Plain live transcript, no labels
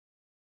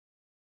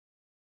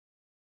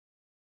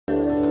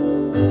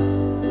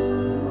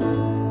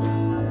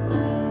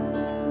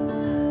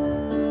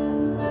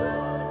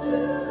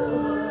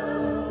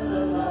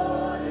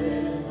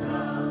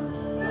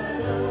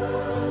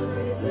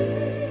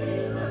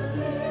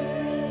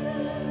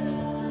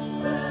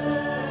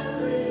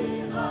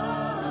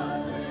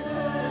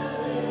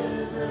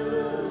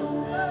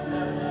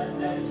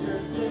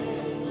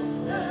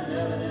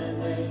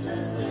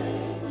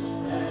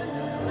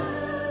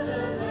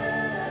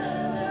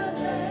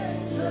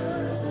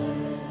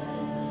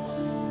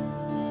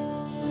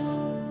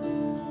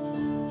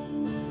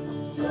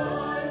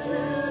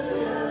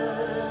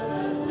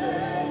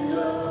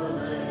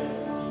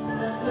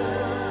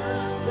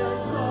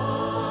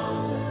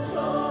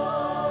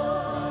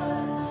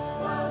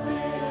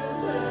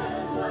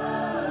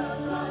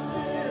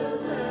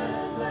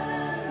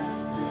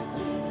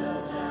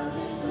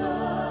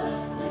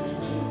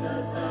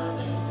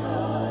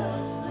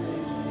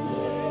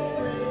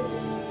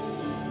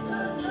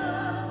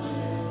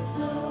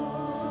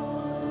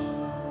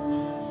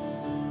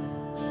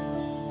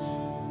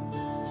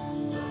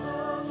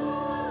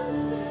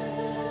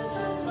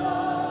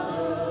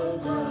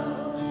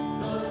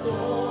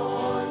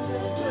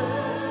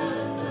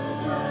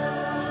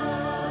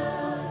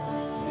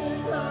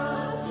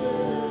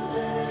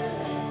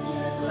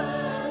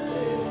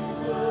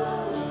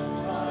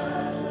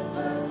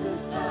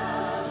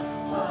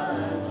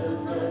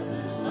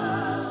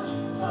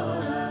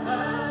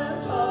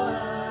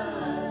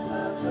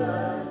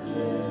Wonders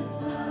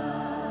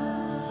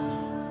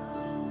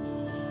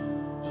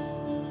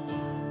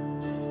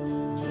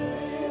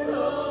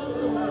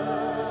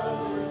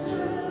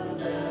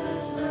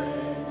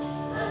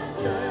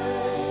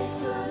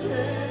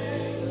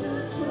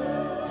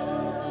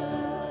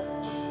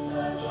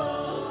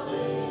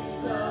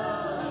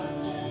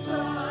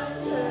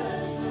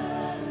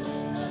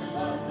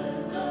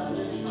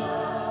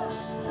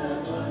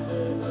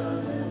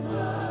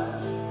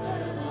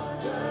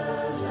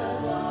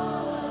and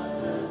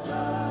wonders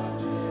of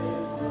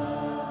His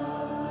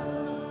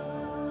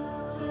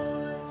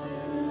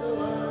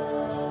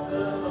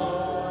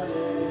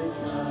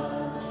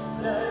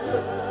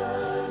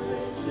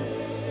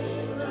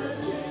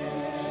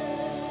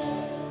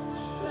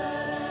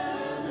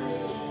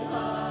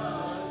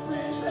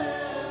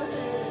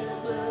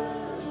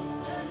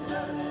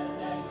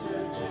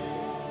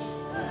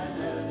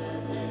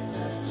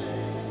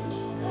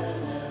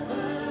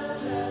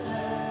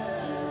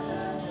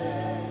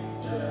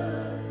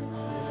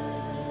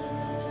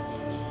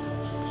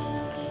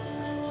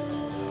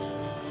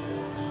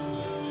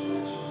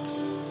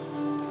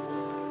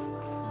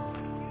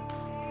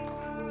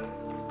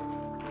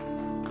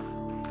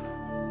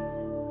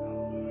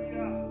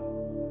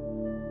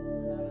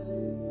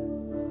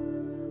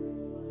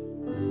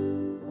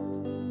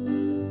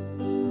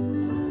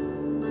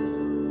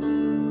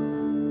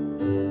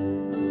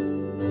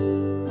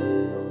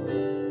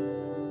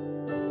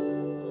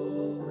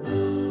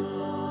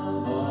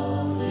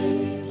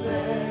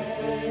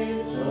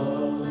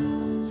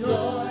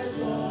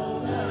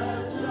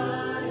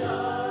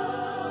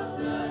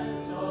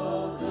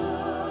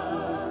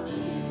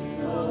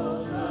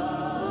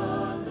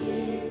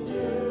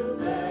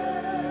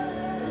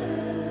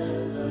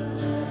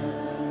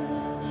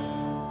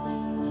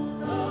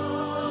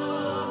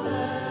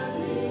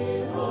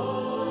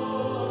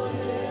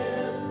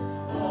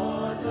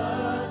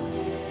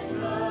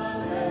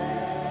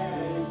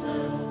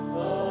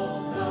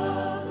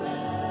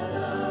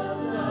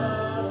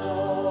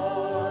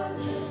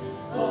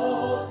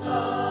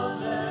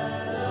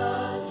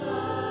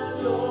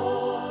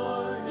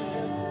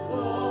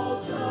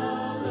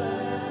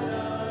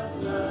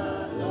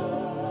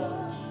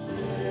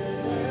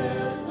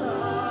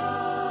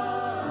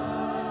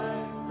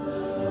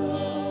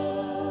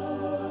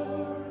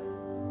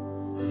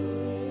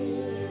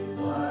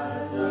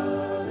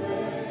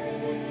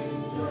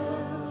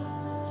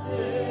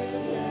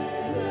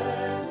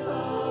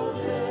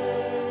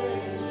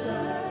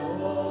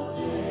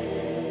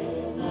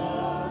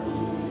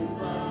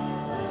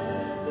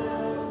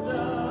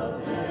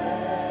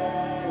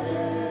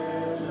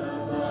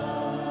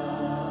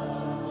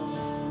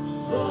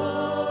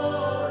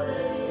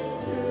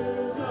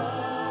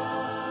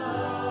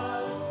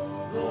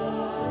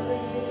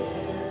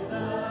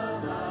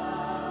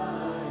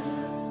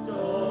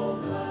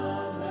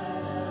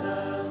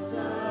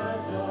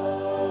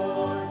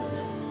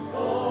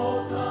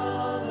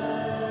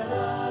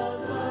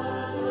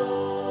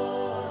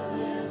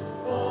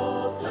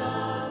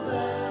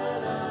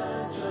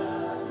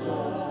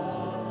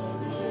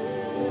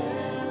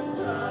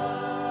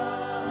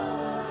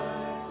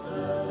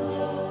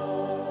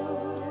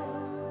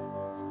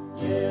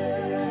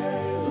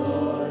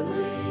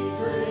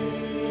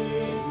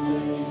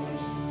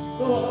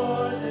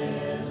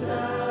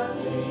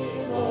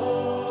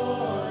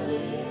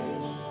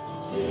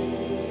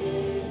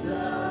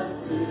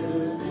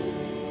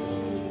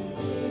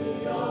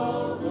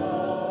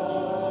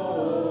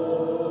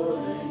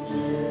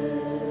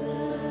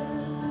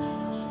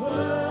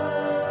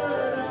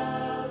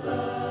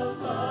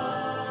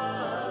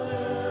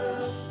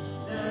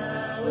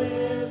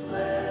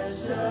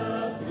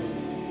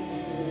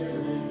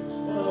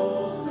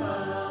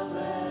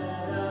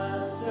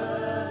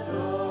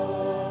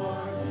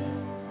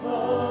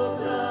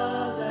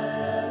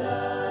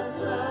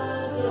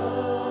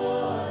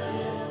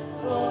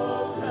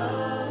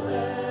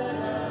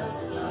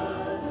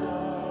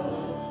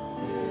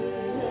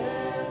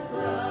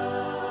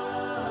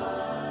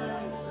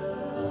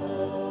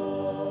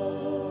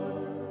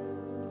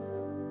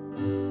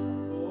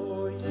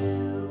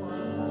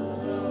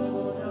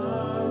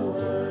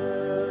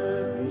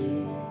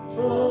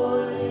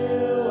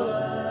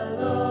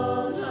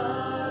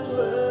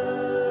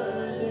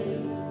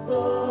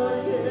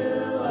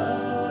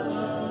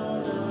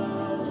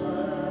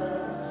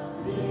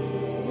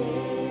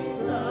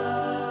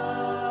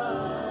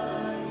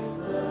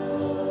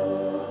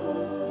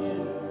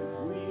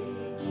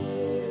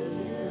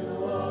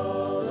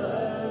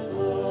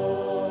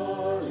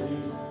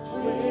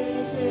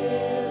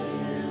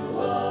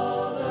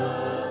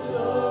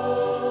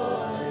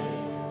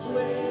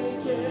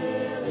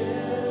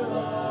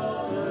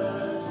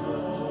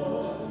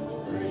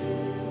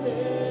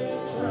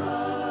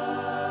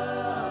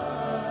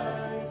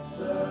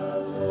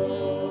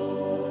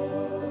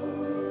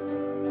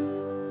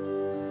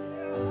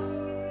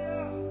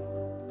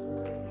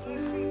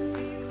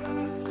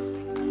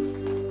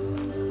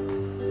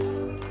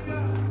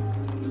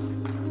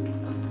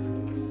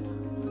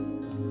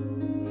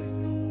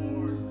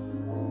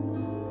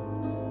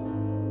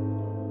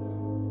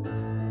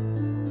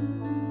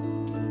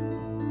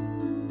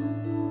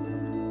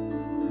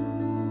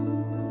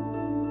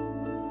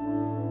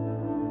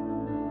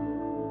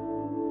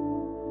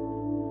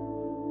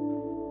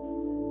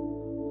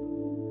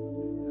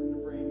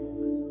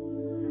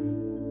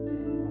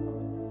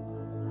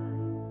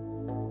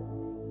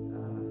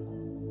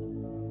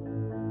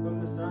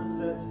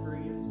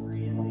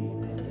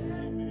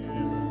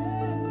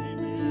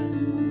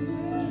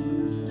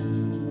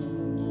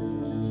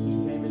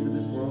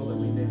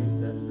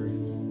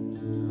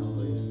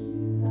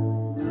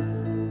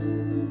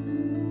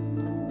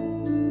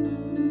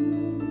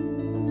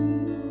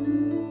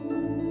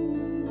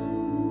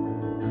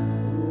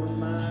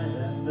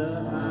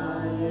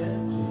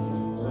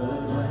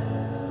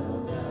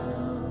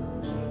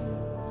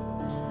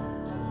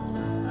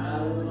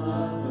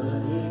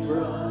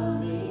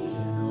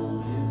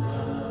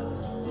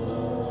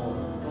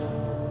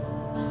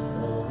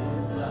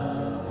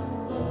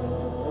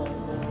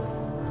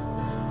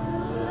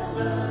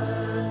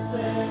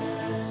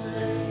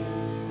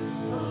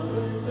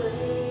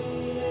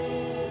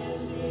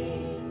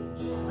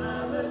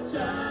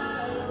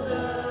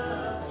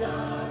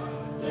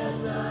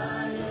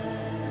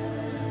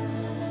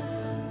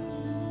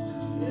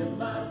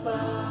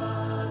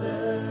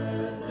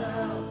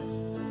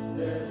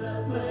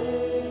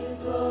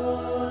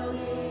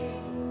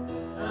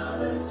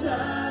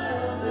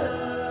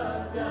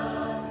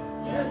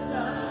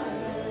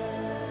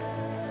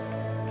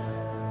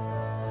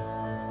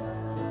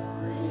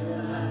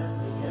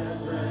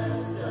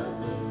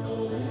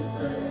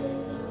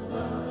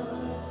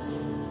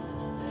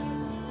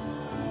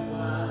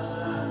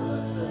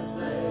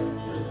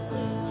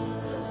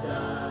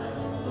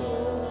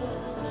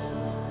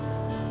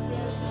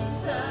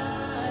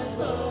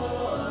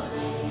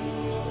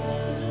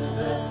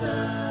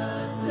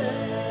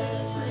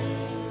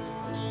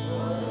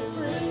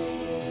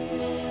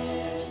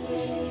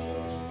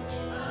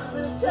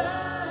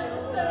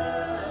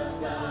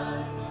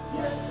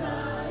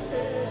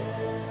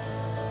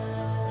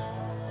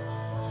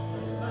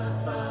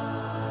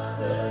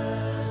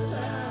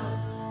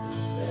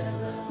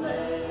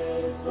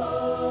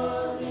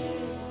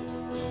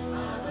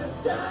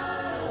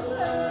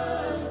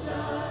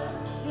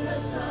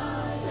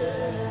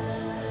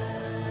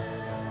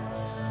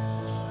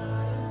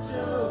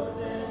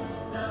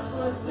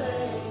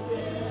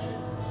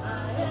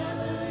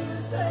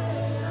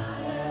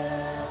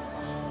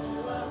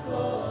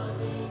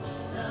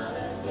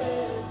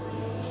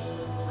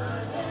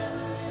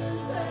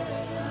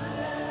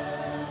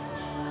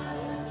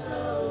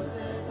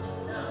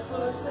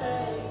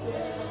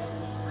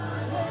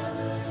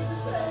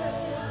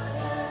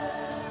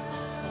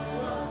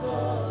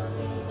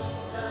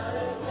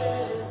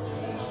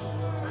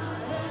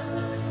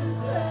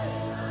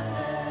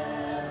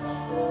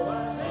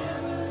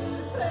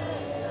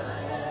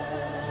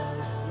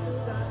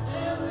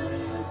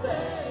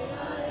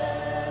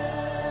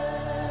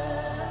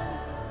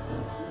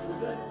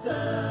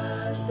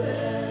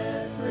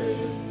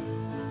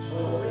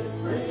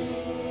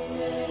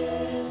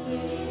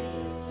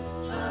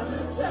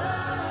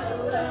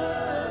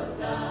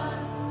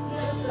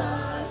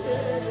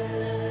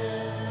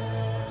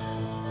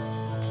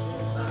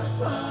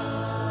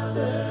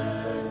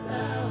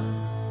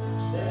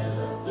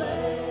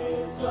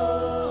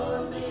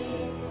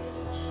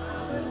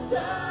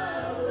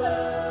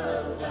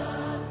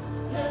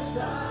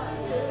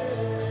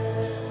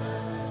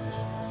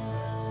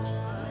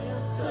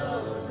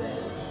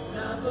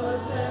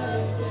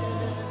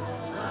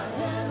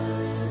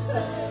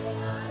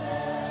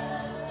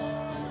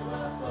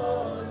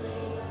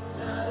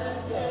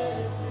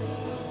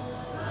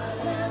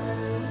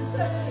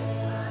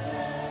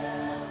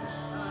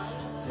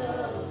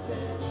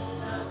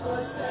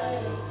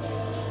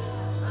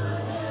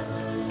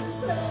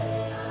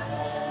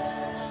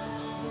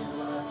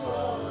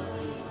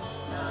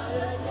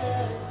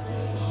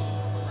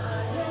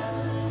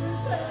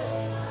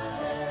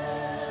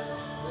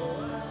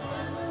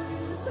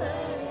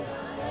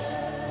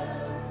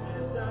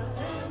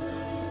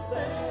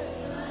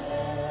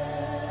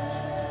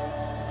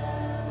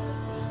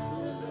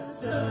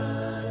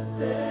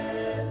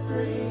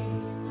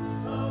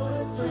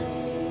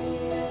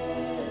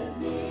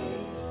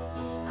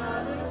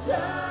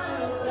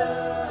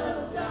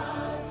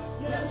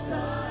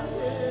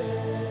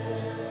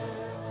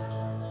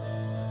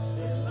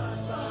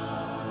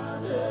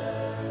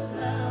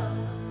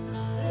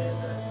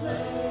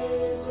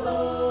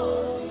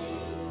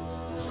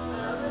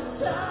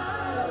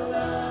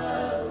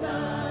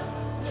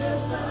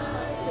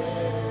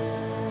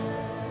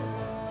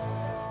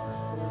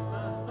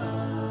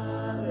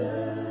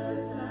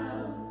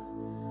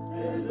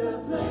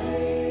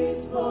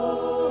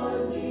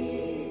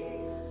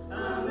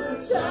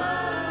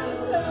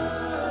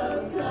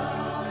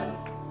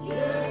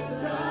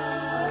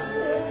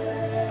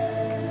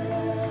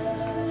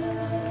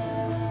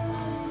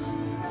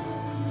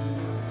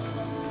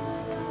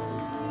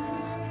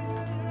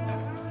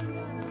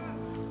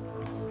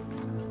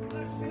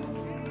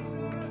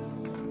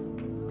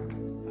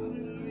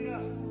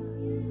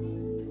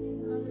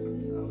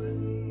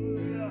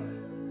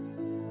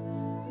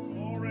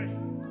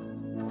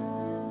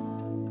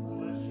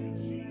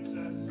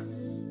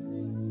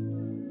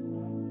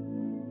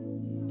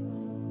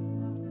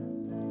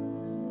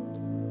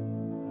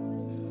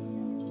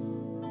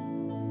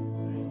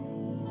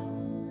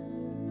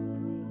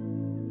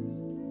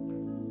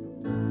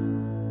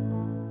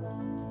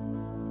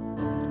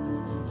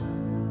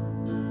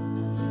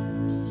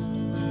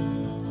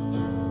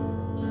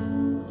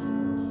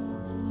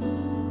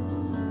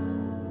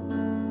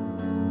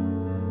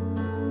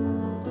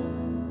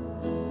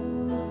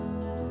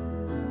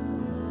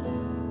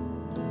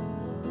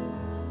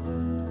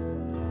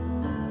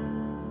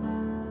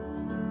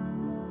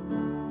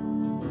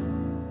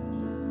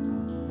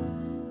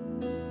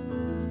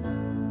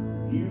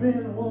You've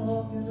been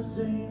walking the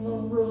same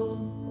old road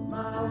for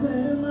miles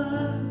and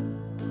miles.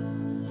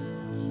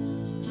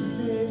 You've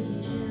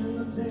been hearing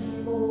the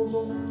same old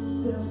voice,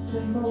 still the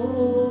same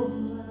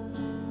old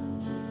lies.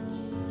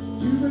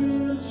 You've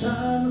been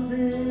trying to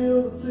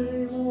fill the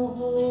same old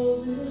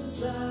holes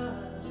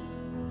inside.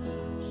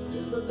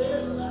 There's a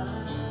better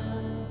life.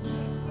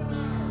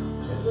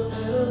 There's a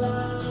better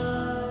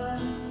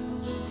life.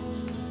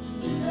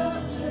 You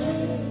got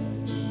faith.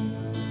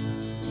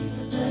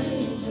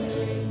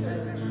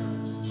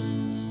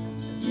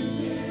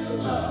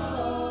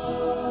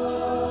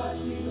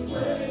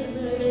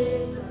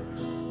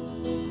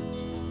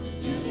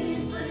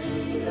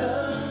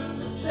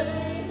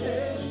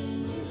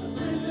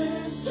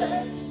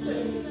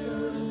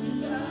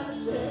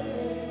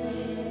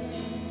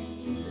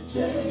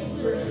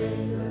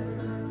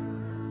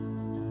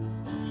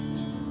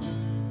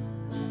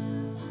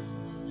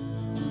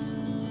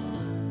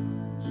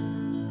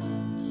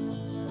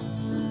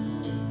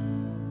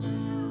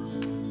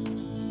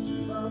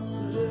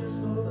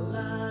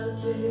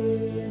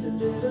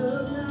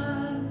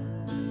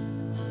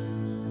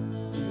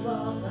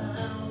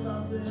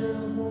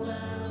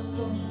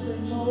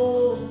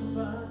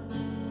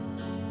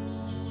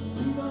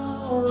 We've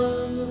all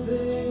run the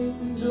things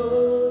we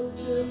know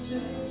just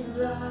ain't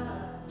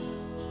right.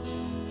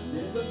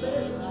 There's a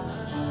better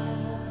life.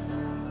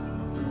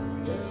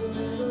 There's a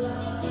better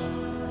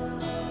life.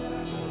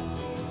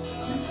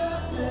 You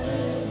got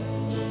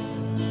pain.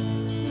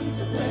 He's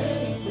a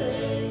pain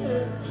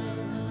taker.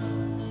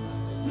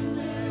 If you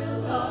feel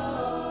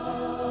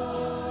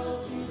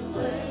lost, he's a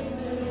way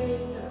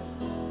maker.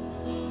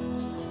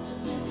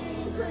 If you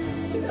need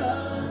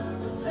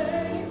freedom for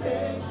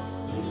saving,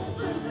 he's a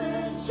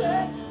prison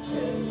check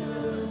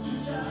savior.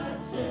 You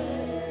got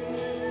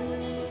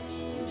chains,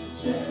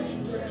 he's a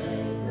chain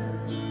breaker.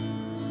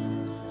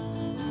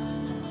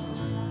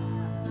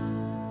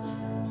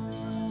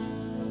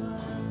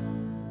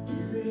 If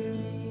you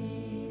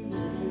believe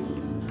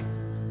it,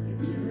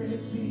 if you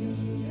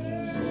receive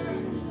it,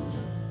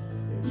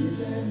 if you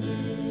can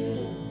live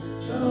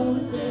it, come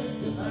and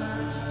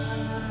testify.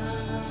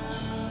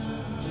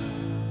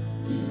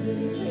 If you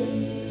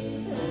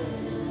believe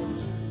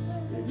it,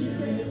 if you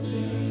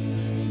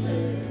receive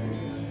it,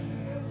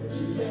 if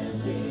you can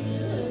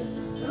feel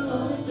it,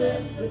 come and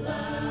testify.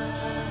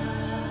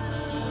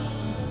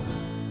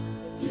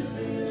 If you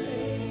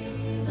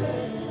believe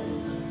it,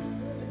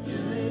 if you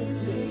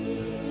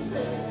receive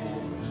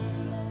it,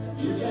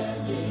 if you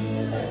can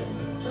feel it,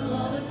 come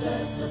on and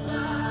testify.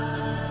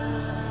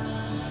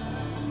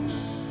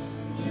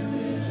 If you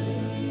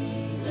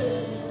believe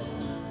it,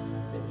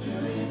 if you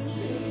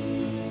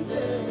receive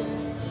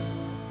it,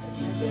 if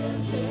you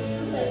can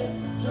feel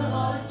it, come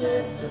on and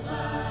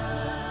testify.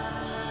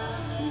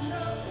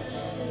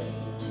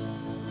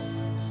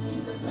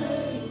 He's a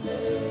pain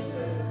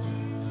taker.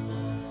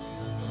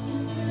 If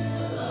you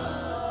feel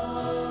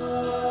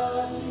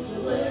lost, he's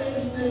a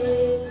way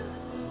maker.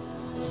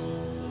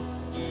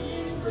 If you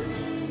need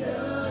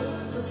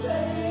freedom for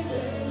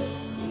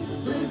saving, he's a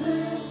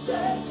prison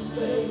check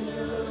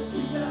savior. If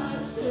you got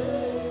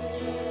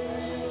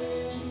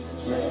chains, he's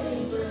a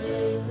chain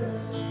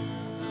breaker.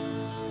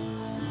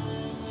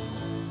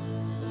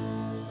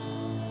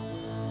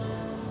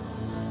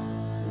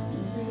 If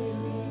you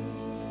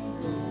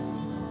believe it,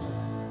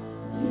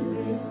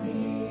 you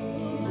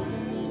receive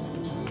it,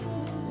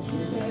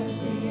 you can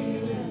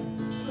feel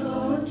it,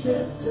 go and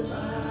testify.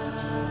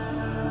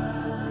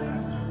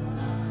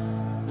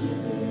 If you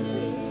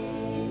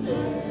believe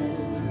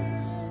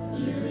it,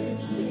 you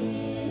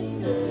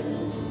receive it,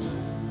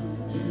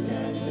 you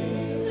can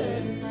feel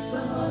it,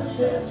 come on and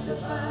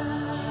testify.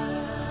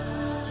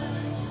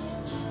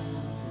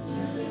 If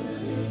you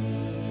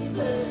believe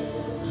it,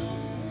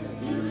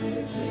 you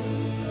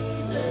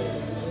receive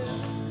it,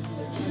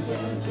 if you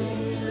can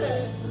feel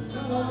it,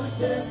 come on and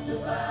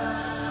testify.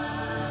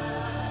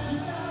 You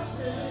got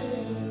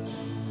pain,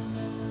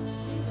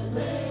 he's a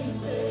pain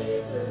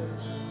taker.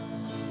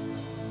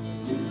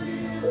 If you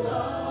feel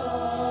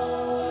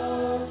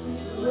lost,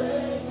 he's a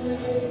way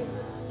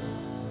maker.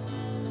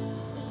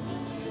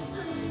 If you need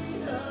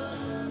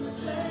freedom to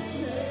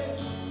save it,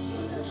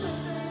 he's a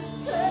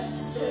prison check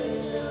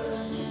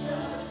savior. You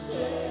got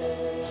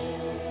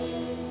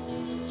chains,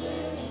 he's a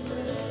chain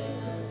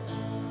breaker.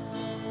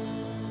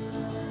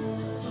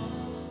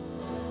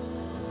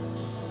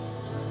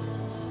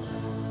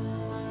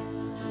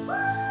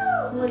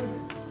 Woo! Like,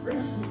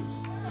 race me.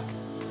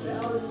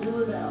 Without it, do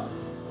without.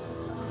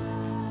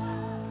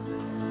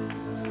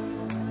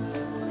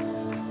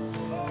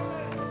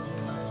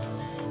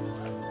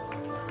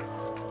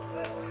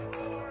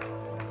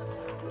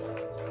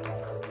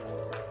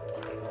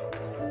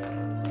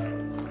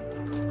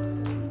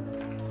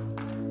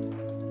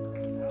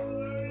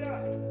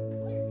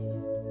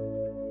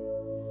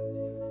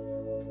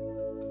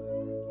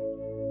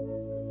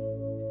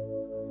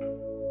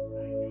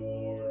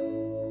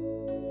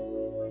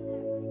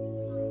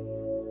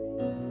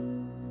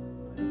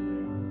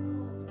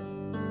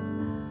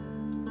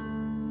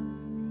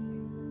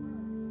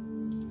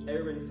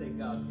 Everybody say,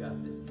 God's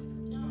got this.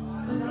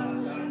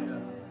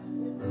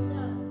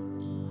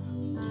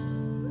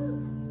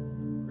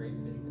 Great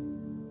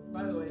big.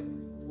 By the way,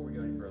 before we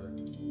go any further,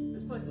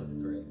 this place looks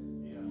great.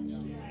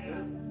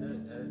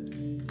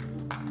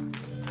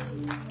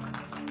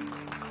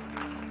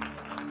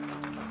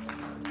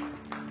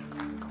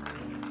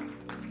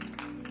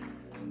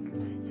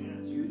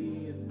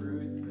 Judy and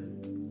Ruth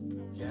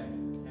and Jack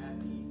and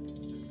Kathy,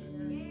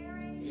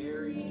 Gary,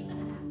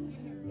 everyone.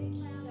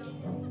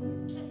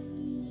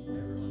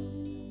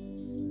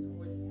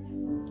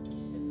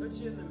 It puts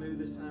you in the mood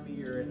this time of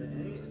year, and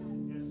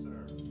Yes,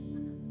 sir.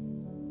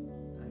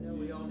 I know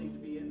we all need to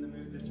be in the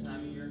mood this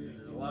time of year because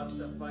there's a lot of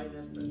stuff fighting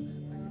us, but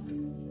like I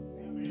said,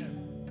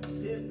 Amen.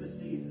 'tis the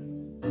season.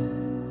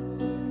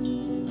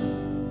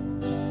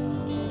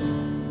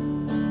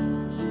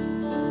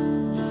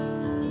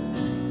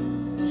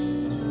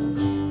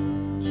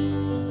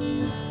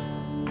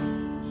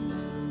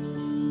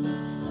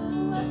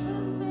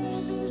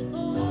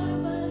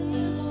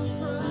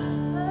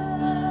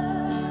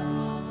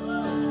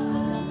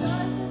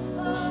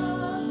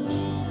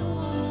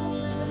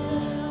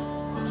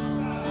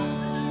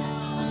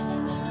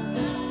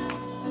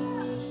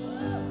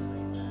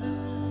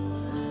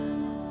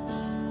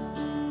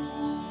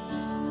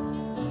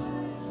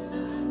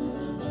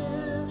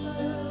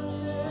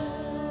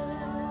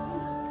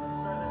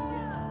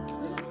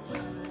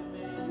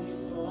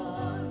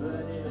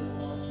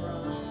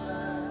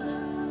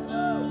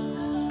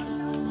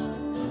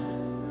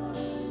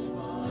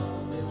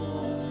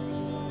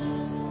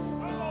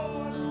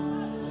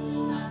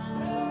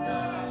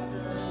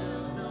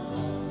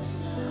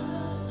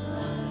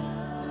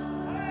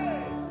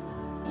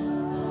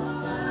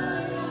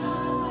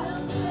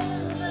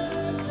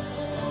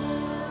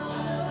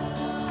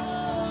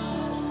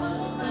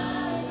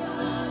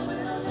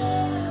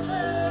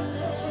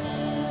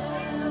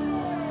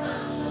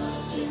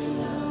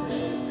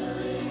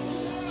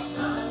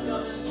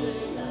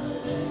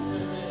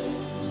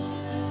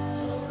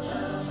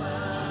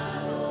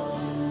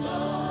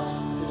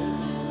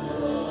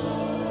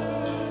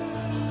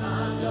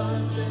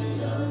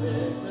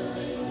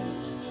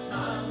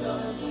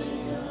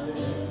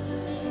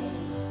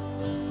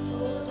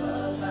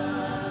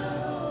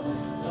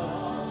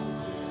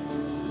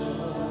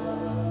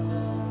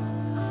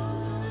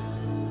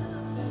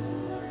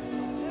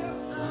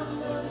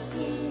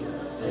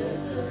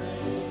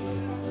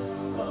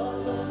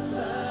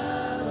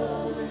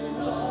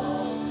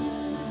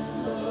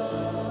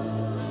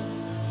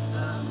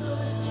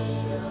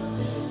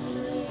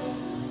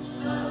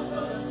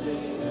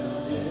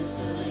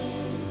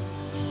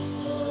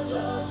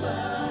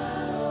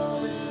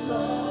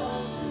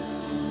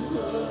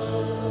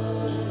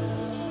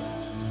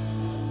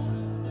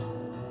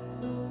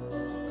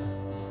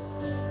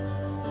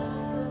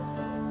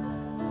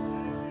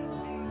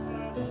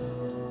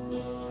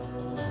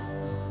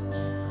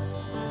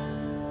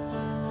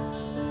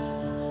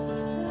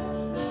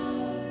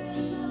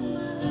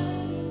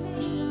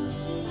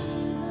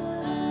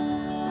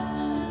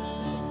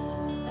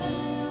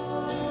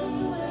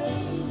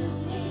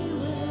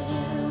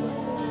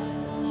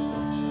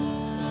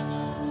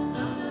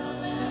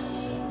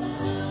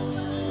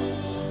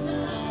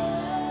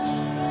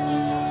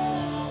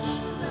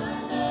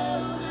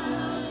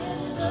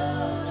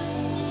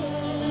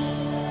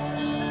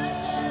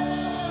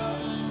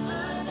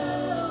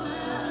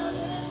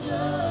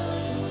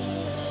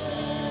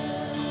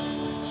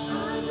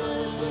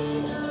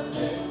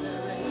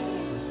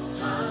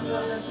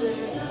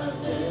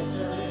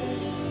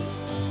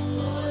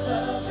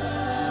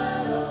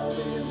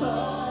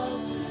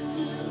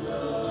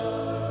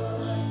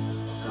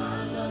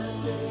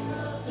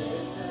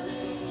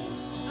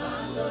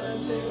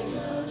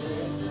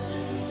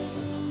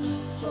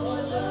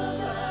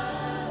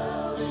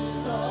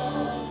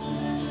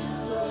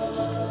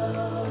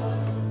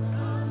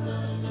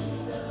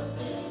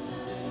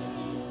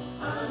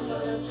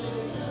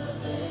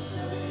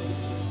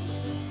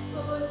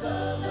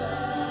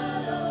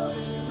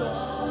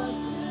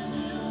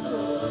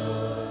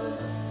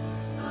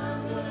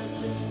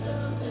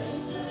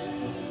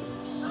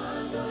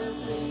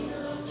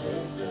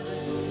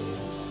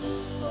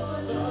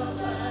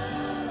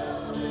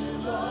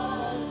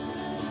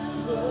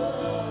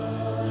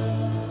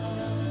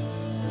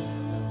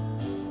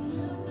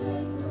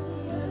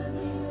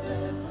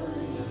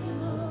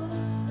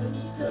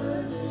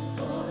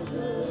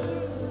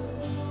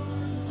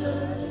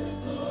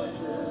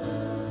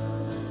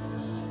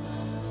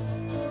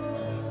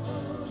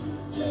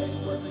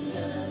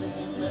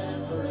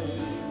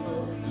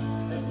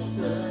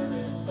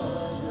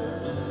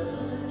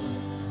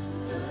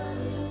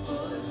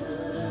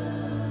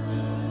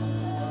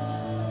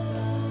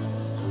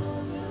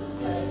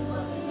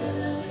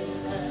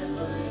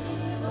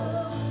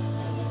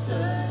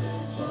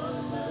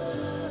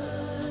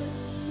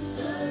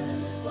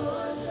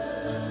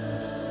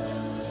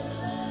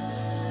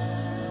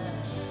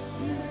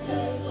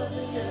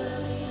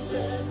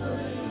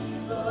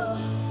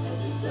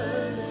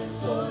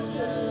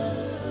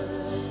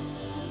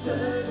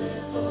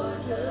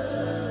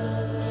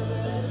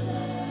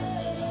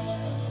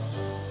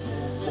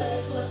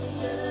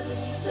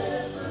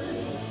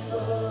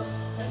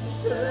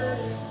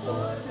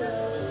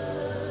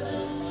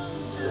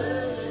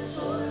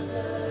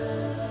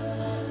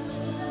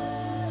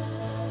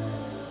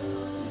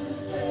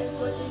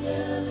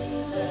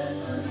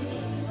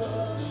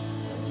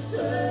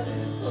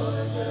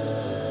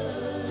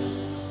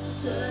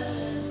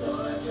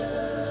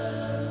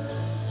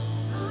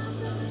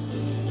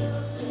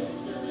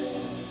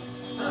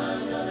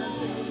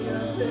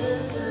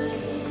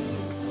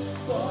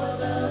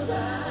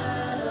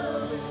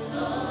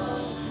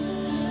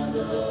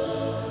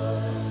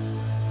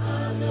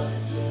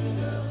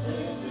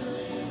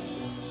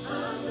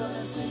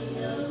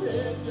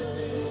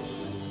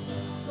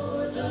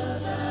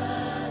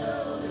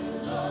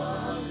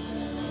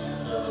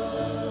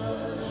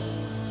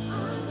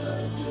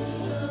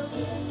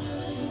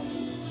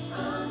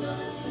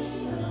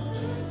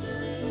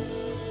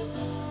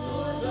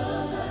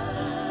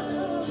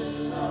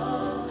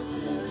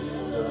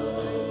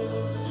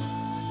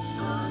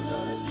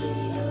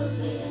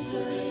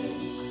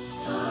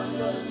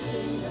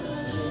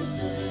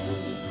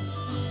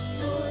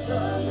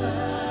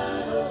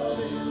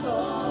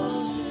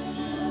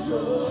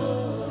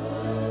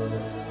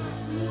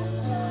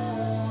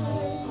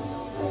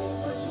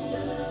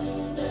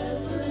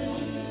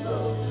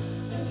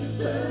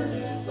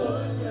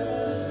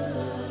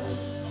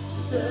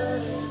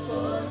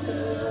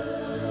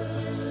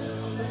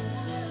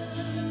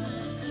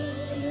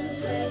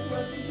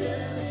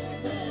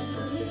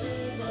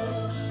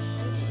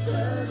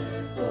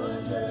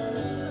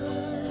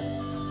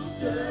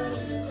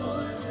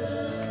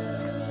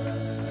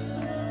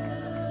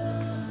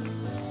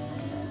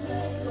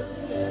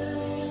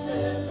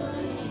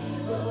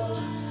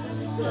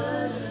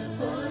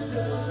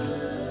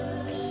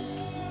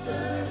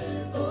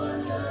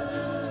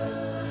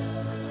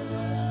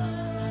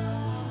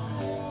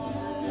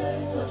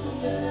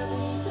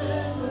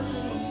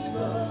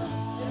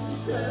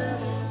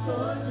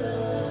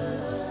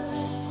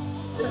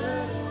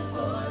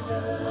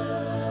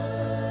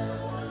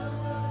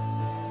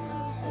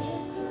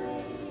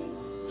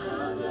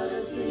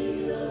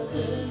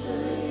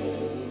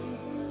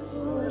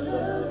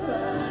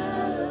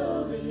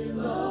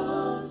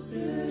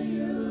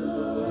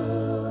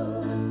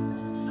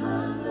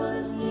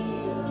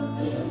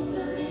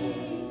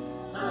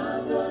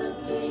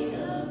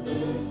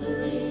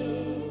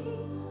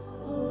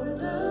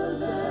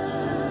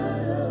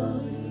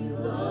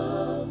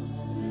 belongs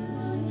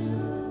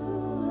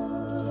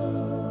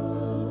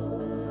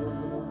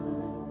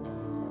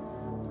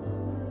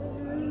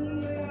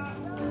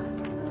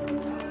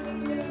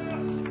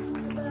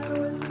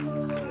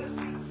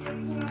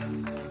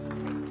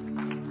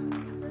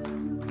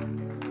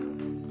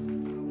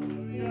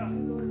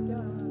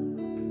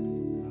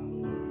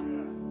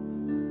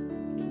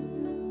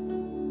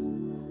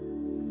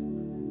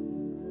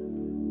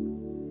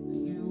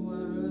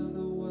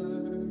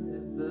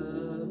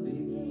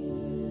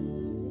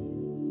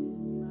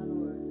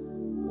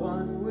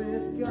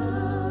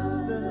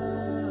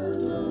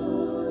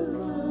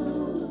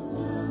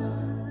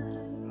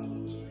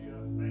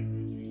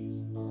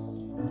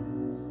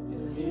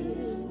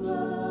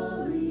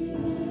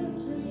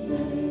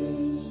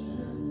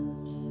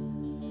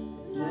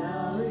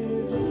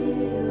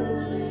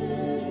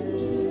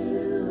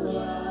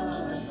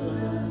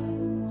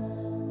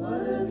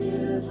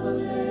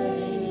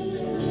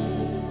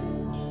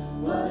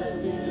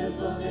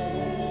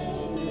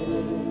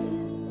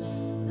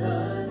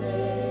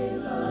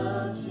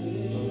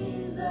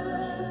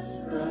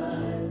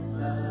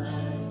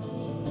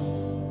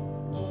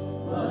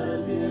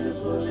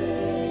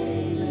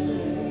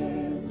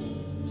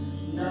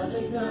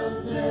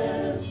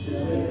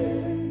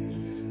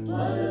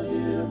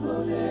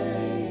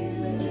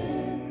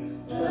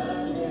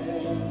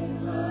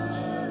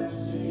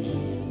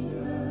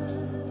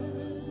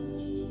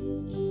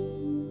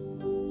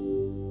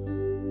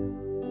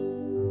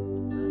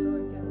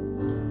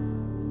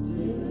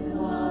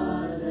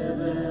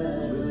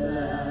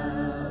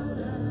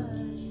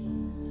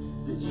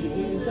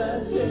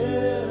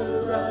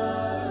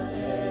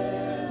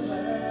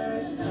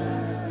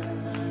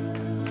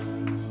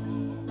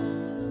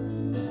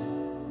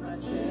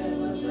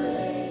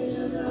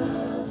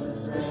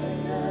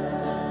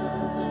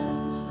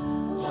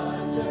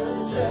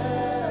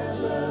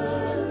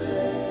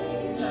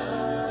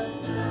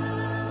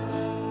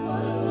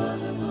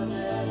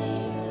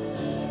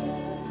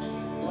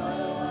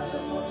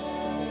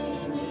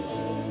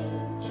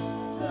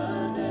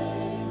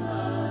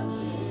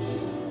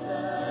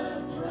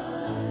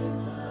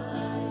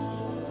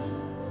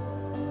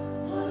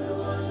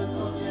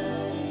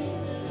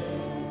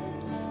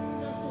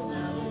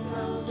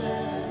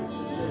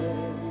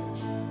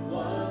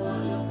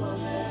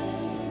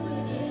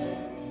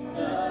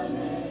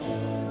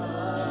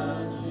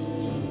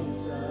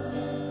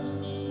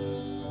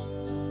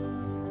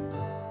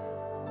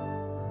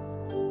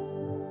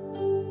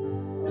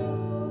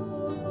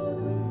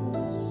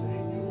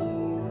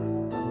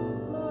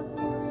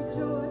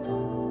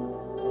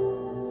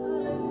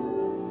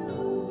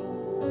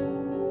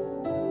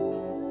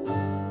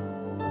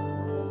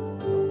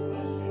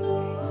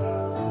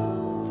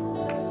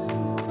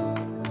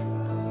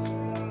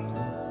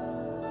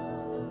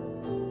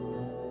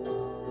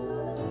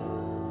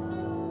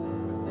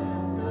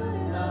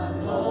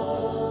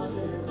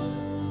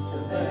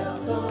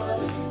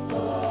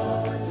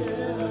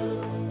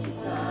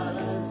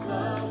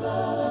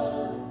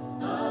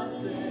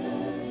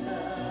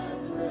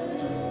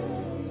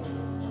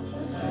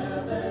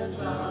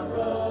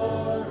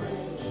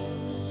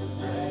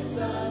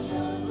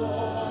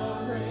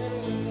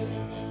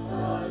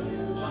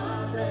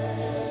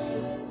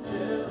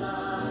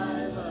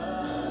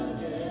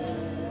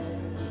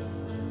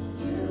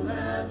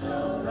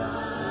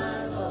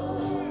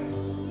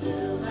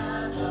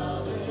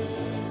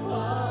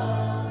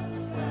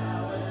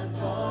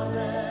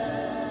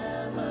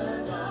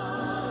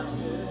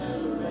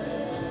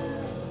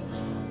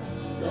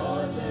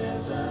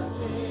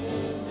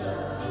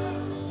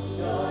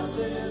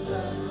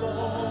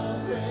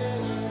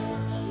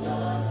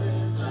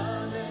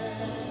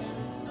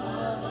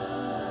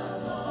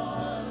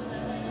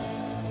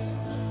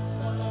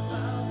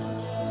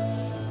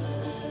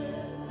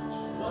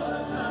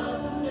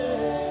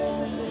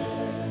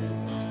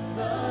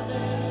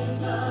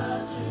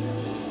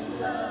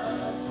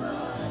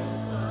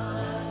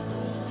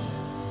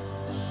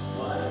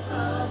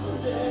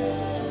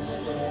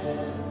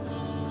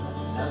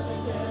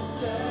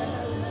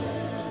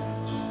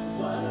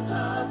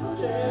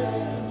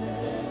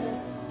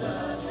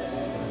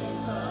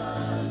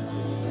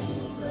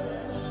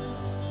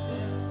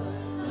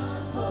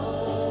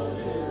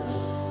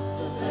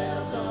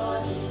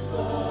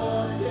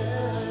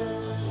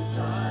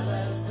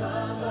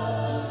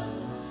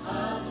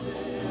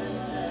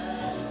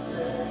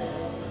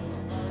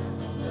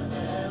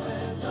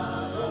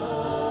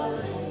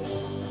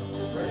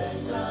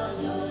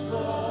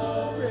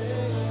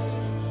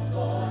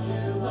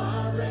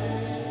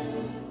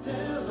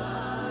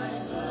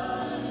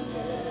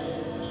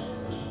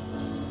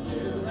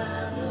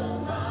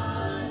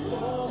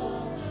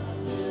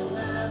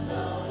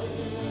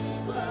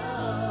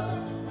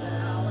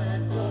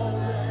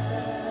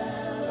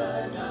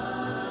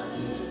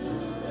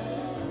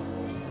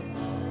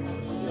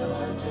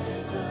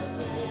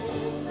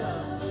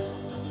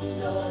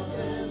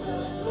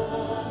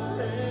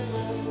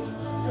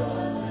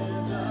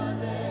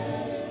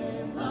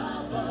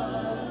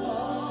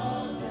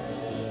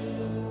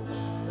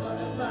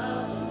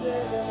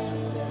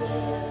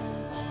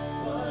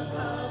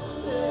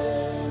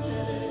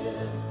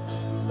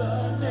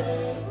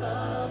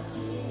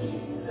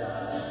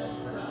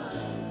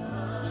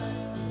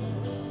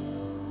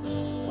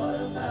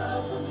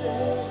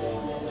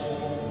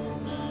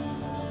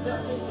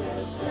Nothing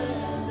can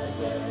stand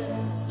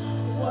against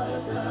what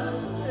a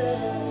powerful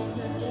name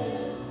it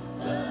is.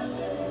 The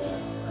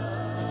name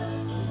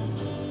of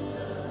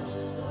Jesus.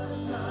 What a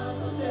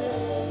powerful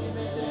name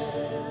it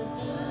is.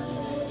 The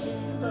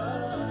name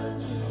of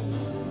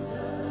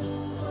Jesus.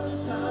 What a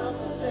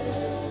powerful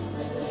name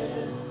it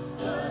is.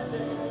 The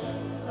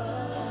name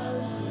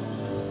of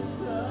Jesus.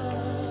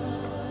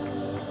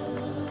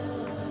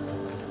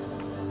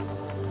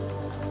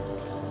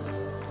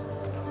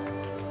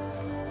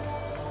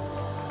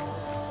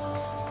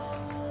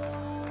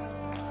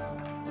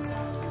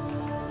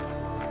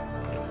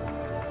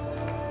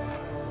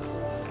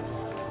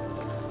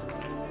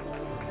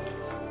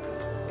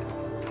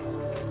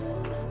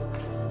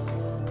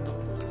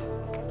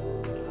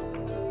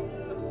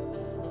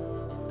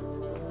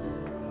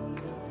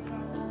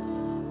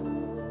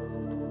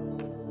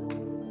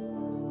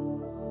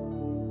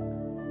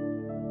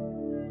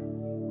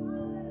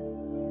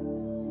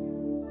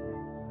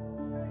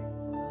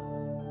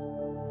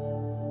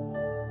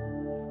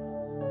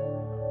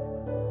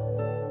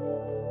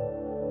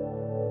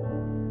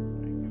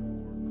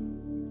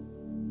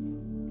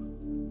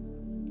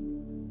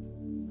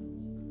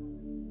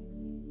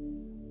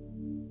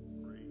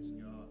 Praise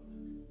God.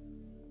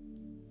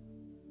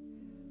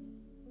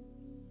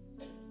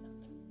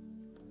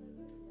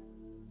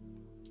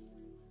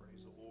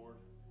 Praise the Lord.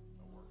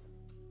 Not working.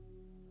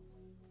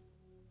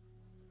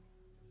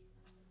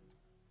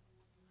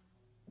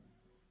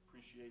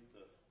 Appreciate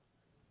the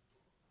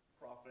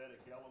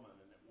prophetic element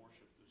in that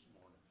worship this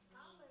morning.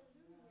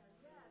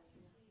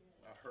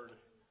 I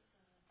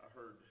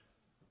heard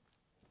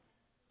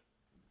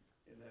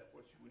in that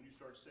when you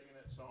start singing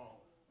that song,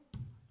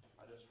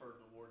 I just heard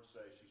the Lord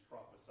say she's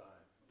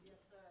prophesying. Yes,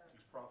 sir.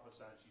 She's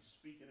prophesying. She's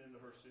speaking into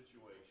her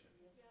situation.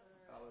 Yes, sir.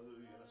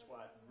 Hallelujah. And that's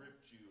why it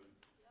gripped you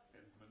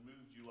and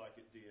moved you like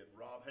it did.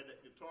 Rob had that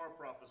guitar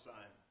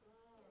prophesying.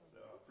 So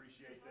I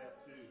appreciate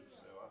that too.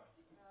 So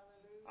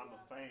I'm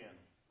a fan.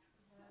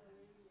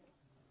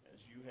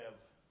 As you have,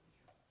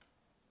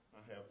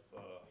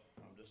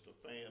 I'm just a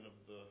fan of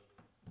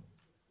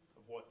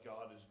what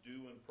God is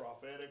doing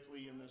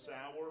prophetically in this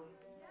hour.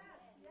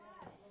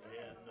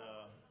 And,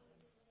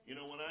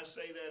 when I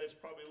say that, it's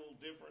probably a little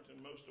different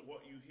than most of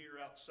what you hear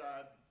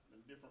outside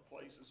in different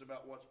places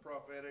about what's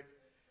prophetic.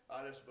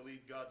 I just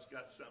believe God's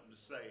got something to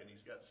say, and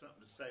He's got something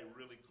to say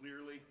really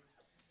clearly.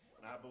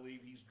 And I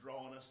believe He's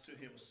drawing us to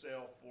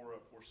Himself for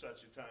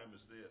such a time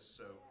as this.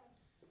 So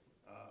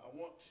I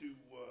want to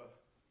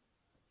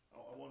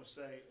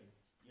say,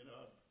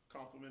 I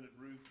complimented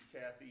Ruth and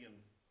Kathy and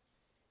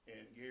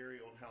Gary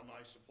on how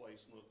nice the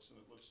place looks, and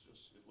it looks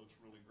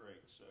really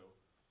great. So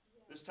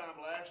this time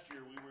last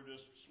year we were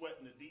just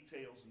sweating the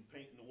details and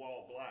painting the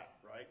wall black,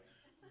 right?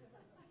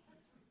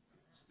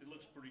 It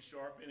looks pretty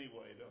sharp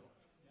anyway, don't it?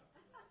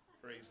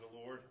 Praise the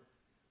Lord.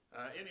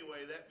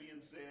 Anyway, that being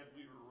said,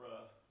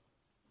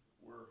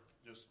 we're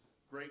just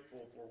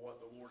grateful for what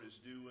the Lord is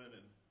doing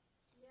and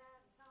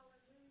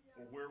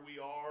for where we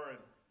are,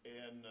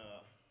 and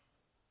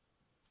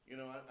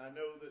I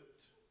know that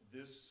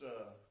this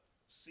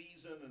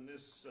season and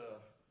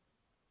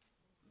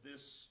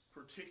this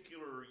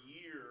particular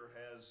year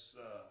has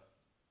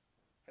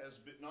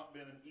not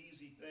been an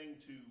easy thing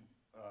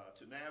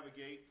to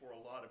navigate for a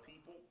lot of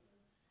people,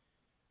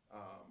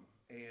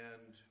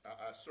 and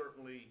I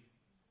certainly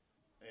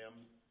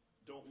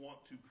don't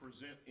want to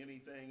present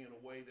anything in a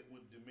way that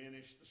would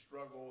diminish the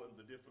struggle and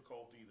the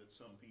difficulty that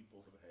some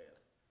people have had.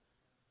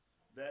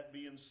 That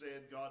being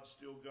said, God's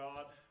still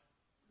God.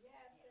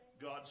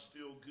 God's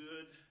still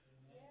good.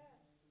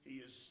 He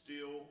is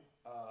still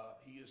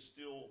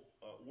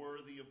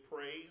worthy of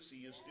praise.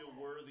 He is still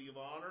worthy of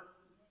honor.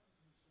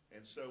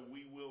 And so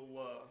we're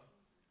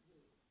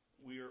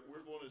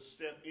going to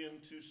step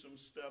into some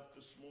stuff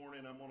this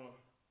morning.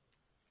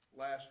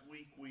 Last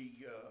week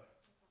we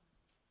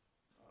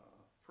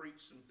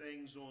preached some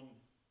things on,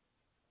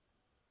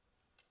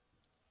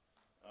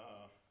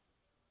 I'm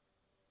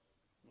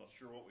not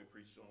sure what we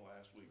preached on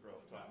last week right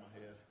off the top of my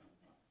head.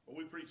 Well,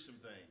 we preached some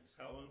things.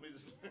 Let me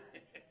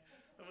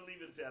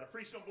leave it at that. I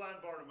preached on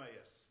blind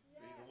Bartimaeus.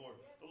 See, the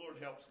Lord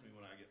helps me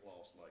when I get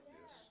lost like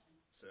this.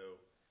 So,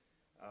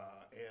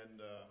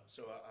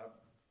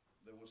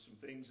 there was some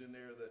things in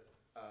there that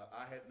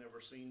I had never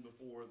seen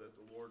before that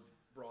the Lord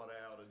brought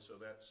out, and so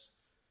that's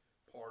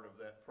part of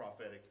that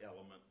prophetic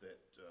element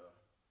that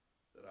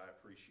I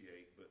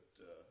appreciate. But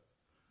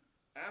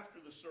after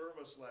the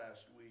service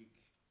last week,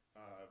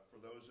 for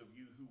those of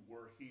you who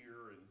were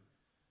here and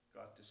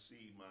got to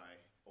see my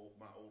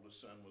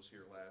oldest son was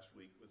here last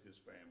week with his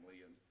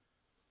family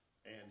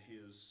and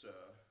his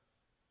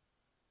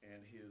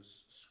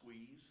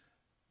squeeze.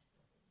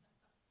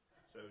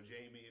 So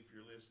Jamie, if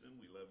you're listening,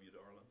 we love you,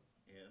 darling.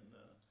 And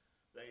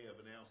they have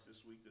announced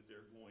this week that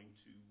they're going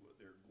to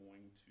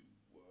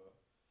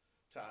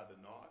tie the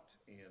knot,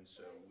 and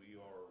so we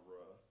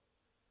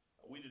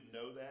didn't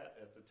know that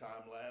at the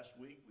time last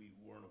week. We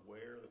weren't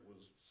aware that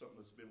was something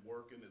that's been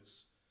working.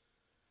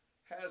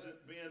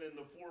 Hasn't been in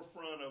the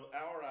forefront of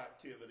our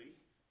activity,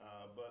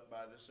 but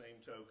by the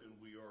same token,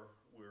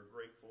 we're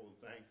grateful and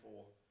thankful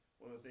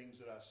one of the things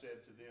that I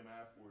said to them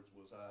afterwards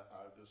was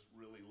I just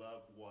really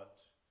loved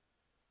what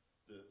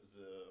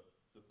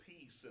the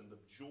peace and the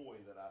joy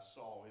that I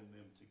saw in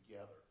them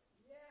together.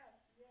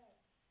 Yes,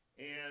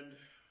 yes.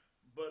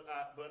 But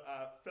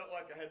I felt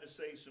like I had to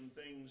say some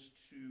things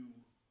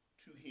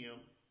to him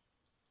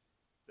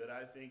that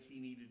I think he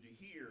needed to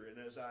hear. And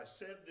as I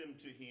said them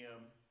to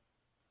him,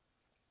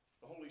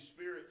 the Holy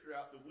Spirit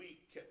throughout the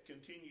week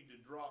continued to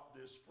drop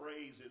this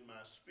phrase in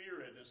my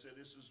spirit and said,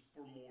 this is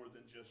for more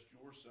than just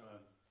your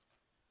son.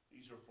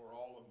 These are for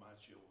all of my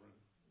children.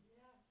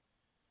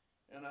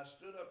 And I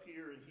stood up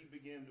here and he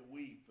began to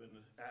weep, and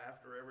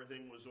after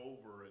everything was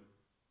over, and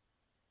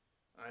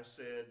I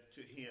said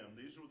to him,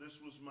 this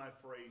was my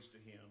phrase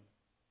to him,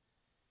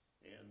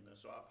 and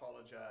so I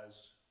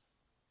apologize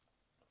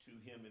to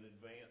him in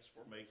advance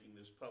for making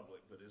this public,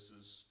 but this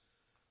is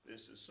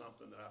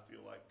something that I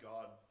feel like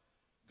God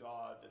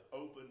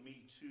opened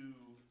me to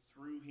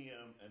through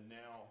him, and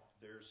now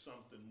there's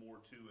something more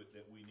to it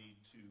that we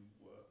need to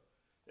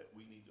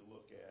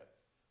look at.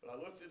 But I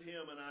looked at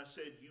him and I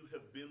said, you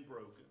have been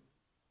broken,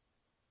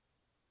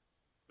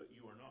 but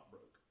you are not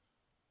broken.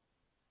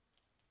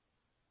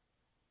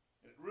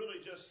 And it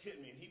really just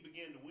hit me, and he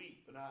began to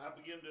weep, and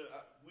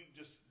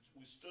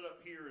we stood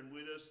up here and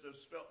we just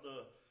felt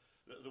the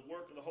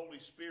work of the Holy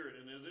Spirit.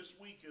 And this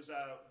week, as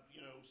I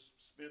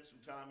spent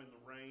some time in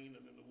the rain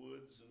and in the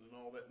woods and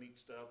all that neat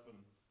stuff, and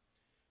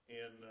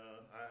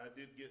I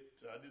did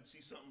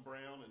see something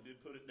brown and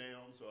did put it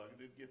down, so I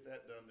did get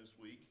that done this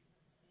week.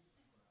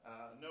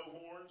 No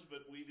horns,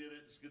 but we did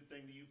it. It's a good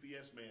thing the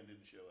UPS man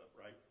didn't show up,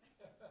 right?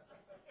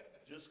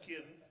 Just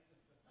kidding.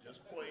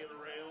 Just playing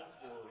around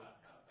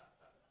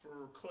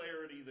for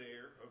clarity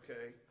there,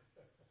 okay?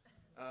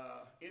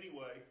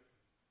 Anyway,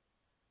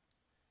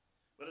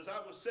 but as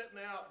I was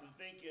setting out and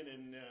thinking,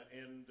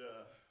 and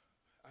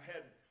I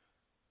had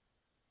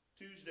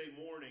Tuesday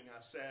morning,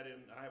 I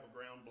have a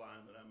ground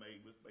blind that I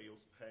made with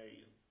bales of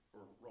hay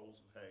or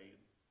rolls of hay.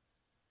 And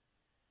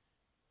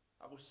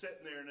I was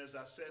sitting there, and as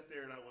I sat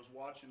there and I was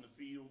watching the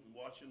field and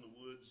watching the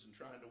woods and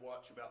trying to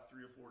watch about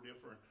 3 or 4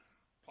 different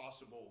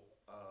possible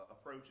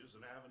approaches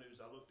and avenues,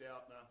 I looked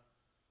out and I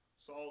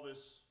saw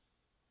this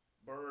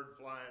bird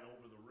flying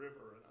over the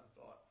river, and I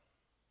thought,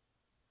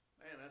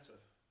 man, that's a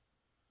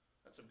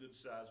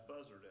good-sized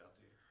buzzard out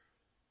there.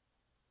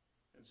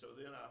 And so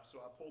then I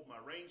pulled my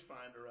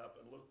rangefinder up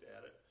and looked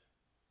at it,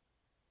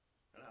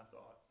 and I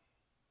thought,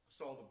 I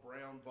saw the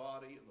brown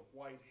body and the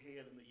white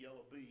head and the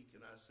yellow beak,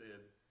 and I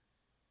said,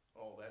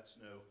 oh, that's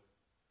no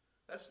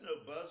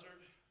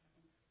buzzard,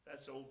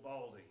 that's old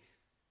Baldy.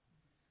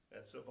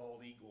 That's a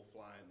bald eagle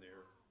flying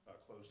there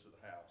close to the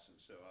house. And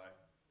so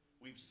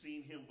we've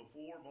seen him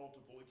before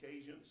multiple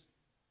occasions.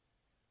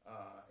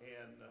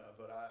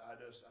 But I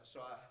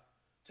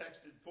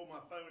texted, pulled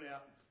my phone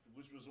out,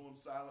 which was on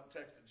silent,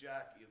 texted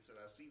Jackie and said,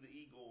 I see the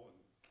eagle.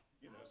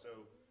 And,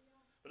 so,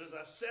 but as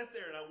I sat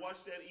there and I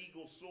watched that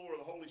eagle soar,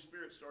 the Holy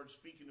Spirit started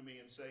speaking to me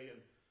and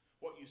saying,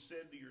 what you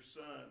said to your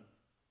son,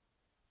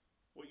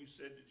 what you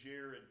said to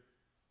Jared,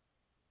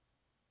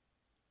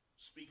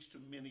 speaks to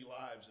many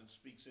lives and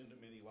speaks into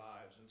many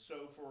lives. And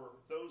so for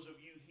those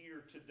of you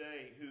here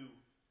today who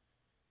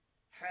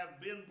have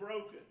been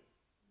broken,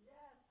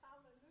 yes,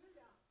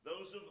 hallelujah.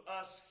 Those of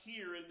us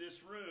here in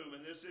this room,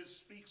 and this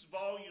speaks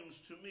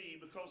volumes to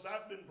me because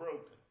I've been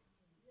broken.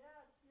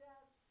 Yes,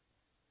 yes.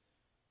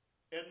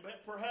 And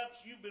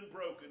perhaps you've been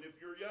broken.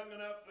 If you're young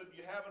enough and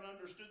you haven't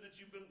understood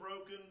that you've been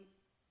broken,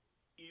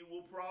 you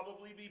will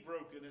probably be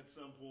broken at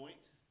some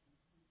point.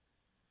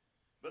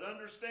 But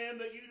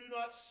understand that you do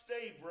not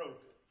stay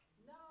broken.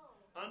 No.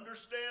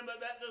 Understand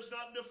that that does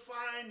not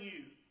define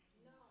you.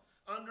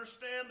 No.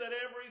 Understand that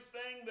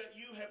everything that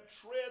you have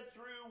tread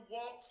through,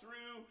 walked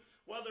through,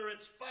 whether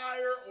it's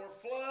fire or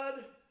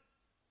flood,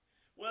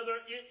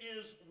 whether it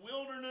is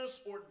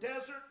wilderness or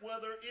desert,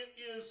 whether it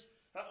is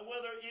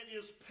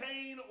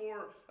pain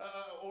or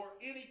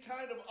any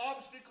kind of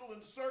obstacle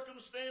and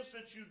circumstance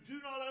that you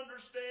do not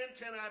understand,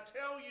 can I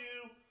tell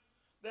you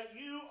that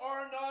you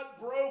are not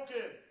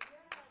broken?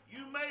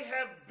 You may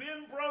have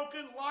been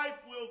broken. Life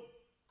will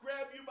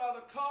grab you by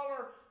the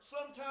collar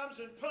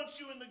sometimes and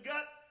punch you in the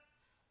gut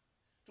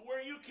to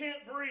where you can't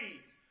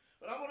breathe.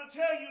 But I want to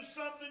tell you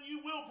something. You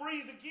will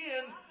breathe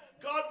again.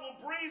 God will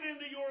breathe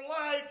into your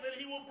life, and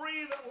He will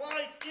breathe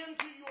life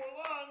into your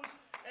lungs,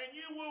 and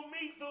you will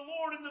meet the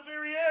Lord in the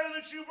very air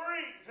that you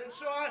breathe. And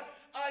so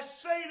I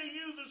say to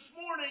you this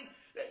morning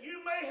that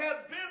you may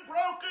have been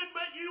broken,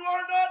 but you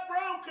are not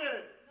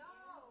broken.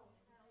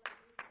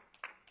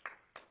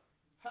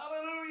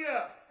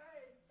 Hallelujah.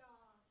 Praise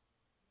God.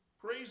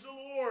 Praise the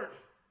Lord.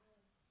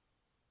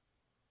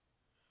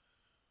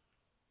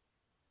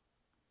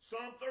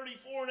 Psalm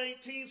 34 and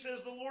 18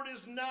 says, the Lord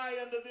is nigh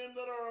unto them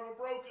that are of a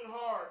broken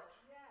heart.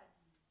 Yes.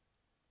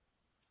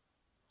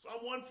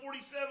 Psalm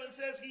 147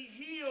 says He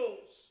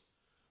heals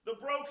the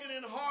broken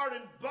in heart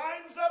and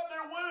binds up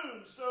their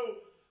wounds. So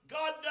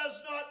God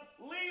does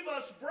not leave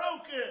us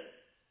broken.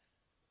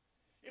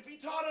 If He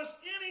taught us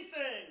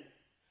anything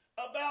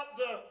about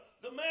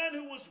the man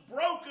who was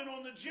broken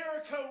on the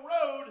Jericho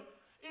road,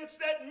 It's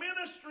that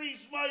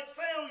ministries might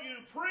fail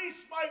you,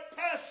 priests might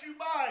pass you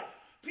by,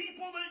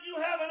 people that you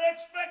have an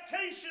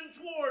expectation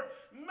toward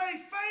may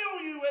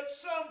fail you at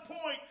some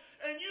point,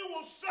 and you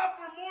will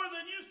suffer more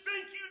than you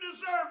think you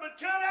deserve. But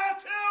can I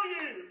tell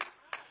you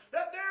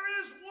that there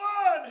is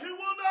one who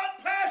will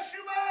not pass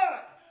you by?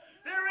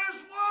 There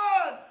is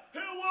one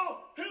who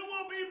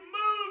will be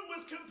moved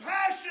with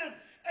compassion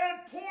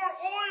and pour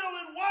oil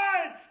and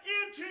wine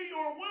into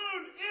your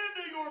wound,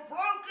 into your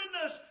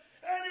brokenness.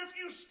 And if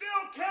you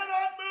still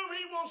cannot move,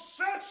 he will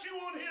set you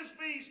on his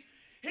beast.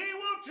 He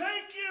will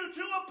take you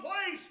to a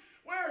place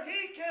where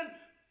he can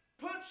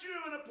put you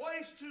in a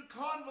place to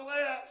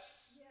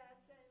convalesce.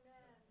 Yes,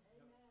 amen.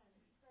 Amen.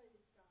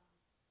 Praise God.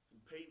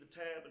 And pay the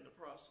tab in the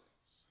process.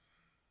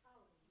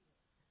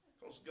 Hallelujah.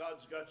 Because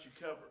God's got you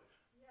covered.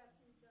 Yes,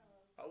 he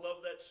does. I love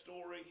that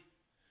story.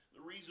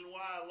 The reason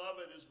why I love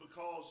it is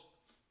because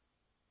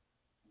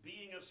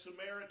being a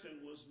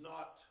Samaritan was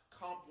not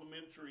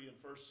complimentary in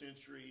first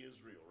century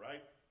Israel,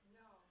 right?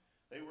 No.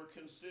 They were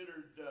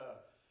considered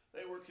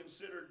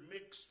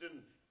mixed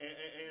and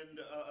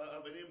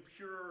of an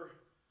impure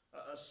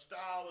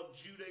style of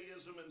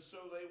Judaism, and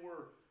so they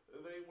were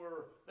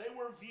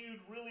viewed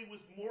really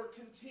with more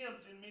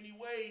contempt in many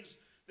ways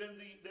than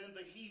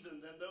the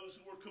heathen, than those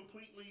who were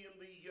completely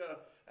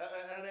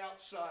an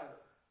outsider,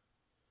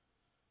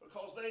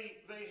 because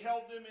they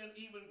held them in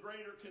even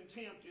greater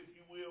contempt, if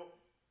you will.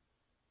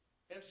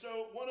 And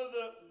so one of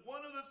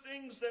the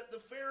things that the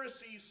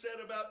Pharisees said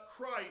about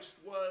Christ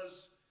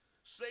was,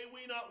 "Say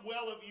we not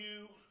well of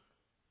you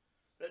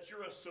that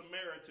you're a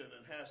Samaritan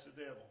and hast a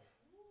devil."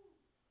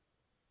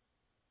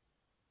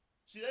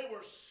 See, they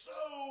were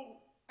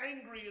so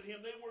angry at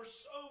him. They were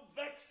so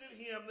vexed at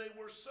him. They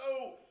were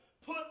so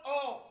put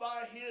off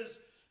by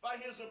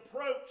his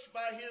approach,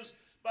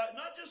 by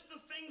not just the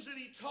things that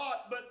he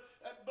taught,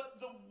 but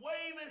the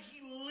way that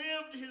he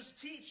lived his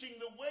teaching,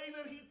 the way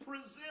that he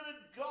presented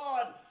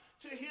God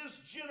to his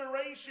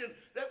generation,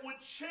 that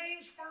would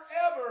change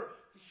forever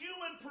the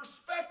human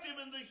perspective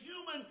and the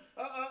human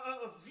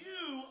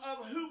view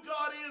of who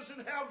God is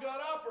and how God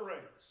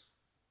operates.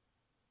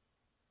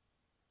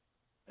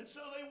 And so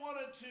they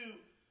wanted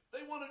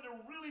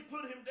to really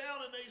put him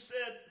down, and they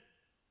said,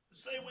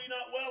 "Say we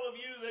not well of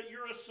you that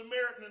you're a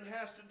Samaritan and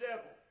hast a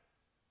devil."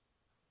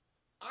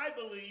 I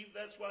believe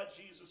that's why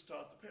Jesus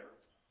taught the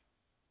parable.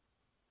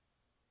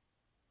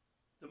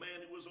 The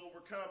man who was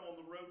overcome on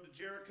the road to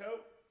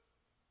Jericho,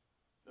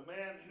 the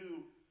man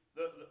who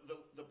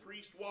the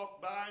priest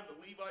walked by him,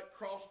 the Levite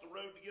crossed the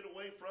road to get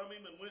away from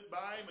him and went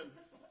by him,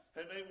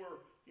 and they were,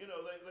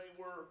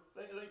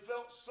 they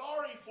felt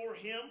sorry for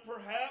him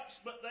perhaps,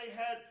 but they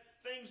had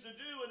things to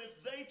do, and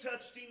if they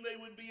touched him, they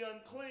would be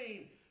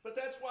unclean. But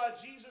that's why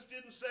Jesus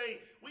didn't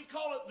say, we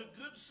call it the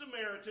Good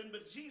Samaritan,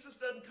 but Jesus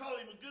doesn't call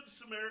him a Good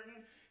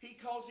Samaritan. He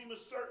calls him a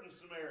certain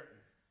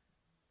Samaritan.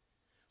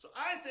 So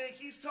I think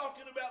he's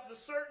talking about the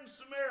certain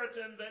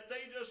Samaritan that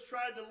they just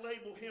tried to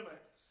label him as.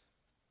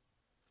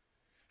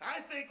 I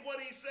think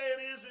what he's saying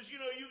is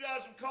you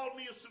guys have called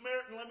me a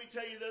Samaritan. Let me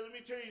tell you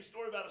a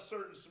story about a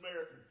certain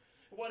Samaritan.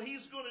 What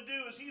he's going to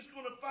do is he's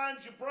going to find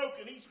you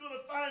broken. He's going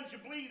to find you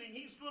bleeding.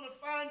 He's going to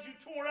find you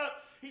torn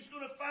up. He's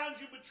going to find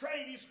you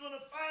betrayed. He's going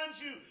to find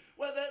you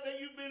that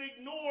you've been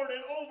ignored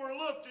and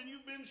overlooked, and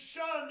you've been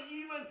shunned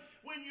even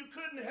when you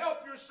couldn't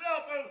help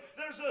yourself.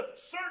 There's a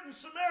certain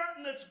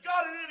Samaritan that's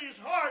got it in his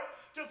heart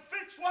to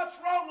fix what's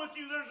wrong with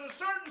you. There's a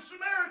certain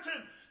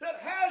Samaritan that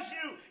has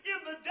you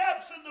in the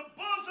depths and the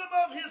bosom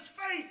of his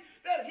faith,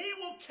 that he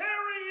will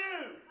carry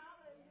you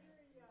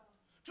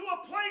to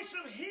a place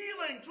of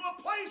healing, to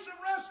a place of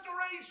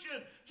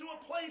restoration, to a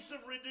place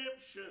of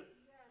redemption.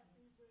 Yes,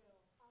 he will.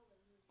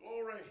 Hallelujah.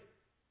 Glory.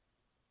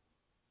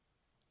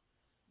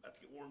 About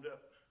to get warmed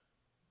up.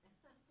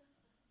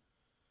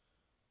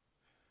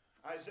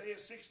 Isaiah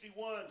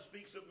 61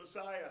 speaks of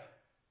Messiah.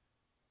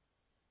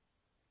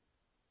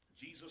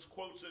 Jesus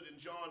quotes it in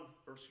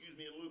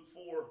Luke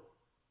 4,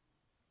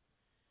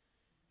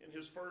 in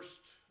his first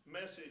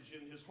message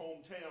in his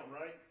hometown,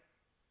 right?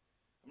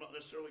 I'm not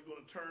necessarily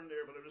going to turn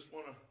there, but I just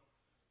want to,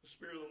 the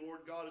Spirit of the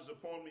Lord God is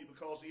upon me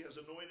because he has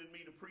anointed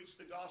me to preach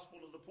the gospel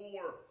to the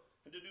poor.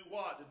 And to do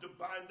what? To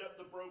bind up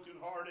the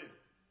brokenhearted.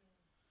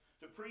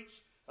 To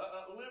preach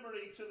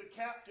liberty to the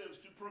captives.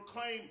 To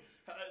proclaim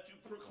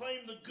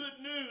the good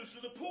news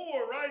to the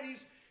poor, right?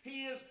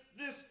 He is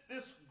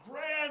this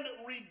grand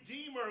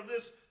redeemer,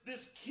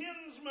 this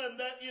kinsman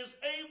that is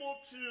able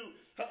to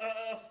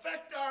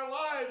affect our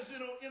lives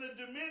in a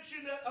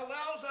dimension that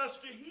allows us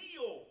to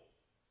heal,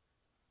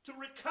 to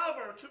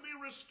recover, to be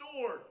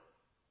restored.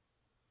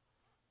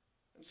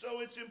 And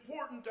so it's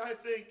important, I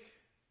think.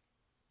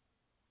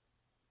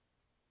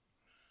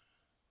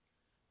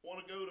 I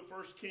want to go to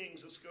 1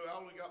 Kings. Let's go. I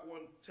only got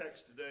one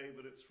text today,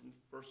 but it's from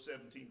verse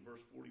 17 to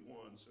verse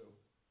 41. So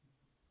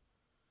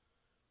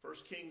 1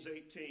 Kings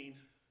 18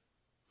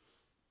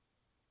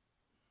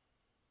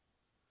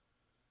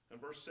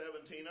 and verse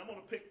 17. I'm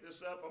going to pick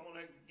this up. I'm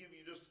going to give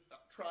you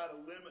try to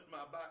limit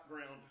my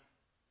background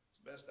as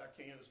best I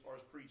can as far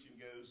as preaching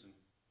goes. And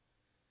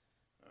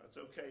it's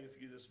okay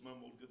if you just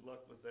mumbled, good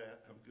luck with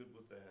that. I'm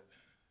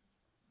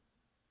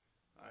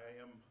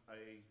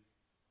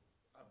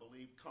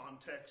believe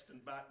context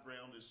and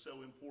background is so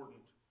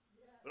important.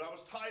 But I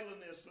was titling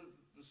this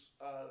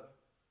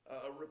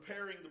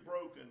repairing the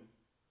broken.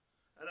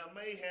 And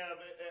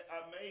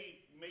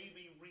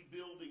maybe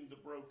rebuilding the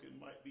broken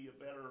might be a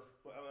better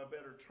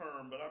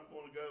term, but I'm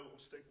going to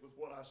stick with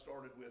what I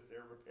started with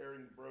there,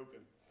 repairing the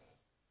broken.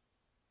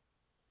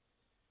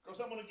 Because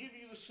I'm going to give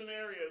you the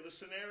scenario. The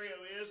scenario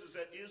is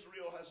that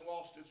Israel has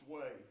lost its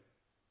way.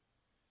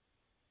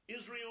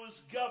 Israel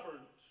is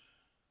governed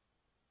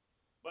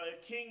by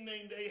a king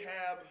named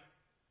Ahab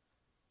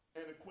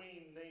and a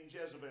queen named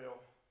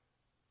Jezebel.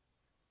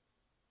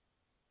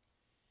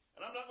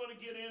 And I'm not going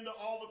to get into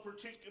all the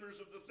particulars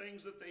of the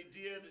things that they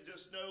did.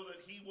 Just know that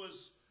he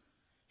was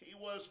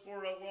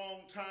for a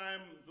long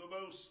time the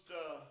most,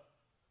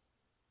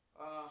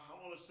 I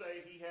want to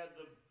say he had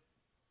the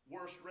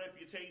worst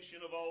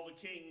reputation of all the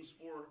kings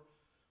for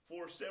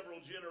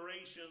several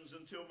generations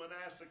until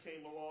Manasseh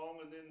came along,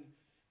 and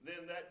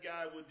then that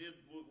guy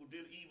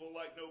did evil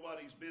like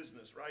nobody's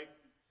business, right?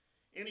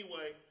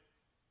 Anyway,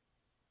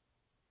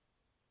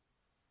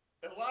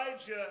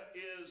 Elijah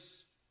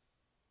is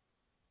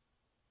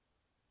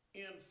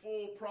in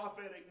full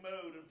prophetic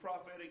mode and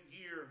prophetic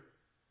gear,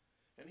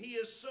 and he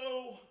is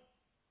so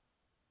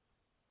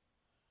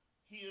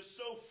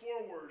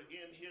forward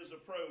in his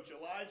approach.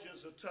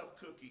 Elijah's a tough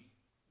cookie.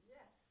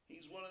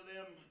 He's one of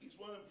them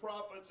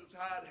prophets that's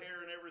hide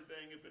hair and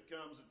everything. If it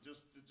comes, it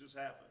just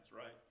happens,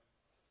 right?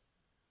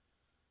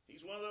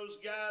 He's one of those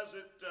guys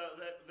that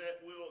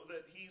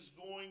he's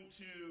going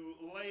to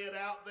lay it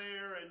out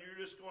there, and you're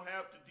just going to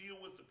have to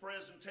deal with the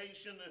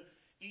presentation. And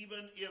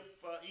even if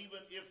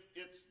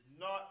it's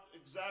not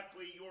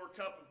exactly your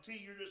cup of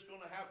tea, you're just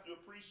going to have to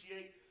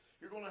appreciate.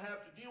 You're going to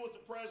have to deal with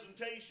the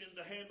presentation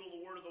to handle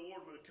the word of the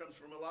Lord when it comes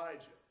from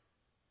Elijah.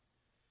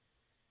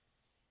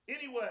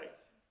 Anyway,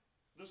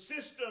 the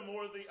system,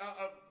 or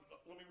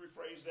let me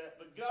rephrase that,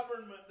 the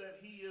government that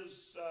he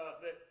is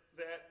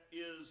that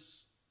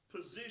is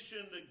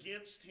positioned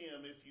against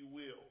him, if you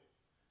will,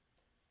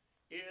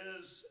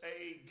 is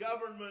a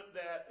government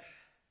that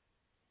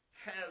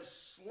has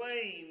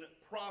slain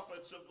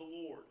prophets of the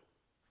Lord.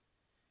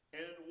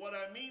 And what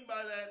I mean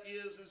by that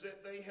is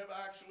that they have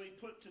actually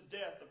put to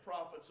death the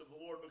prophets of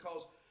the Lord,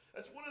 because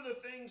that's one of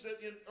the things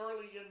that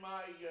early in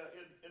my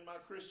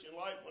Christian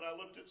life, when I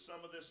looked at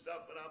some of this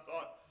stuff and I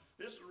thought,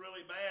 this is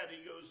really bad.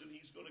 He goes and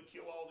he's going to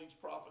kill all these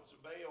prophets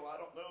of Baal. I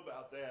don't know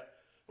about that.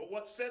 But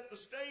what set the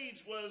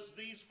stage was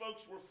these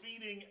folks were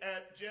feeding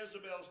at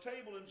Jezebel's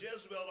table, and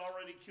Jezebel had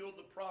already killed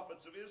the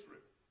prophets of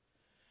Israel.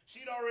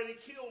 She'd already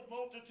killed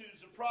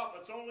multitudes of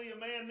prophets. Only a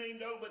man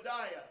named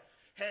Obadiah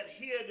had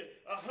hid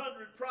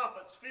 100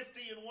 prophets,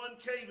 50 in one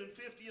cave and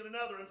 50 in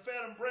another, and fed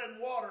them bread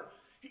and water.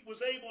 He was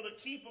able to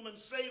keep them and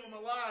save them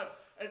alive.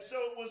 And so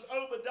it was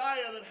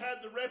Obadiah that had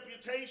the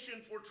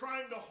reputation for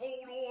trying to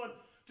hold on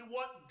to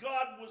what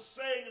God was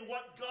saying and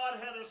what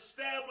God had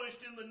established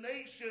in the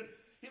nation.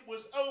 It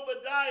was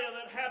Obadiah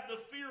that had the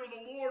fear of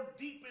the Lord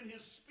deep in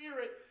his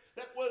spirit,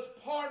 that was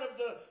part of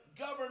the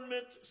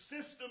government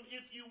system,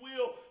 if you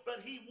will,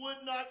 but he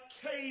would not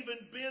cave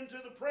and bend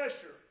to the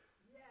pressure.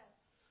 Yes.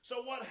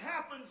 So what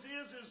happens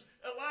is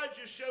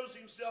Elijah shows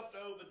himself to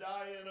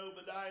Obadiah, and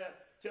Obadiah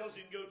tells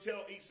him, go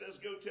tell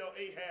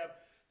Ahab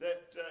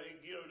that,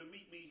 to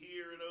meet me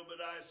here. And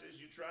Obadiah says,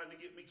 you trying to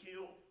get me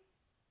killed?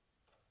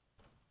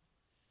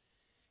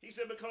 He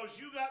said, because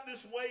you got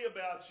this way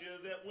about you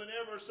that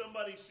whenever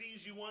somebody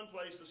sees you one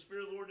place, the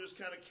Spirit of the Lord just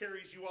kind of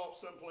carries you off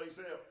someplace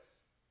else.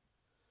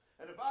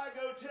 And if I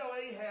go tell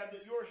Ahab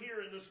that you're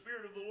here and the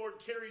Spirit of the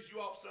Lord carries you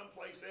off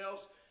someplace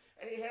else,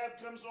 Ahab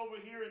comes over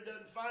here and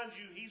doesn't find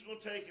you, he's going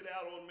to take it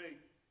out on me.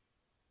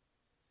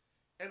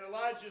 And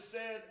Elijah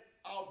said,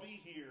 I'll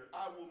be here.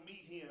 I will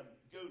meet him.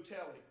 Go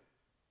tell him.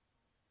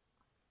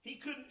 He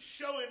couldn't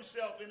show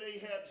himself in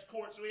Ahab's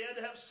court, so he had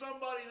to have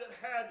somebody that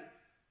had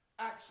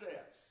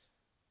access.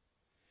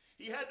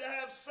 He had to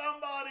have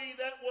somebody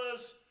that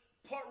was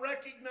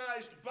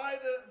recognized by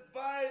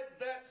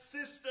that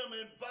system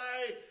and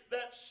by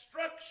that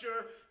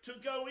structure to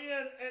go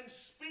in and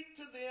speak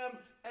to them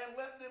and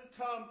let them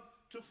come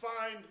to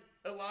find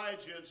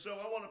Elijah. And so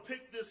I want to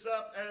pick this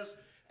up as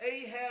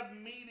Ahab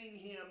meeting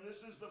him. This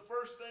is the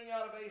first thing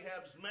out of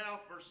Ahab's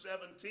mouth, verse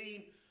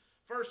 17.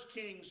 1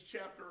 Kings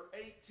chapter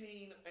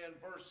 18 and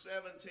verse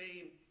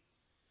 17.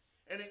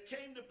 And it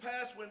came to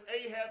pass when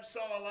Ahab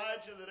saw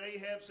Elijah that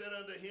Ahab said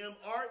unto him,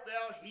 art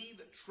thou he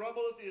that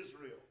troubleth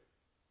Israel?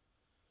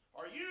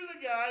 Are you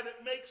the guy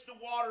that makes the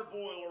water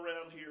boil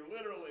around here?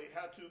 Literally,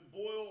 how to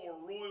boil or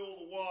roil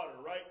the water,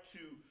 right? To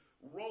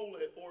roll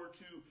it or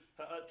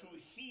to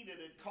heat it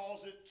and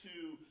cause it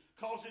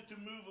to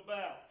move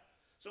about.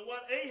 So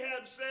what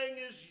Ahab's saying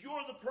is,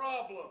 you're the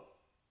problem.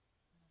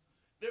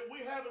 That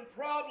we're having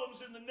problems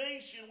in the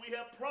nation. We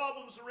have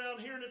problems around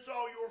here, and it's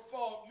all your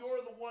fault.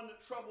 You're the one that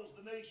troubles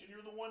the nation.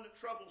 You're the one that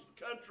troubles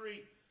the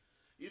country.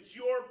 It's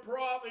your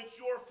problem. It's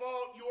your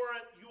fault.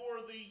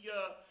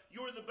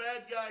 You're the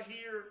bad guy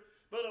here.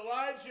 But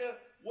Elijah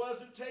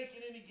wasn't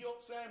taking any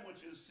guilt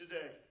sandwiches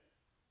today.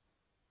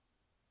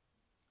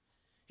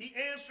 He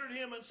answered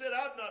him and said,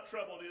 I've not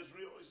troubled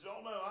Israel. He said,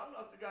 oh no, I'm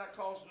not the guy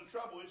causing the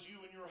trouble. It's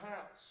you and your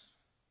house.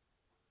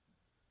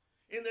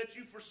 In that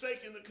you've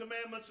forsaken the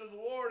commandments of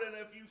the Lord and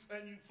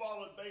you've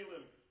followed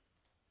Balaam.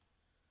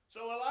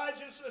 So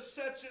Elijah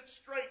sets it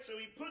straight. So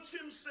he puts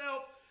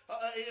himself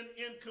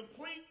in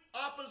complete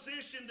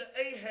opposition to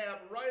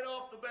Ahab right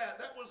off the bat.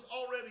 That was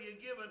already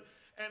a given.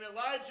 And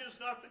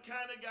Elijah's not the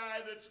kind of guy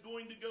that's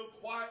going to go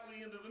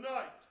quietly into the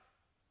night.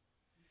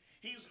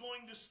 He's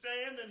going to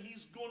stand and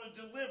he's going to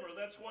deliver.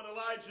 That's what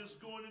Elijah's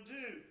going to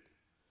do.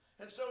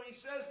 And so he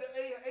says that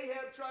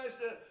Ahab tries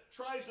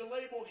to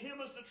label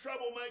him as the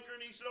troublemaker, and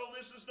he said, oh,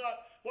 this is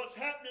not what's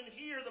happening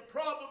here. The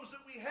problems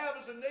that we have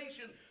as a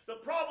nation, the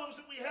problems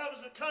that we have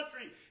as a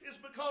country is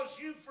because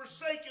you've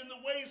forsaken the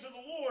ways of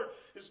the Lord.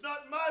 It's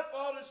not my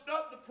fault. It's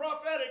not the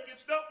prophetic.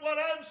 It's not what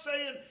I'm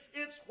saying.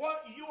 It's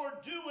what you're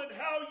doing,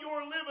 how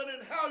you're living,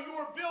 and how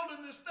you're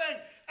building this thing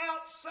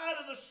outside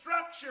of the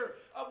structure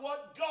of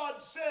what God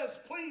says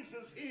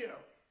pleases him.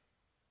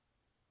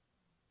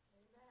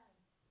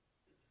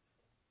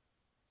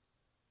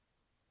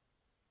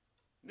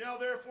 Now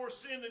therefore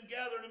send and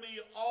gather to me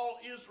all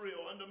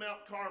Israel unto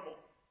Mount Carmel.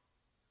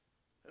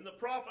 And the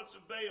prophets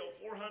of Baal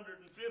 450,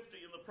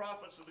 and the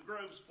prophets of the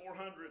groves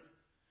 400,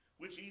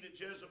 which eat at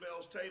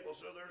Jezebel's table.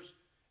 So there's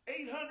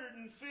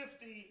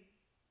 850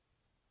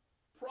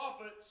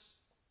 prophets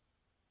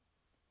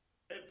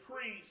and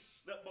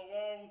priests that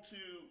belong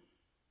to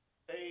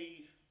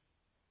a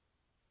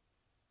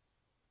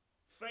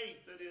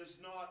faith that is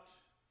not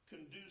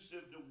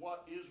conducive to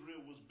what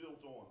Israel was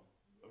built on.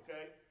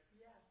 Okay?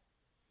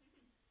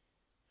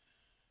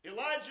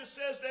 Elijah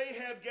says to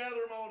Ahab,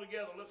 gather them all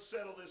together. Let's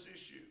settle this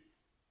issue.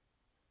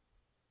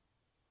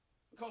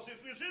 Because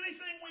if there's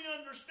anything we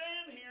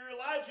understand here,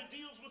 Elijah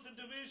deals with the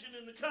division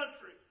in the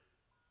country.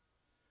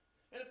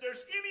 And if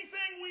there's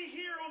anything we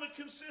hear on a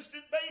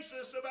consistent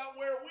basis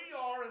about where we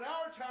are in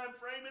our time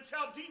frame, it's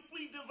how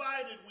deeply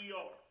divided we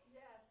are.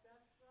 Yes,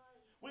 that's right.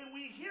 When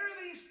we hear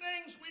these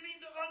things, we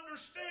need to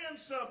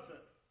understand something.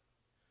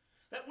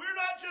 That we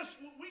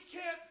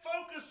can't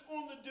focus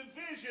on the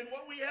division.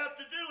 What we have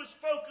to do is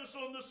focus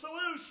on the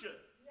solution.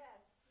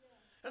 Yes, yes.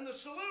 And the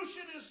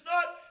solution is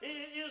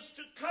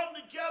to come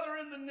together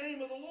in the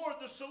name of the Lord.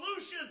 The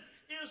solution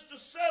is to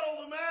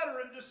settle the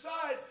matter and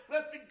decide,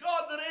 let the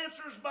God that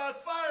answers by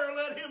fire,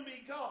 let him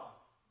be God.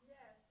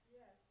 Yes,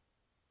 yes.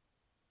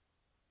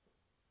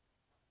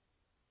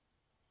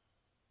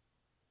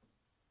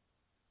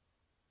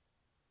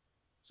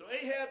 So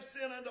Ahab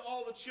sent unto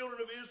all the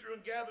children of Israel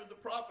and gathered the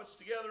prophets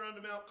together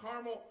unto Mount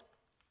Carmel.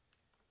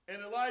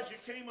 And Elijah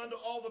came unto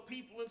all the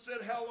people and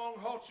said, how long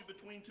halt you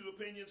between two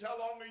opinions? How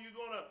long are you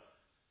going to...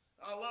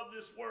 I love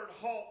this word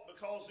halt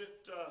because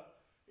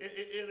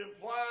it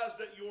implies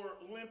that you're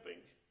limping.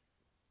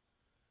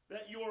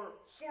 That your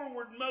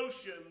forward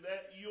motion,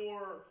 that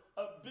your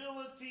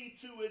ability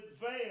to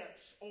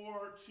advance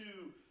or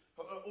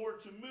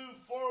to move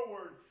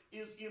forward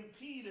is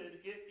impeded.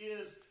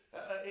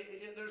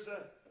 There's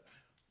a...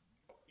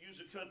 use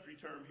a country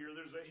term here,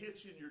 there's a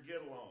hitch in your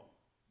get-along.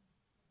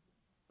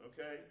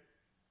 Okay?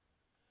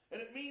 And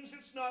it means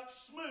it's not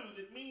smooth.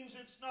 It means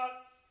it's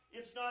not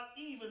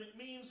even. It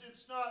means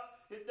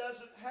it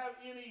doesn't have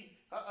any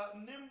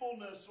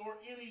nimbleness or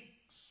any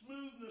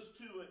smoothness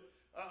to it.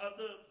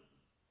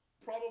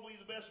 Probably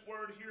the best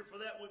word here for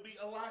that would be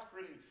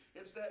alacrity.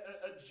 It's that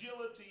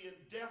agility and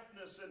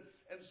deftness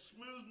and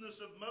smoothness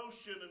of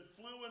motion and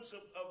fluence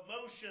of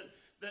motion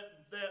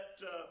that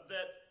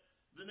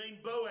the name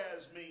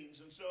Boaz means.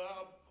 And so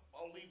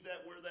I'll leave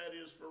that where that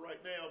is for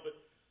right now.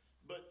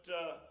 But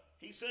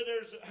he said,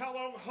 how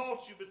long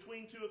halt you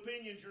between two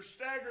opinions? You're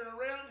staggering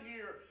around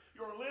here.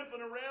 You're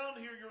limping around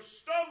here. You're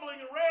stumbling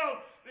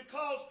around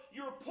because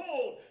you're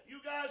pulled. You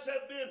guys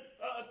have been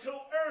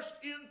coerced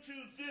into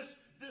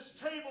this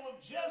table of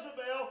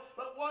Jezebel.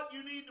 But what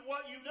you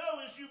know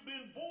is you've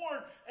been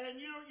born, and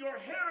your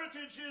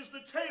heritage is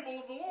the table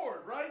of the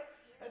Lord, right?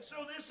 And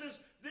so this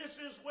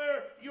is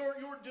where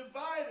you're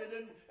divided.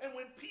 And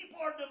when people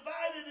are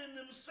divided in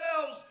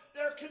themselves,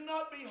 there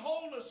cannot be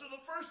wholeness. So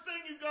the first thing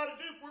you've got to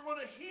do, if we're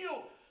going to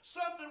heal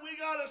something, we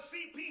got to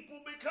see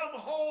people become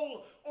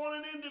whole on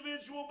an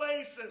individual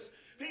basis.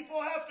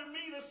 People have to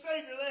meet a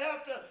Savior. They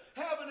have to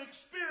have an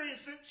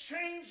experience that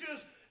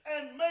changes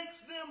and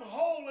makes them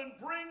whole and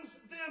brings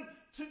them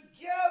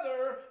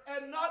together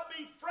and not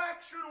be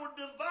fractured or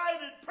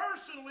divided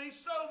personally,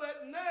 so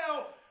that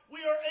now we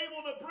are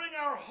able to bring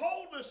our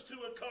wholeness to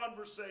a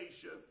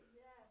conversation.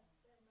 Yes,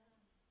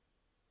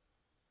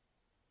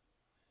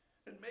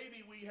 amen. And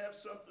maybe we have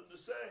something to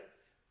say.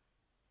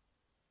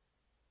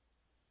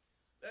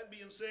 That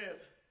being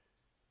said,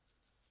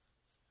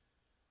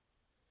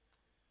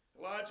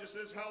 Elijah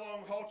says, how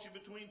long halt you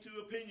between two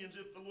opinions?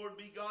 If the Lord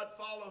be God,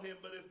 follow him.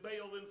 But if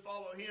Baal, then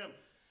follow him.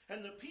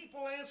 And the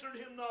people answered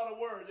him not a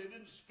word. They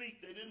didn't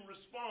speak. They didn't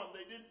respond.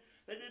 They didn't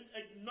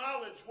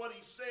acknowledge what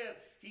he said.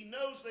 He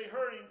knows they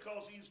heard him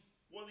because he's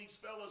one of these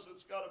fellas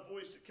that's got a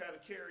voice that kind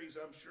of carries,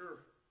 I'm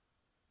sure.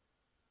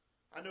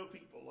 I know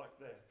people like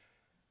that.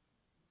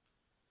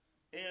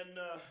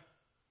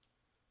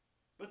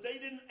 But they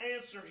didn't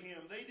answer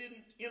him. They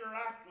didn't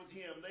interact with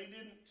him. They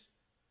didn't.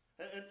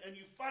 And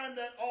you find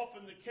that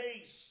often the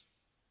case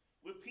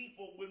with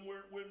people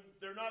when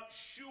they're not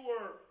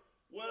sure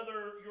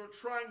whether you're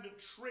trying to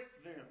trick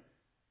them.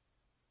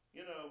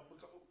 You know,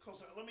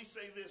 because let me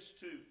say this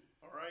too,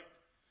 all right?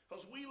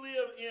 Because we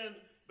live in,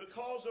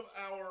 because of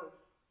our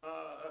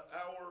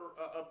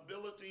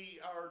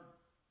ability,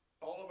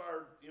 all of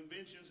our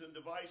inventions and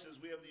devices,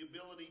 we have the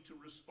ability to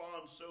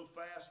respond so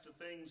fast to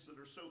things that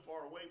are so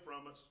far away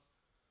from us.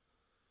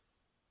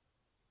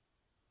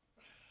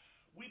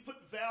 We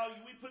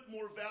put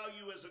more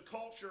value as a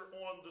culture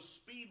on the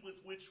speed with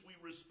which we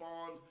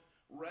respond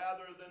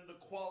rather than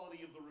the quality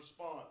of the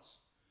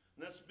response.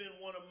 And that's been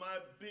one of my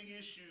big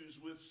issues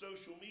with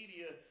social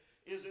media,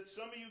 is that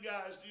some of you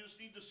guys just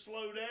need to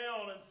slow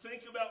down and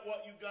think about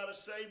what you've got to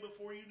say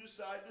before you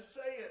decide to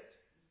say it.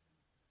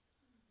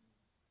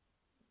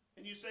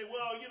 And you say,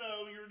 well, you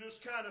know, you're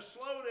just kind of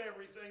slow to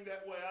everything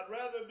that way. I'd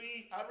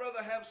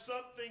rather have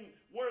something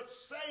worth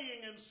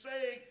saying and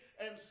say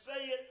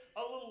it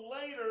a little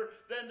later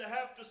than to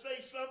have to say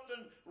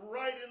something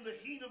right in the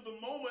heat of the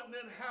moment and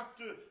then have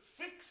to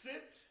fix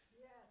it.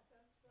 Yes,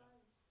 that's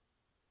right.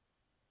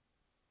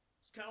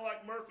 It's kind of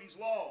like Murphy's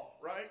Law,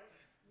 right?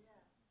 Yeah.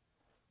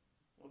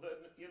 Well,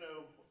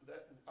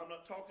 I'm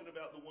not talking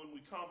about the one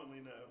we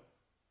commonly know.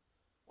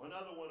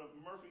 Another one,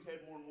 Murphy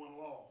had more than one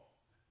law.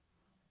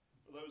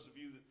 For those of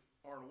you that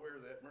aren't aware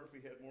of that,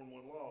 Murphy had more than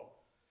one law.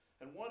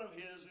 And one of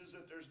his is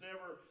that there's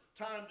never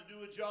time to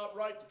do a job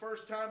right the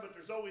first time, but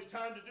there's always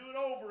time to do it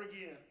over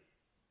again.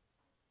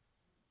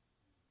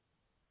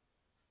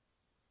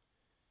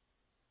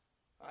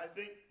 I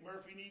think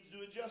Murphy needs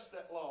to adjust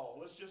that law.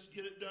 Let's just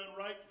get it done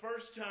right the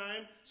first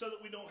time so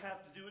that we don't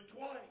have to do it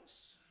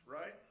twice,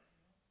 right?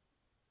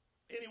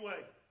 Anyway,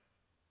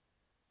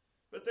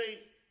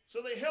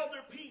 so they held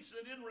their peace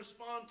and they didn't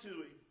respond to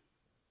him.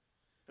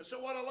 And so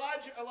what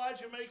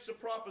Elijah makes a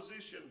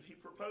proposition. He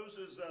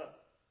proposes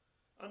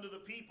unto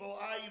the people,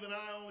 I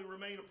only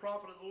remain a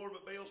prophet of the Lord,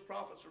 but Baal's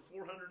prophets are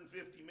 450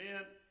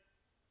 men.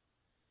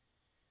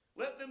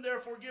 Let them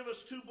therefore give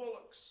us 2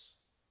 bullocks,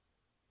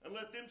 and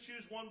let them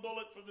choose 1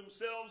 bullock for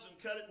themselves, and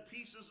cut it in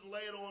pieces, and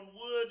lay it on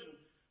wood, and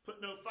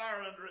put no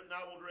fire under it, and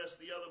I will dress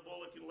the other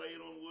bullock, and lay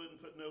it on wood, and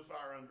put no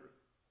fire under it.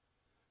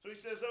 So he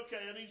says,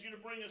 okay, I need you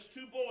to bring us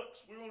 2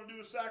 bullocks. We're going to do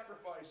a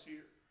sacrifice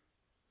here.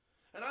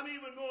 And I'm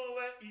even going to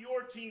let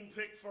your team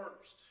pick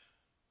first.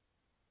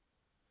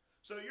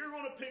 So you're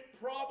going to pick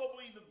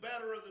probably the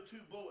better of the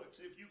 2 bullocks.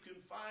 If you can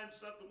find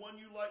something, the one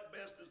you like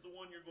best is the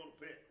one you're going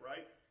to pick,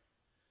 right?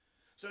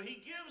 So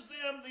he gives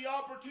them the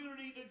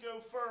opportunity to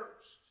go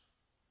first.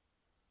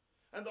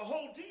 And the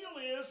whole deal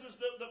is that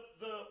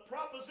the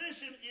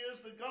proposition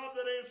is the God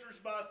that answers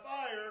by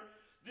fire,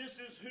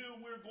 this is who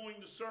we're going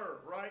to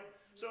serve, right?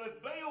 So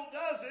if Baal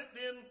does it,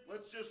 then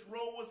let's just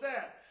roll with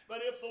that.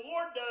 But if the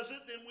Lord does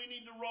it, then we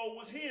need to roll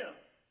with him.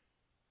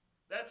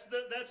 That's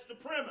the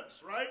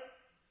premise, right?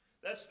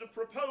 That's the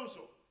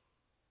proposal.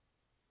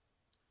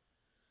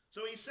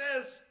 So he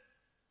says,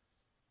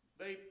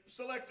 they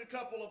select a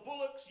couple of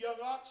bullocks, young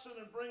oxen,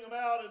 and bring them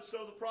out. And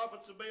so the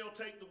prophets of Baal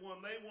take the one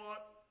they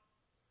want.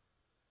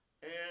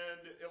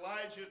 And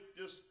Elijah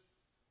just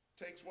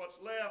takes what's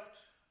left.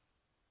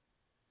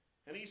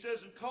 And he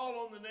says, and call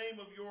on the name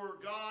of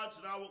your gods,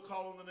 and I will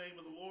call on the name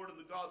of the Lord,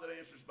 and the God that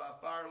answers by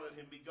fire, let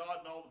him be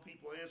God. And all the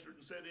people answered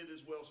and said, it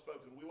is well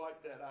spoken. We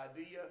like that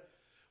idea.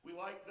 We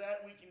like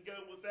that. We can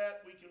go with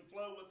that. We can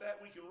flow with that.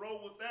 We can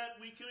roll with that.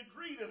 We can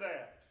agree to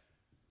that.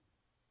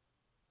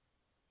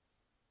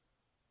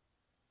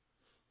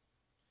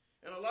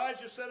 And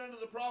Elijah said unto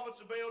the prophets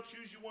of Baal,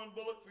 choose you 1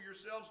 bullock for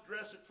yourselves,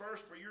 dress it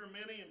first, for you're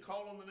many, and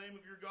call on the name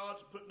of your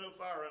gods, and put no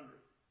fire under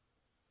it.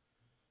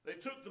 They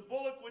took the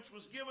bullock which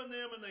was given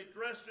them, and they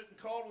dressed it and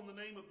called on the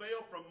name of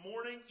Baal from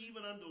morning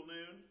even until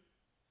noon,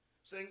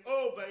 saying,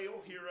 O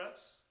Baal, hear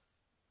us.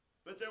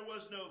 But there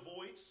was no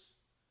voice,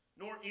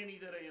 nor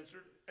any that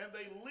answered. And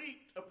they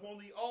leaped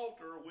upon the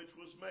altar which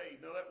was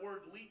made. Now that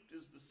word leaped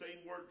is the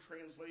same word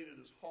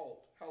translated as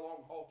halt. How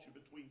long halt you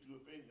between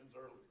 2 opinions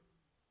earlier?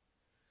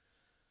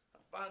 I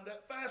find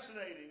that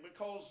fascinating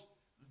because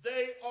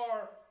they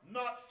are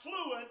not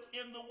fluent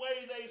in the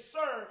way they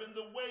serve, in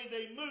the way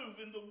they move,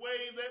 in the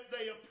way that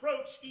they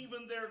approach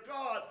even their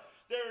God.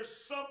 There's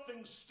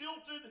something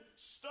stilted,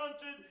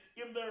 stunted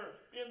in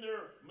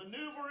their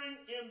maneuvering,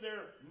 in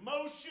their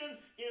motion,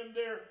 in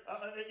their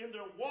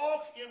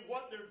walk, in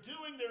what they're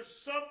doing.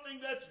 There's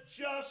something that's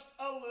just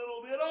a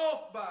little bit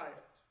off by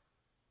it.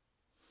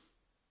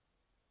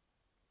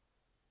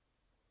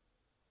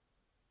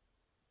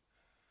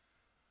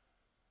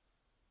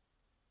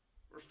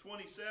 Verse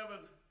 27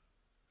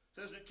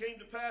 says, and it came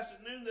to pass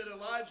at noon that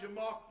Elijah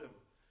mocked them.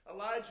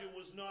 Elijah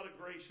was not a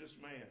gracious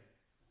man.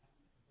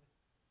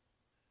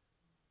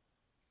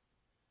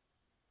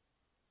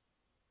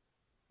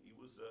 He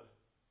was a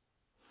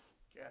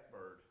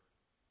catbird,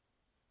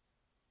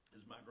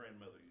 as my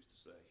grandmother used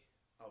to say.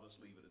 I'll just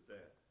leave it at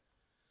that.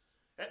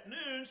 At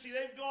noon, see,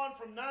 they've gone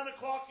from 9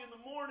 o'clock in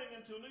the morning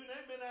until noon.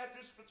 They've been at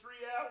this for 3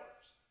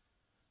 hours.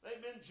 They've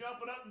been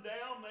jumping up and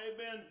down. They've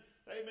been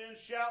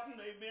shouting,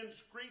 they've been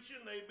screeching,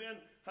 they've been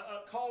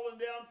calling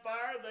down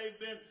fire, they've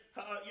been,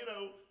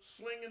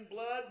 slinging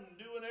blood and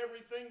doing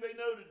everything they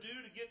know to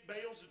do to get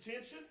Baal's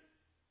attention.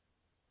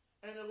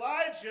 And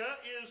Elijah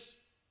is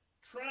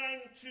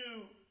trying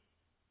to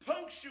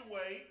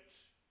punctuate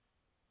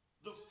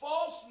the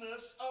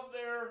falseness of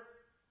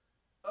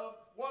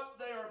what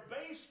they are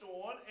based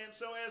on. And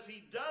so as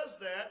he does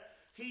that,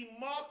 he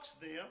mocks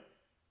them.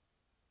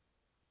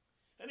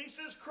 And he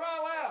says, cry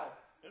loud.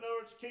 In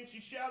other words, can't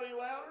you shout any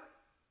louder?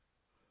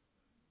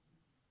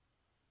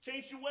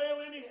 Can't you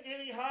wail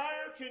any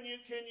higher? Can you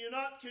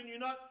not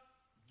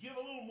give a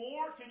little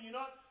more? Can you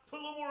not put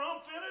a little more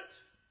oomph in it?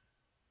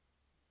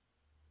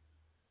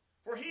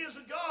 For he is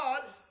a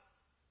God.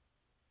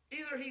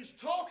 Either he's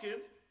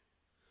talking.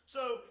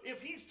 So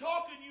if he's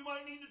talking, you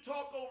might need to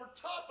talk over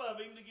top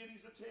of him to get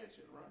his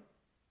attention, right?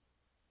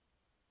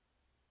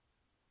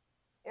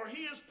 Or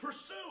he is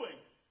pursuing.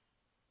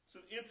 It's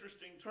an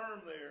interesting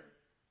term there.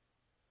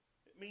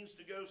 It means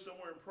to go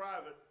somewhere in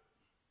private.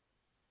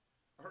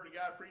 I heard a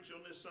guy preach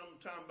on this some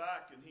time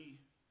back, and he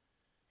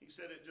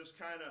said it just it's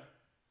kind of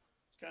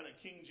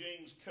King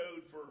James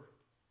code for,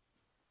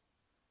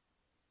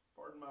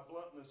 pardon my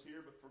bluntness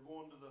here, but for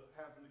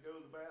having to go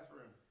to the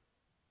bathroom.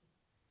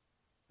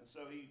 And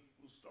so he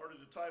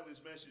started to title his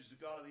message, The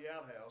God of the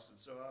Outhouse.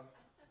 And so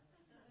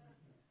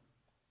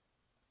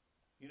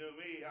you know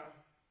me,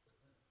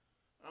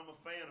 I'm a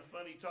fan of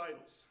funny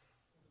titles.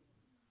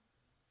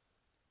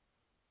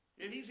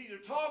 If he's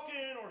either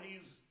talking or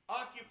he's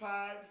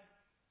occupied,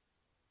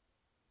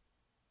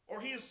 or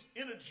he's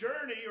in a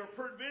journey, or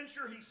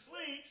peradventure he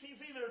sleeps,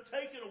 he's either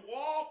taking a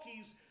walk,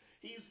 he's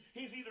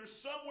either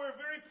somewhere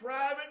very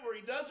private where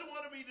he doesn't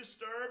want to be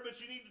disturbed,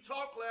 but you need to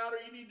talk louder,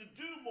 you need to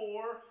do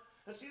more.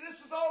 And see, this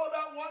is all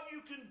about what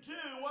you can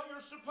do, what you're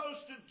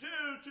supposed to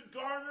do to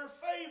garner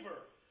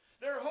favor.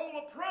 Their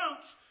whole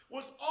approach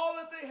was all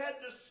that they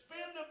had to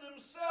spend of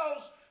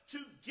themselves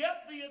to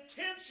get the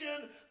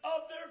attention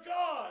of their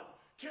God.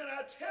 Can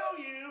I tell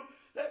you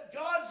that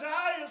God's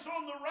eye is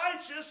on the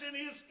righteous and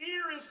his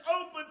ear is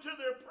open to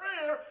their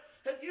prayer,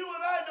 and you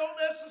and I don't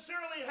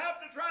necessarily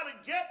have to try to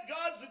get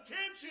God's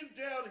attention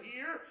down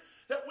here,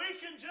 that we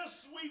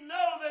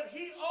know that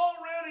he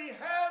already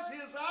has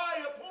his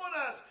eye upon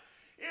us.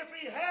 If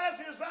he has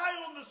his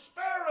eye on the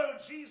sparrow,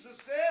 Jesus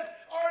said,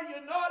 are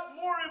you not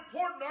more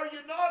important? Are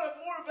you not of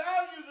more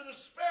value than a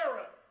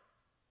sparrow?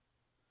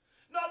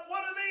 Not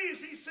one of these,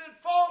 he said,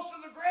 falls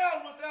to the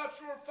ground without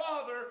your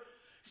Father.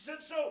 He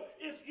said, so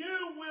if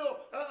you will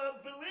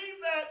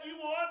believe that, you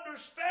will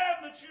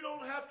understand that you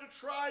don't have to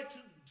try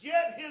to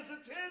get his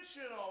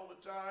attention all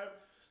the time,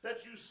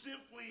 that you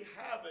simply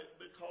have it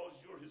because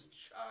you're his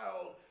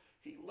child.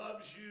 He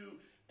loves you,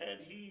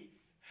 and he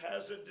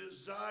has a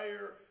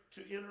desire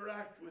to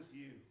interact with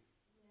you.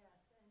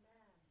 Yes,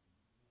 amen.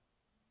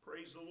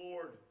 Praise the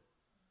Lord.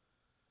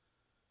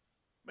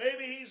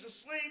 Maybe he's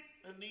asleep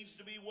and needs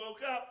to be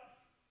woke up.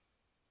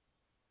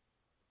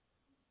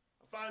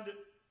 I find it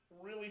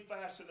really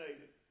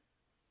fascinating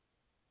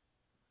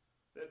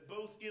that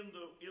both in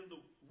the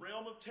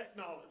realm of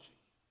technology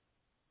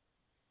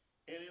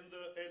and in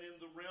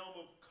the realm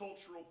of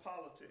cultural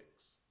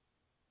politics,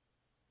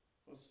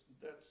 those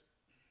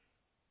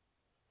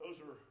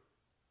are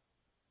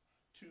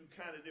two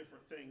kind of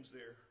different things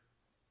there.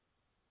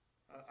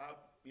 I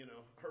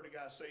heard a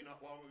guy say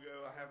not long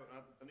ago,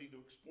 I need to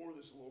explore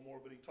this a little more,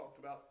 but he talked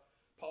about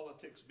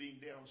politics being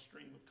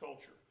downstream of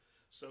culture.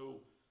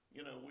 So,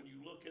 when you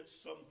look at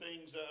some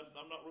things,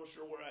 I'm not real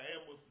sure where I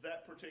am with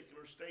that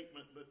particular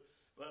statement, but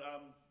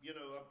I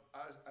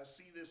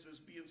see this as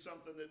being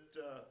something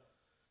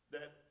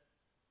that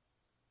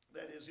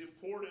is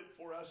important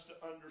for us to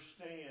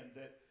understand,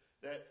 that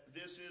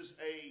this is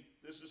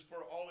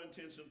for all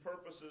intents and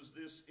purposes,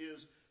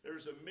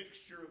 there's a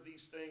mixture of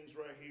these things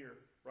right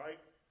here,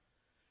 right?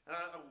 And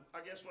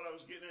I guess what I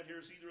was getting at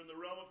here is either in the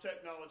realm of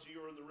technology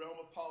or in the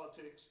realm of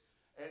politics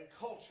and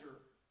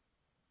culture,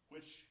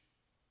 which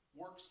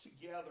works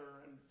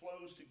together and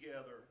flows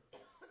together.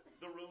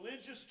 The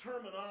religious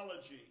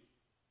terminology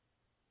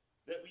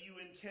that you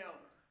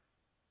encounter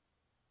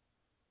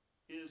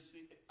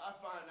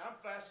I'm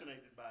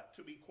fascinated by it,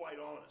 to be quite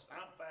honest.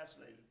 I'm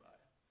fascinated by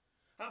it.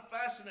 I'm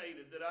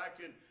fascinated that I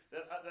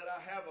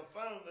have a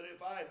phone that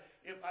if I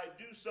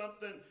do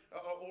something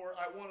or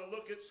I want to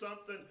look at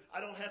something,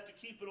 I don't have to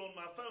keep it on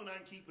my phone. I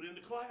can keep it in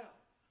the cloud.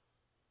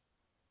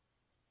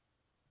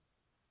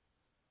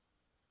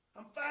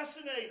 I'm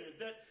fascinated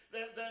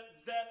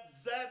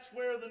that's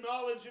where the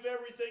knowledge of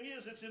everything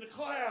is. It's in a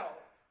cloud.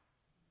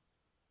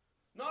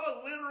 Not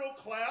a literal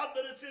cloud,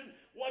 but it's in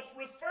what's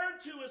referred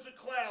to as a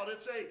cloud.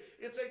 It's a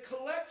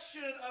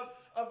collection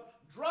of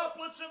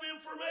droplets of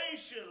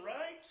information,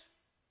 right?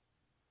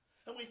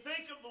 And we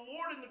think of the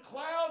Lord in the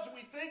clouds, and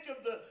we think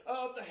of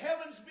the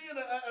heavens being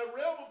a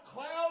realm of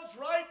clouds,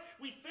 right?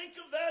 We think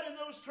of that in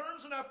those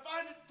terms, and I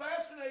find it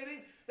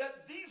fascinating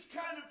that these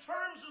kind of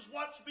terms is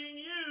what's being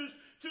used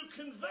to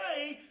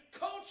convey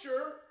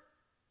culture.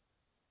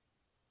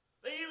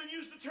 They even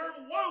use the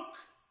term woke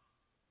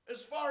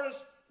as far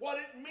as what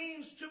it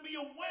means to be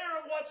aware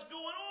of what's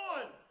going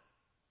on.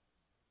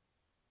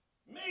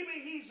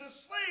 Maybe he's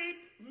asleep.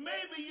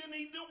 Maybe you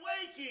need to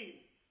wake him.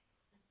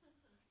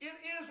 It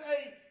is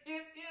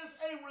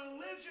a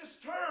religious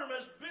term.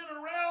 Has been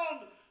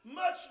around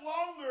much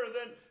longer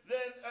than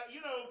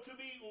to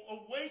be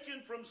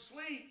awakened from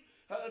sleep,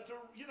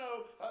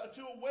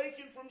 to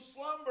awaken from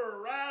slumber.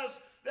 Arise,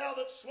 thou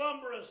that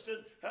slumberest,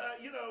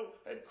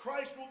 and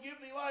Christ will give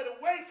thee light.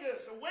 Awake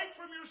us, awake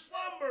from your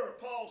slumber,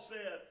 Paul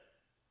said.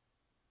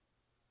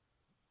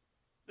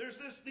 There's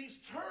these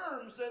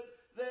terms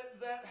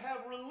that have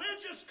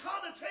religious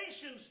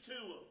connotations to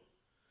them.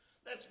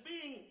 That's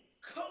being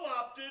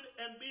co-opted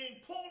and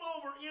being pulled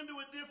over into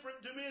a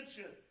different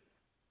dimension.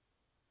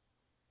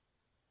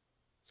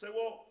 Say,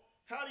 well,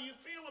 how do you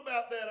feel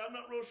about that? I'm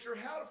not real sure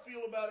how to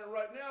feel about it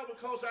right now,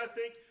 because I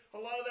think a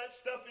lot of that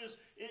stuff is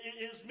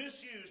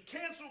misused.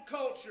 Cancel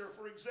culture,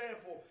 for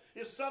example,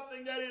 is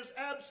something that is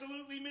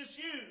absolutely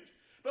misused.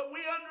 But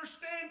we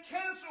understand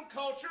cancel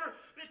culture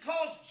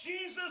because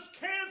Jesus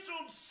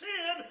canceled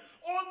sin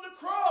on the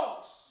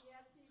cross.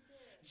 Yes, he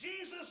did.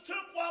 Jesus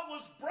took what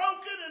was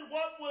broken and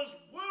what was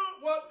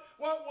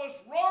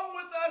wrong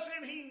with us,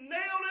 and he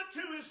nailed it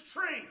to his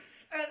tree.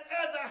 And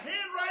the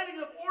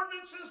handwriting of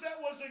ordinances that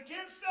was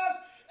against us,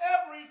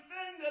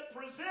 everything that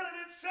presented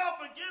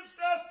itself against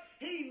us,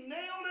 he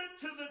nailed it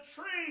to the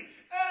tree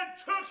and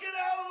took it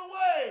out of the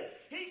way.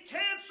 He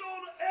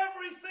canceled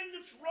everything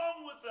that's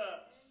wrong with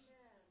us.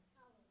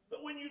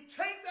 But when you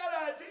take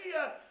that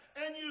idea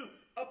and you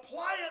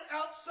apply it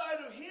outside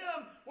of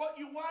him, what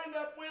you wind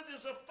up with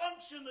is a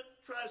function that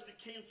tries to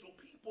cancel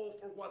people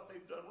for what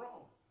they've done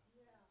wrong.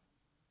 Yeah.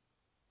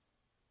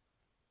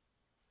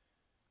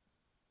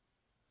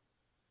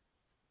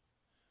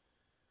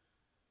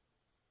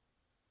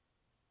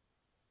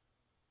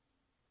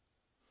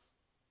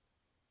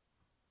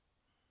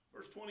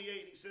 Verse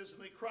 28, he says,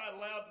 and they cried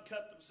aloud and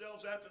cut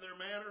themselves after their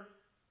manner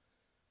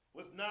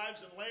with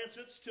knives and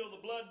lancets till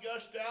the blood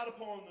gushed out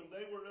upon them.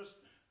 They were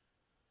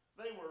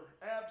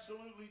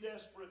absolutely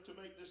desperate to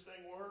make this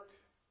thing work.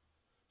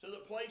 To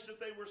the place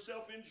that they were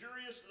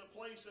self-injurious, to the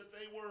place that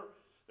they were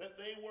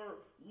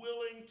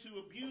willing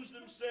to abuse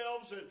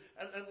themselves.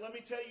 And let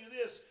me tell you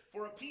this,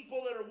 for a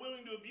people that are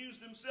willing to abuse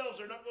themselves,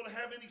 they're not going to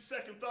have any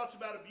second thoughts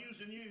about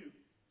abusing you.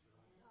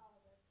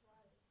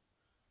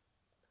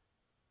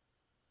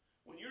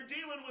 When you're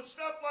dealing with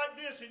stuff like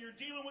this and you're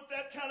dealing with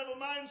that kind of a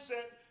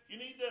mindset, you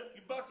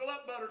buckle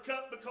up,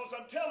 Buttercup, because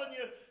I'm telling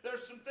you,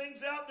 there's some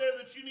things out there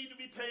that you need to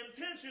be paying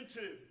attention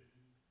to.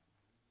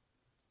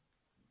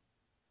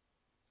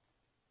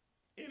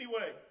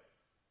 Anyway,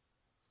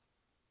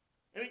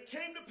 and it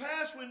came to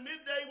pass when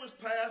midday was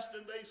past,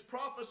 and they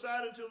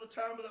prophesied until the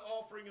time of the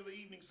offering of the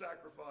evening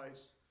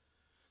sacrifice.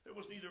 There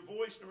was neither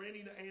voice nor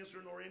any to answer,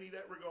 nor any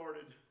that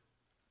regarded.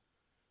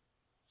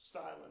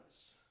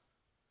 Silence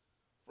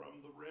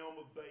from the realm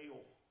of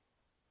Baal.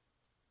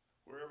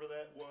 Wherever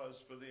that was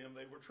for them.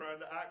 They were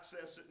trying to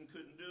access it and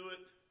couldn't do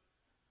it.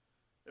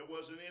 There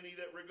wasn't any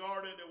that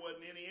regarded. There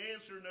wasn't any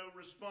answer, no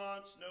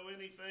response, no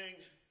anything.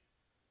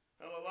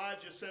 And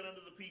Elijah said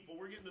unto the people,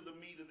 we're getting to the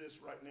meat of this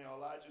right now.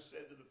 Elijah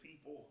said to the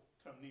people,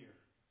 come near.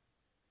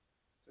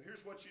 So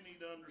here's what you need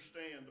to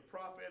understand. The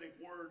prophetic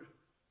word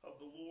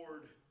of the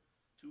Lord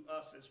to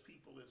us as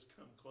people is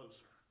come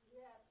closer.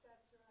 Yes,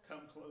 that's right.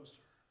 Come closer.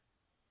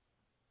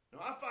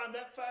 Now I find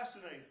that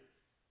fascinating.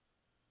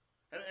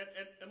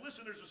 And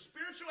listen, there's a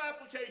spiritual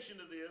application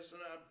to this, and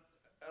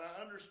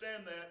I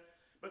understand that,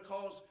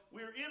 because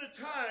we're in a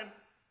time,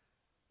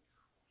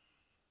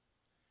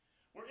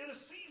 we're in a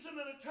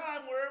season and a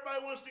time where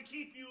everybody wants to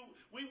keep you,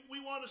 we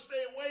want to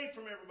stay away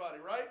from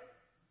everybody, right?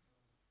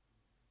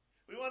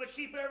 We want to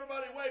keep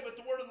everybody away, but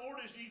the word of the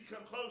Lord is you need to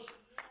come closer.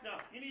 Now,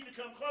 you need to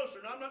come closer.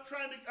 Now, I'm not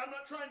trying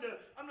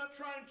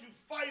to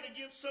fight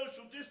against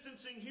social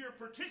distancing here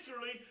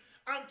particularly.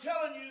 I'm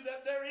telling you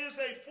that there is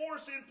a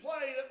force in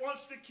play that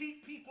wants to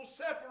keep people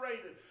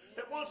separated,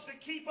 that wants to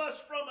keep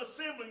us from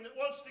assembling, that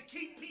wants to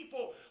keep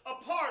people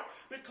apart,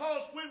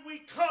 because when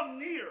we come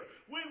near,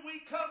 when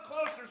we come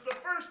closer, the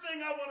first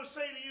thing I want to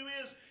say to you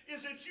is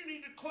that you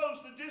need to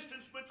close the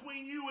distance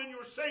between you and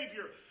your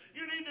Savior.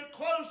 You need to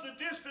close the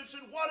distance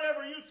in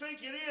whatever you think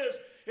it is.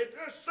 If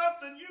there's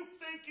something you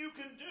think you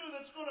can do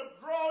that's going to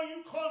draw you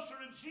closer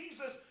to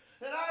Jesus,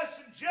 and I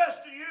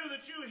suggest to you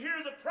that you hear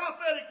the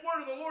prophetic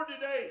word of the Lord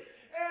today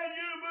and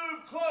you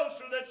move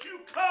closer, that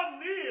you come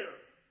near.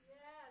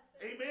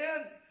 Yes.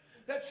 Amen?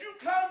 That you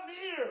come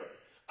near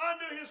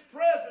under his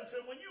presence.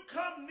 And when you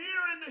come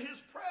near into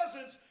his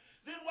presence,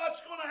 then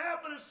what's going to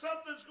happen is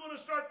something's going to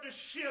start to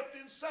shift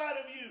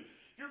inside of you.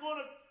 You're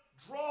going to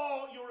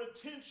draw your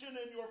attention,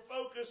 and your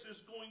focus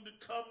is going to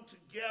come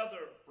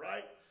together,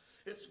 right?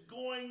 It's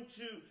going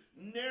to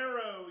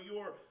narrow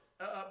your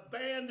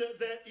band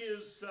that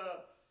is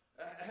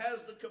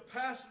has the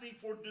capacity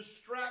for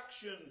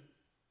distraction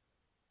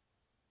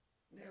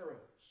narrows.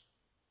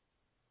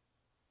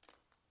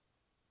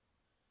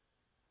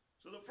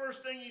 So the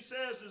first thing he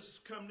says is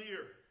come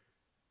near.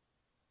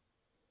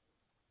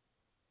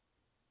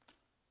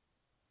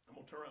 I'm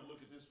going to turn around and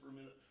look at this for a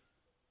minute.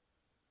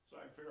 So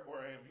I can figure out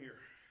where I am here.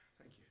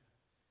 Thank you.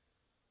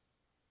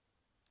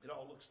 It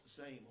all looks the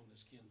same on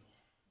this Kindle.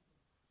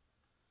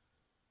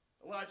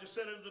 Elijah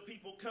said unto the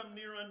people, come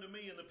near unto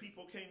me, and the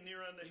people came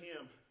near unto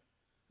him.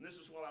 And this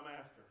is what I'm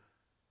after.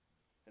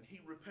 And he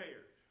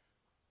repaired.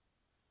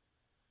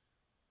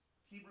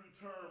 Hebrew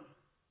term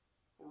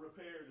for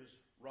repaired is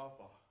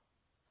Rapha.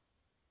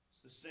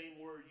 It's the same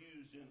word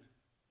used in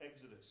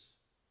Exodus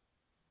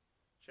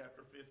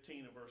chapter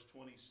 15 and verse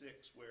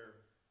 26,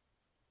 where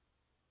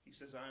he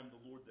says, I am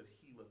the Lord that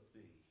healeth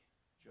thee.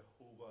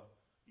 Jehovah,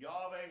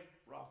 Yahweh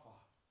Rapha,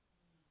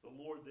 the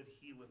Lord that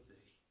healeth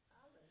thee.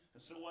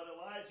 And so what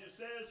Elijah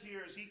says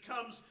here is he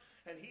comes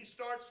and he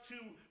starts to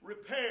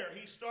repair.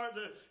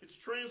 It's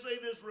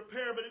translated as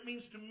repair, but it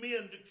means to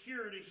mend, to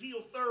cure, to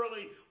heal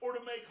thoroughly, or to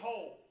make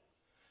whole.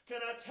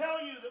 Can I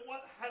tell you that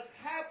what has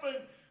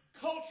happened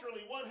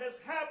culturally, what has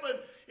happened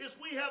is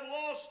we have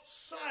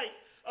lost sight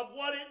of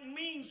what it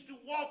means to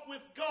walk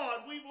with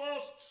God. We've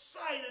lost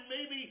sight and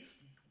maybe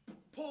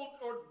pulled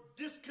or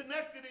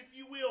disconnected, if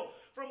you will,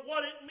 from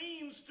what it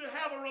means to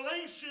have a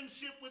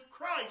relationship with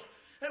Christ.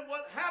 And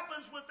what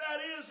happens with that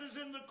is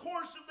in the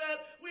course of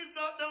that, we've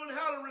not known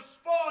how to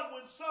respond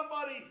when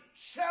somebody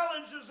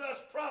challenges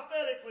us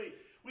prophetically.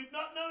 We've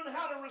not known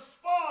how to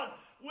respond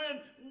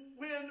when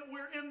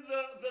we're in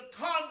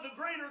the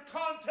greater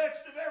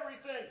context of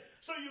everything.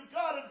 So you've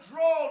got to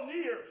draw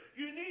near.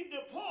 You need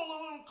to pull a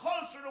little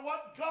closer to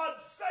what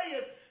God's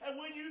saying. And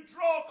when you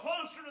draw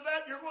closer to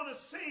that, you're going to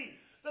see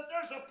that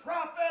there's a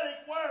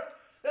prophetic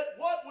work. That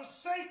what was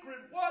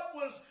sacred, what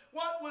was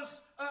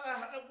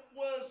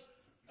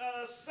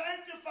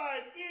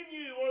sanctified in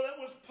you, or that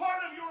was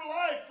part of your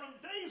life from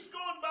days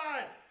gone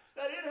by,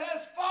 that it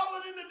has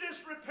fallen into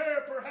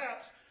disrepair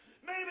perhaps.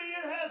 Maybe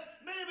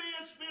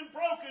it's been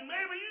broken.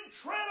 Maybe you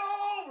tread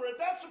all over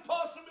it. That's a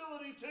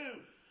possibility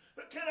too.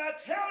 But can I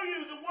tell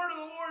you, the word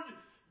of the Lord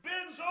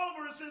bends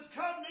over and says,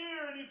 come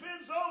near, and he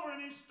bends over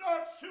and he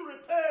starts to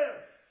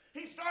repair.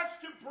 He starts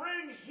to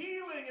bring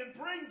healing and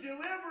bring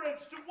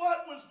deliverance to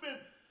what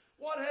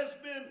has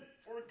been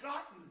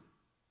forgotten,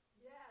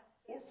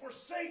 or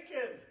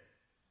forsaken,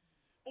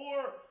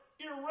 or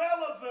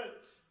irrelevant,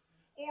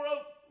 or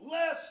of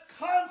less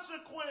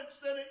consequence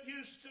than it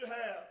used to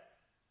have.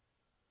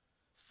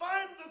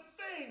 Find the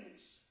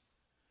things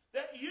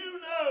that you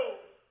know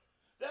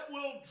that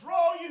will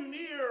draw you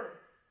near,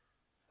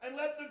 and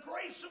let the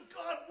grace of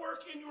God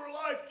work in your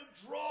life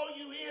to draw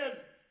you in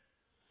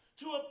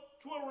to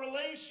a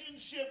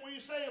relationship where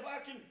you say, if I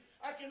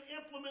can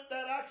implement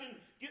that, I can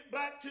get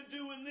back to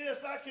doing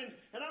this, and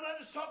I'm not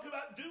just talking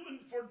about doing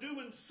for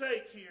doing's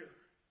sake here.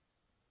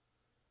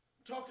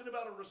 I'm talking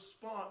about a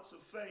response of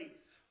faith.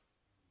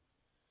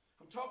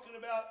 I'm talking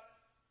about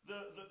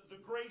the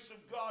grace of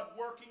God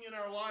working in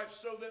our life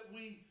so that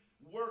we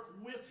work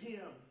with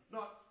him,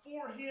 not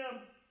for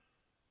him,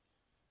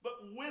 but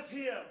with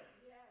him.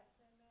 Yes,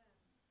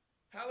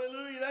 amen.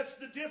 Hallelujah. That's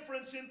the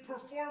difference in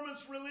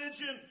performance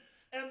religion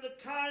and the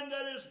kind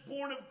that is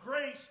born of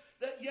grace,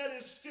 that yet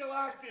is still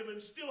active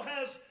and still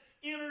has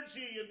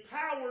energy and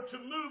power to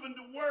move and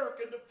to work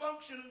and to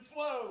function and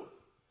flow.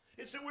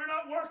 It's that we're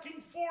not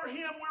working for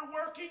him, we're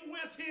working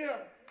with him.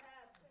 Yes,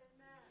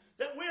 amen.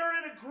 That we are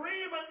in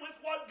agreement with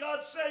what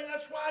God's saying.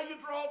 That's why you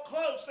draw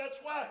close. That's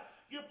why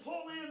you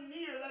pull in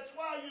near. That's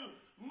why you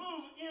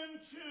move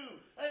into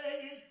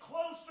a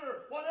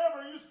closer,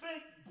 whatever you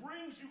think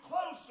brings you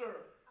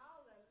closer.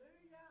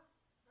 Hallelujah.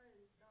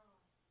 Praise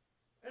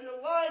God. And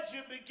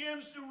Elijah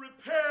begins to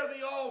repair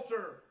the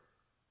altar.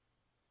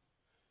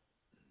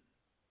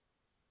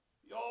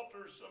 The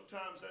altar is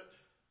sometimes that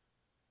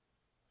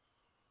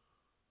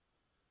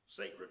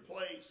sacred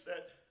place,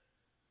 that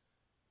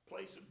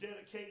place of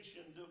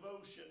dedication,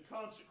 devotion,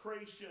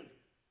 consecration.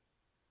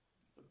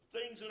 The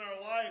things in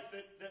our life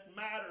that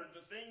mattered,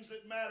 the things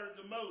that mattered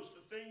the most,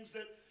 the things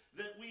that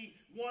we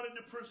wanted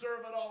to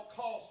preserve at all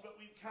costs, but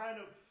we've kind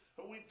of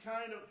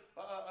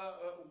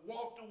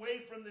walked away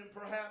from them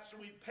perhaps, or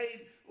we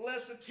paid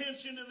less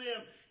attention to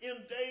them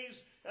in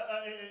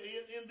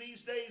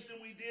these days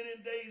than we did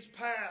in days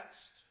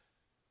past.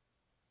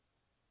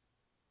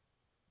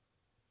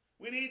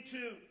 We need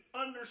to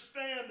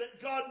understand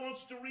that God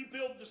wants to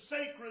rebuild the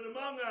sacred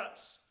among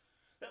us.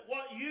 That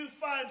what you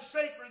find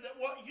sacred, that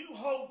what you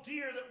hold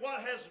dear, that what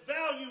has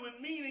value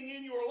and meaning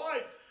in your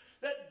life,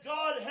 that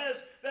God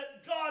has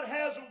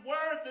a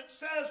word that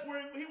says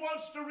where he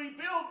wants to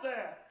rebuild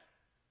that.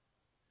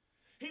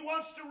 He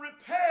wants to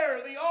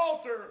repair the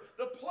altar,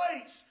 the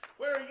place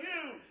where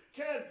you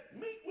can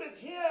meet with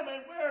him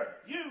and where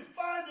you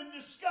find and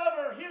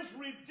discover his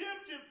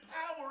redemptive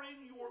power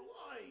in your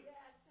life.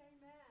 Yes,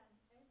 amen.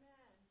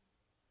 Amen.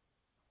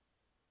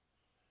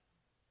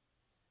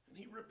 And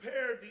he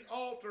repaired the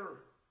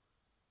altar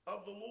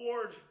of the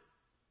Lord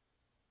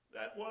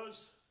that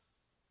was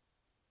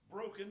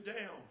broken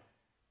down.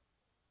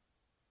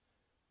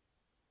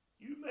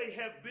 You may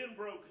have been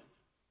broken,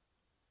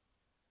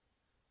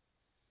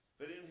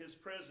 but in his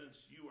presence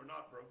you are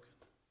not broken.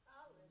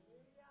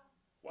 Hallelujah.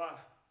 Why?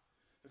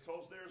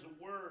 Because there's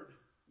a word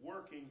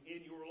working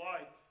in your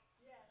life.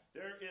 Yes.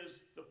 There is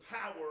the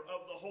power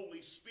of the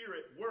Holy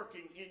Spirit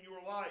working in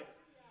your life.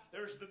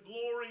 There's the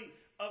glory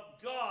of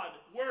God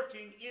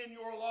working in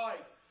your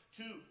life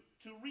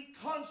to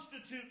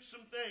reconstitute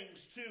some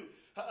things, to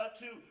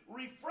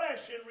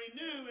refresh and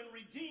renew and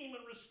redeem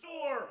and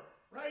restore,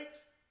 right?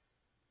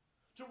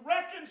 To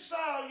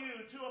reconcile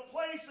you to a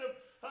place of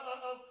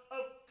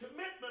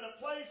commitment,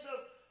 a place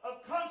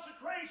of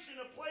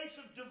consecration, a place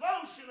of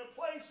devotion, a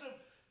place of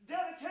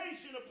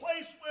dedication, a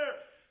place where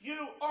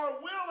you are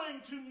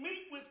willing to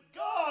meet with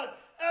God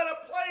at a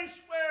place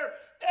where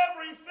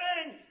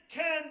everything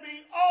can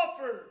be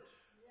offered.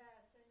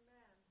 Yes,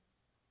 amen.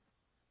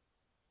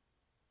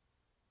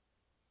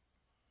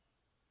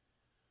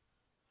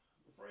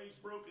 The phrase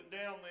broken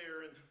down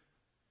there in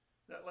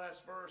that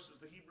last verse is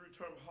the Hebrew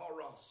term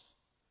haras.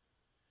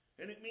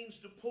 And it means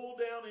to pull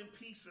down in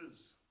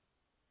pieces,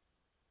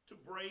 to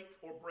break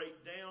or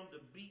break down, to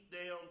beat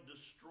down,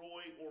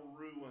 destroy, or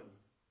ruin.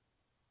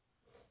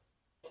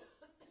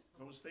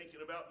 I was thinking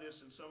about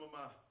this in some of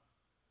my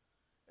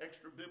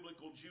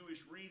extra-biblical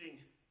Jewish reading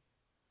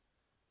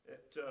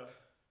that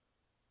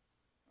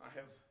I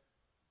have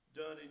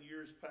done in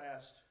years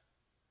past.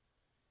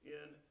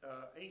 In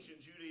ancient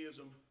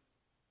Judaism,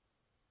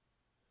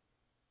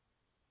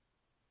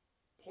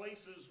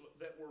 places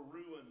that were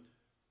ruined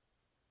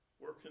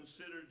were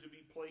considered to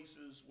be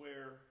places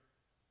where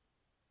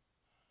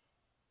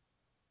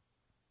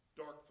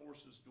dark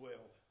forces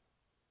dwelled.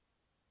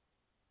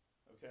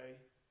 Okay?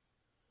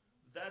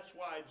 That's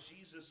why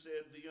Jesus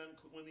said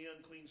when the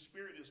unclean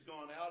spirit is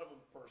gone out of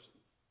a person,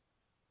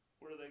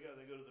 where do they go?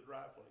 They go to the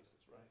dry places,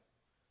 right?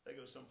 They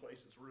go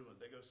someplace that's ruined.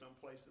 They go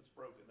someplace that's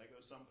broken. They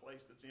go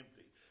someplace that's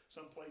empty.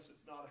 Someplace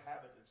that's not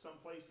habited.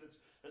 Someplace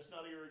that's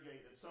not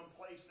irrigated.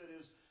 Someplace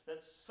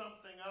that's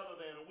something other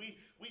than. And we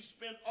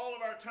spend all of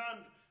our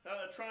time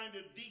trying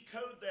to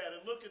decode that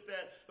and look at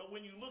that. But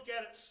when you look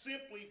at it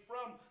simply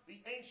from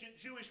the ancient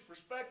Jewish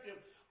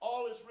perspective,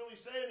 all it's really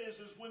saying is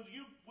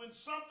when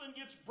something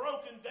gets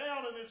broken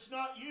down and it's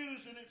not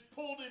used and it's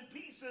pulled in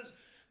pieces,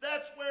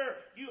 that's where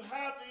you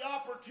have the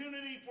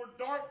opportunity for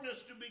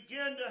darkness to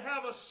begin to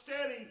have a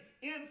steady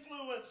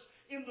influence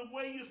in the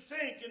way you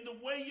think, in the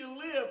way you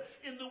live,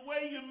 in the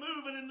way you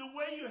move, and in the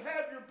way you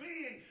have your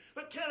being.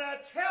 But can I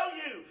tell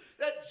you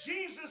that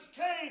Jesus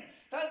came,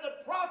 and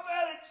the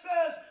prophetic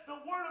says,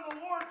 the word of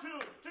the Lord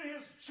to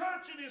his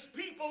church and his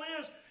people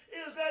is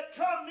that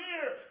come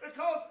near,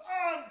 because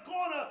I'm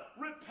going to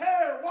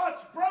repair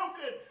what's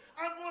broken.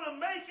 I'm going to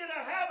make it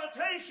a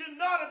habitation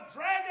not of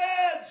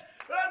dragons,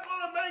 but I'm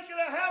going to make it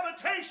a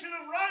habitation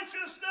of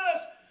righteousness.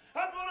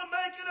 I'm going to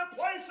make it a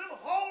place of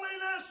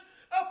holiness,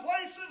 a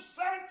place of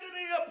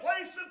sanctity, a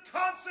place of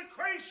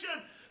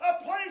consecration,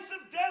 a place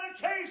of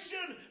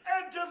dedication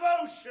and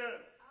devotion.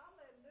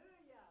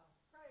 Hallelujah.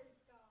 Praise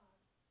God.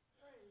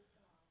 Praise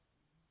God.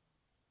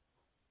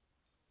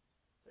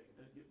 Take a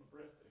minute to get my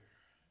breath there.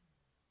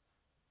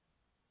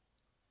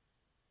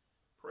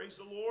 Praise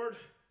the Lord.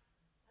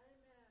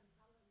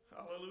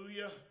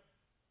 Hallelujah.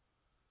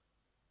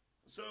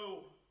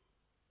 So,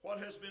 what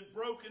has been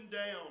broken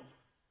down,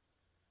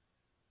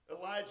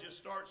 Elijah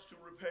starts to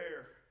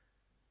repair.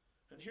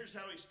 And here's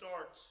how he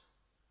starts.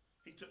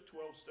 He took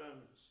 12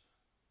 stones.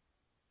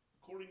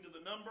 According to the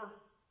number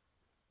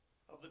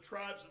of the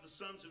tribes of the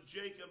sons of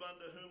Jacob,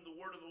 unto whom the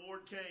word of the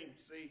Lord came.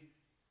 See,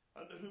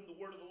 unto whom the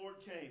word of the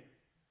Lord came.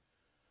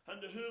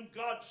 Unto whom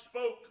God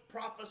spoke,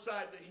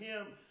 prophesied to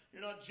him.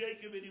 You're not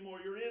Jacob anymore,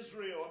 you're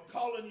Israel. I'm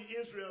calling you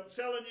Israel. I'm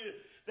telling you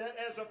that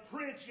as a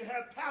prince you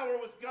have power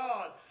with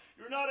God.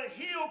 You're not a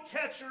heel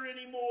catcher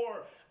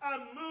anymore.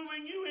 I'm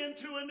moving you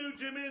into a new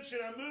dimension.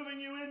 I'm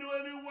moving you into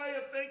a new way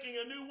of thinking,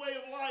 a new way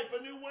of life,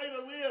 a new way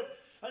to live,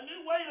 a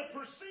new way to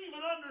perceive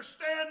and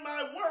understand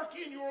my work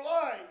in your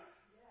life.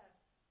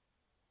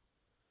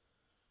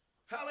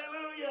 Yes.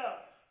 Hallelujah.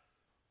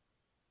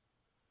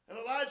 And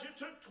Elijah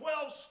took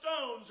 12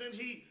 stones and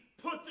he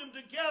put them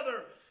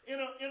together in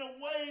a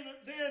way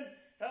that then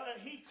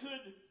he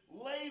could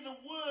lay the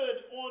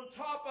wood on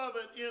top of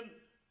it in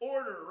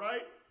order,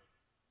 right?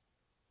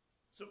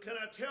 So can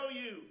I tell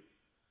you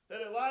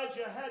that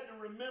Elijah had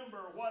to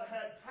remember what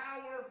had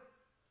power,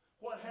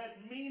 what had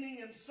meaning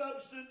and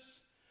substance,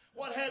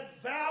 what had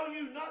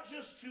value not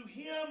just to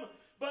him,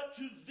 but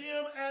to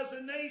them as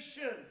a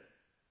nation.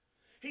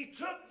 He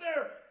took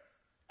their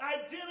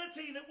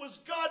identity that was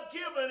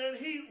God-given and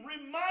he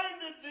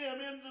reminded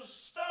them in the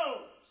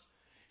stones.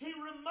 He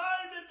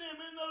reminded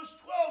them in those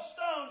 12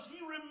 stones.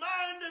 He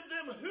reminded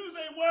them who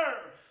they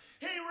were.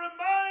 He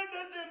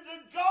reminded them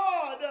the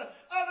God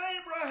of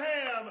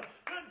Abraham,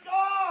 the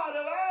God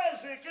of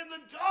Isaac, and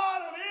the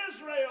God of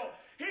Israel.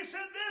 He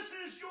said, this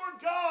is your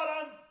God.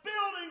 I'm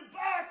building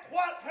back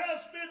what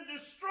has been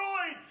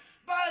destroyed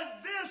by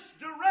this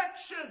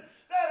direction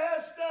that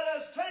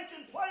has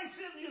taken place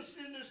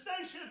in this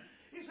nation.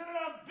 He said, and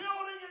I'm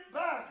building it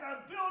back.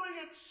 I'm building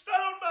it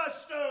stone by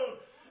stone.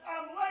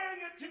 I'm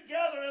laying it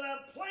together and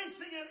I'm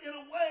placing it in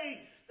a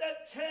way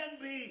that can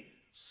be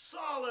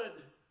solid.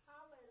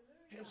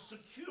 Hallelujah. And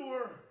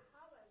secure.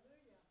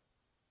 Hallelujah.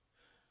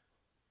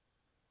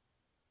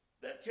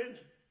 That can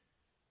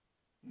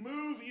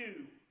move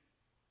you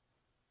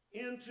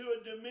into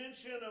a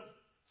dimension of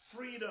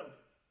freedom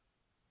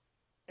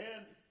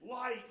and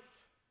life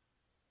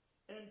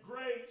and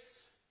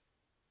grace.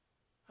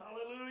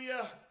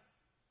 Hallelujah.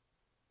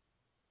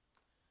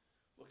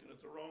 Looking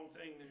at the wrong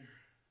thing there.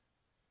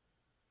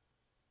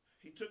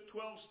 He took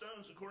 12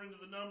 stones according to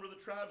the number of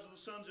the tribes of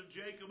the sons of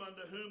Jacob,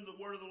 unto whom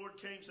the word of the Lord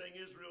came, saying,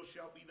 Israel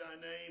shall be thy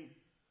name.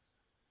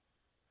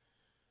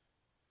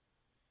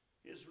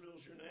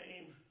 Israel's your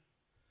name.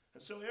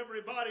 And so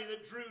everybody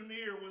that drew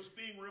near was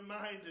being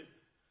reminded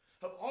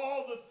of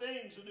all the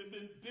things that had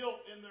been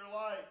built in their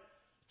life.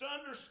 To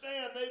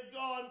understand, they've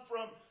gone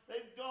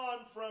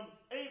from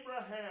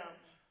Abraham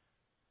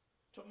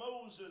to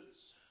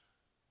Moses,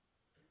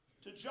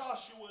 to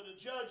Joshua, to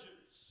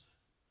Judges,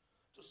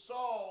 to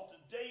Saul,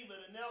 to David,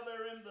 and now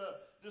they're in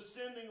the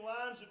descending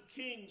lines of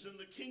kings, and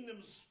the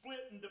kingdom's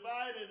split and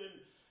divided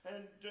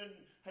and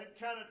had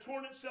kind of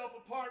torn itself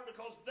apart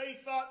because they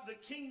thought the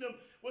kingdom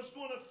was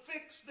going to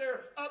fix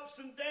their ups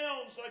and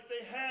downs like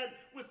they had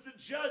with the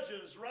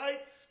judges,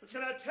 right? But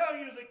can I tell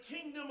you, the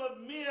kingdom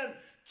of men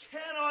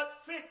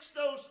cannot fix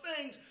those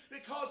things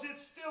because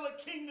it's still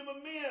a kingdom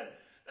of men.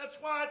 That's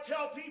why I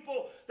tell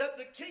people that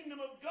the kingdom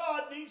of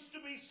God needs to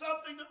be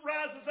something that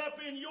rises up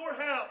in your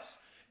house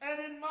and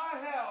in my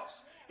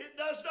house. It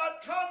does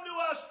not come to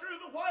us through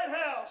the White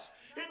House.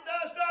 It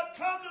does not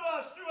come to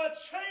us through a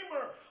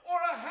chamber or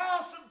a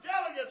house of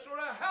delegates or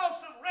a house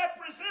of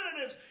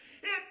representatives.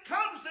 It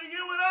comes to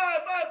you and I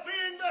by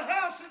being the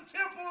house and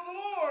temple of the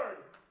Lord.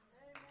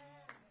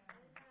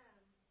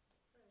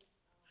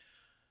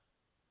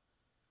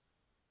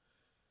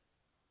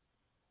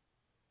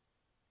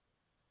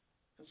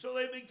 And so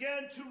they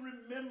began to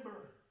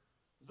remember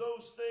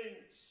those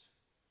things.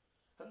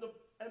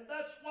 And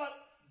that's what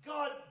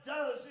God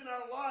does in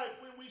our life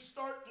when we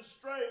start to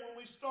stray, when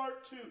we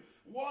start to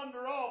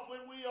wander off,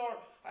 when we are,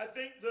 I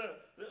think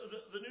the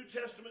New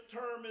Testament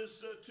term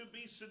is to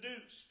be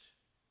seduced.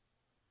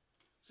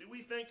 See,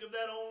 we think of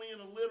that only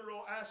in a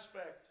literal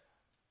aspect.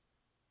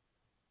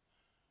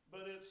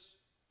 But it's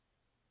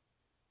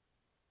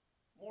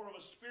more of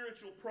a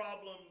spiritual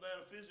problem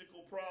than a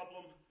physical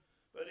problem.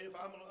 But if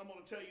I'm going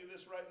to tell you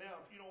this right now,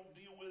 if you don't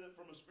deal with it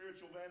from a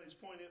spiritual vantage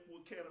point, it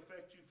can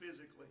affect you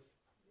physically.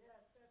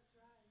 Yes, that's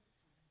right.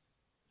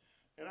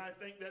 And I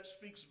think that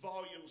speaks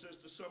volumes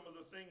as to some of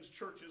the things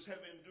churches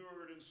have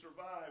endured and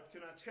survived.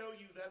 Can I tell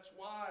you that's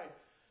why?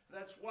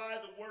 That's why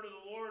the word of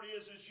the Lord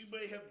is you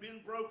may have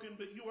been broken,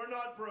 but you are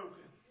not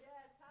broken.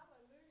 Yes,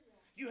 hallelujah.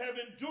 You have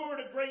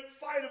endured a great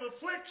fight of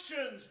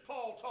afflictions,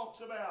 Paul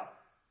talks about.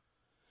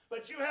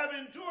 But you have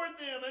endured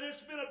them, and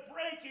it's been a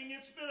breaking,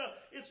 it's been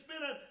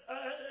an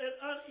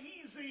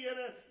uneasy and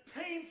a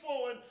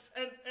painful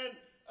and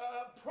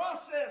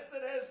process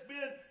that has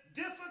been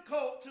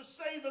difficult to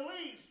say the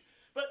least.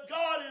 But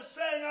God is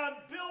saying,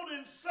 I'm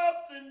building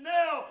something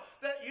now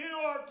that you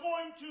are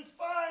going to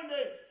find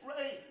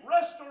a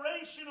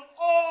restoration of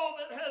all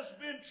that has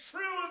been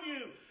true of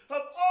you,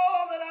 of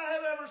all that I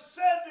have ever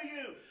said to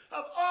you,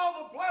 of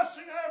all the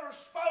blessing I ever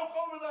spoke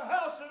over the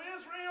house of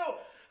Israel.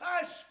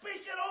 I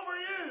speak it over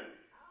you.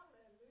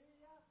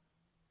 Hallelujah.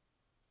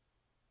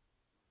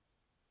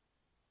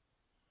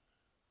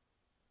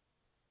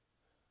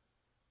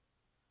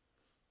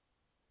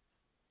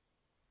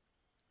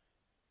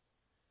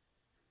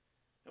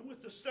 And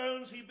with the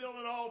stones he built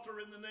an altar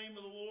in the name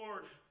of the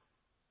Lord.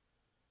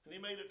 And he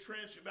made a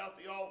trench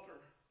about the altar.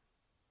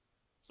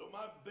 So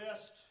my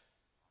best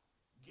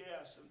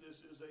guess, and this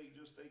is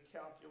just a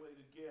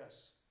calculated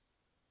guess,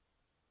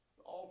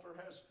 the altar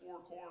has 4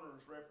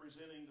 corners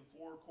representing the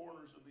 4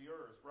 corners of the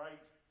earth,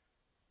 right?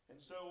 And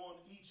so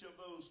on each of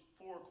those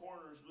 4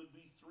 corners would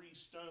be 3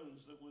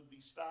 stones that would be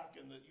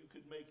stocking that you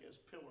could make as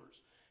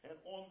pillars. And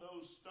on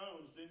those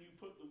stones, then you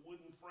put the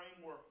wooden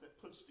framework that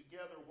puts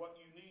together what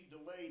you need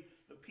to lay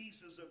the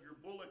pieces of your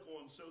bullock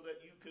on so that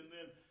you can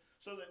then,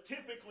 so that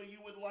typically you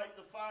would light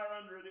the fire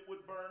under it, it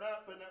would burn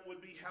up, and that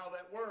would be how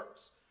that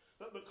works.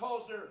 But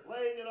because they're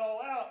laying it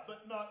all out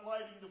but not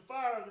lighting the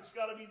fire, that's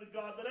got to be the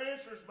God that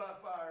answers by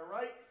fire,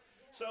 right?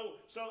 Yeah.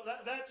 So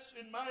that's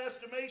in my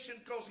estimation,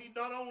 because he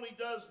not only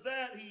does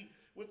that,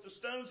 with the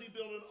stones he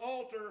built an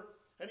altar,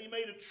 and he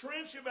made a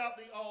trench about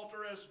the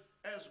altar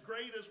as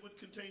great as would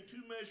contain 2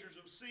 measures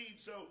of seed.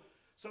 So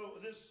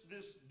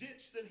this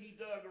ditch that he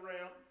dug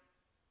around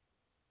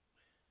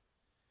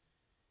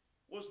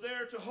was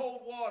there to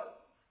hold water.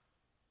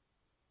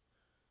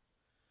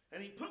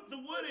 And he put the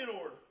wood in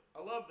order. I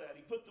love that.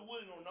 He put the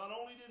wood in order. Not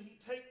only did he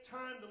take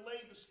time to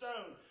lay the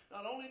stone,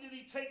 not only did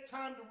he take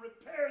time to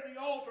repair the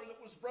altar that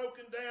was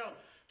broken down,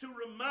 to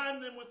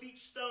remind them with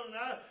each stone.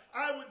 And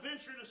I would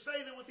venture to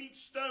say that with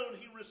each stone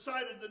he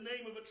recited the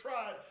name of a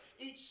tribe.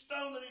 Each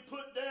stone that he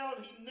put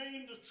down, he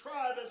named a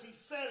tribe as he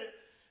said it.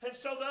 And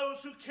so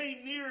those who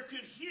came near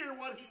could hear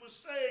what he was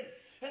saying.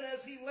 And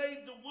as he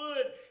laid the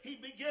wood, he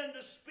began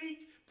to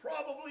speak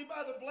probably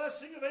by the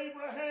blessing of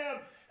Abraham,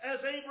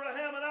 as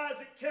Abraham and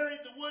Isaac carried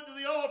the wood to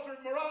the altar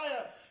at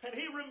Moriah, and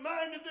he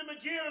reminded them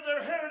again of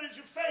their heritage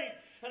of faith,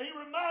 and he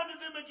reminded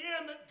them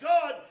again that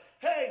God,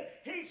 hey,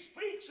 he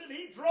speaks and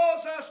he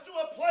draws us to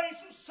a place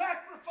of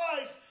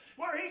sacrifice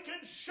where he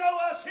can show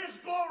us his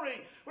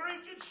glory, where he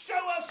can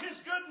show us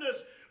his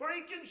goodness, where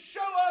he can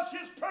show us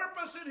his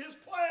purpose and his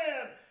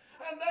plan.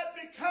 And that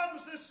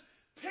becomes this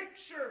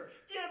picture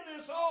in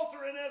this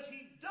altar. And as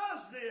he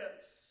does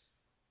this,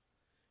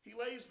 he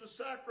lays the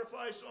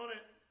sacrifice on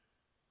it.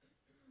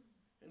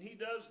 And he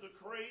does the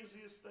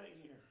craziest thing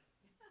here.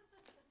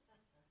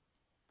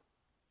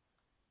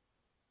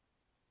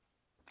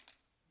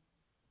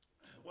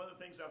 One of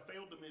the things I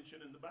failed to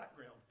mention in the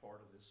background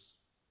part of this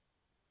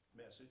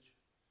message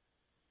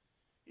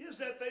is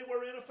that they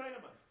were in a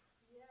famine.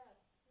 Yes,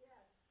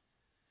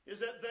 yes. Is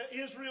that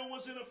Israel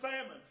was in a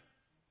famine.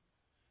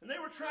 And they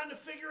were trying to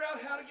figure out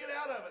how to get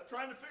out of it,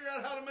 trying to figure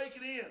out how to make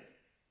it in.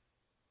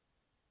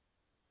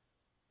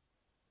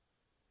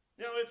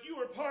 Now, if you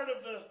were part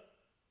of that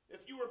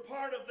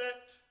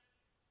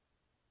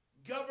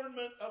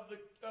government of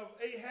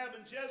Ahab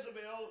and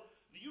Jezebel,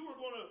 you were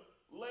going to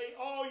lay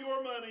all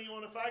your money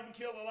on, if I can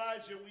kill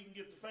Elijah, we can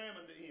get the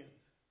famine to end.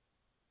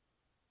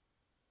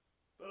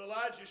 But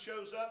Elijah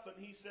shows up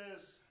and he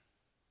says,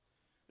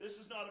 this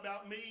is not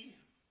about me.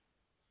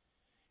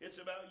 It's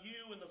about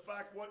you and the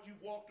fact what you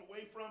walked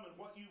away from and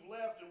what you've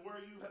left and where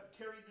you have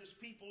carried this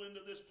people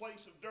into this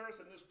place of dearth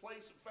and this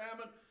place of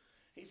famine.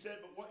 He said,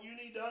 but what you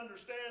need to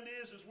understand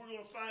is we're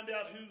going to find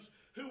out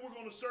who we're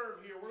going to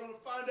serve here. We're going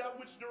to find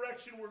out which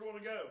direction we're going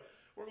to go.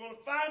 We're going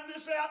to find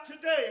this out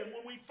today. And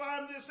when we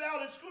find this out,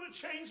 it's going to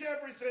change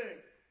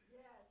everything.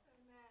 Yes,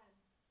 amen.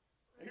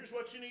 And here's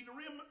what you need to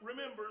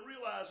remember and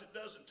realize: it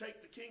doesn't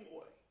take the king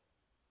away.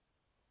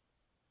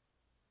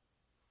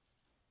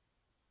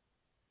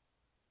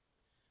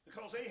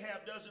 Because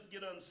Ahab doesn't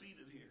get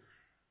unseated here.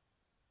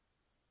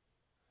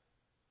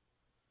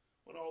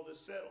 When all this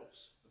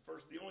settles,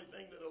 the only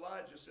thing that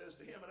Elijah says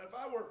to him, and if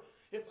I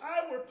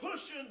were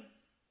pushing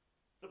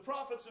the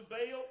prophets of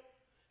Baal,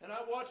 and I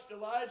watched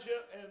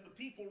Elijah and the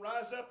people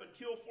rise up and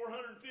kill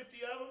 450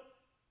 of them,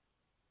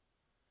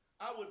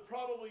 I would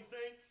probably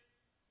think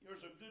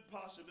there's a good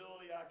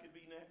possibility I could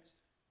be next.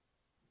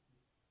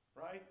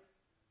 Right?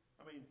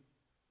 I mean,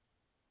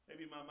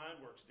 maybe my mind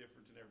works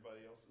different than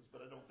everybody else's, but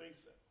I don't think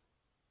so.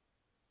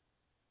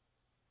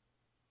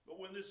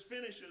 But when this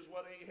finishes,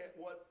 what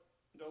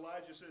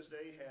Elijah says to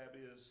Ahab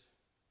is,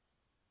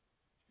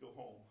 go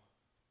home,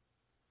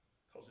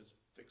 because it's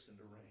fixing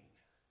to rain.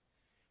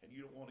 And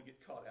you don't want to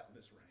get caught out in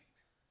this rain.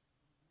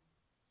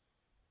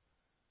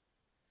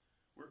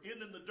 We're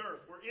ending the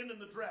dearth. We're ending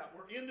the drought.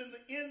 We're ending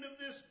the end of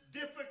this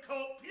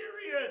difficult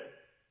period.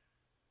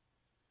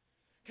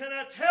 Can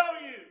I tell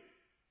you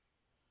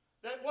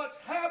that what's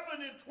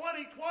happened in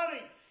 2020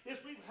 is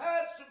we've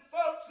had some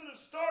folks that have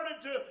started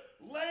to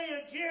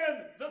lay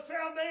again the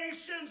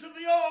foundations of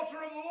the altar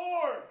of the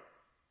Lord.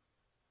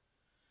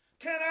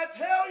 Can I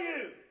tell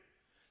you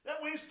that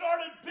we've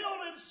started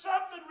building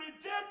something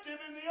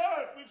redemptive in the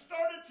earth? We've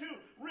started to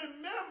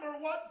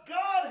remember what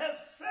God has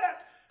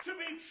set to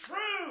be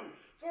true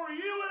for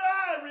you and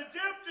I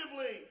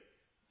redemptively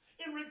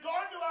in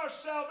regard to our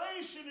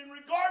salvation, in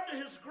regard to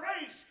His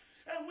grace.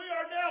 And we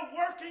are now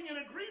working in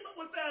agreement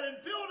with that and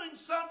building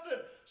something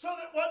so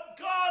that what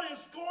God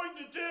is going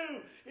to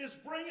do is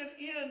bring an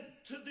end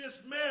to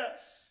this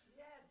mess.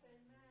 Yes,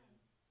 amen.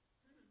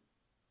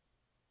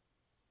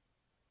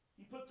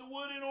 He put the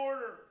wood in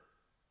order.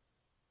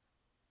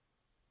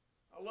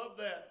 I love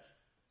that.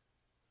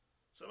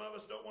 Some of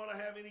us don't want to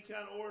have any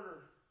kind of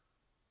order.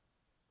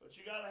 But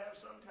you got to have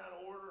some kind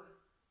of order,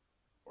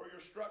 or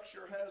your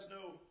structure has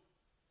no,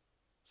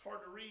 it's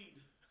hard to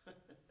read.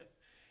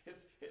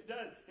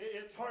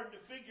 It's hard to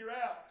figure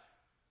out.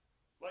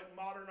 It's like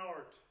modern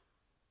art.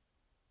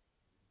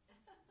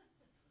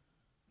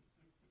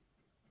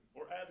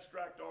 Or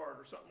abstract art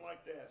or something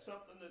like that.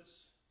 Something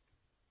that's,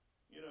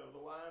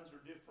 the lines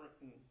are different.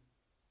 And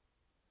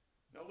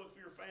now look, if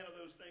you're a fan of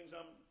those things,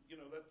 I'm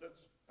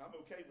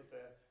okay with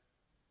that.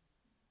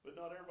 But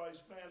not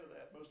everybody's a fan of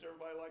that. Most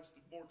everybody likes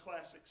the more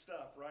classic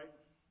stuff, right?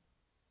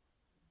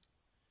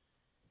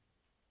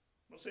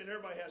 I'm not saying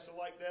everybody has to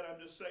like that. I'm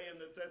just saying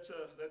that that's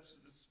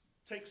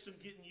takes some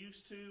getting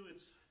used to.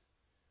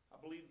 I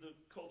believe the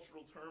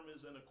cultural term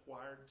is an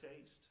acquired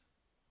taste.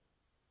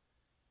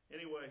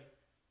 Anyway,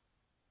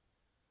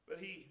 but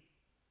he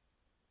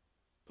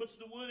puts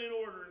the wood in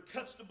order and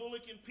cuts the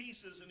bullock in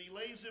pieces, and he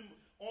lays him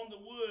on the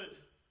wood.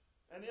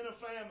 And in a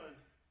famine,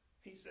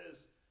 he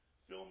says,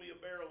 fill me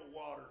a barrel of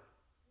water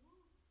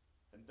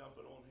and dump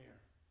it on here.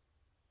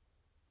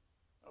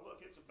 Now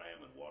look, it's a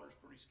famine. Water's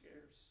pretty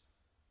scarce.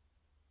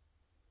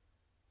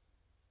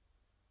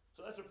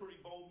 So that's a pretty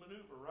bold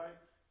maneuver, right?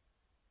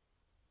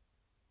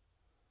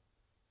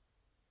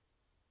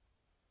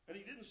 And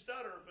he didn't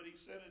stutter, but he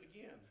said it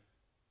again.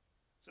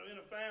 So in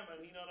a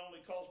famine, he not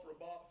only calls for a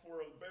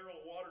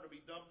barrel of water to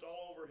be dumped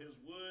all over his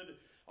wood,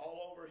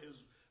 all over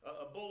his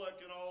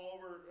bullock, and all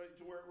over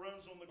to where it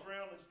runs on the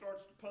ground and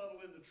starts to puddle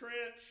in the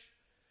trench.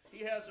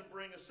 He has him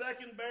bring a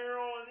second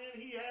barrel, and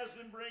then he has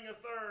him bring a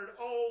third.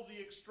 Oh,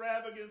 the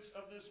extravagance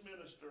of this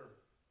minister.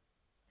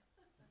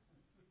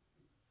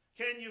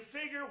 Can you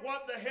figure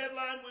what the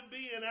headline would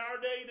be in our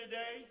day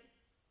today?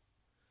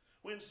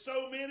 When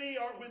so many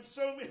are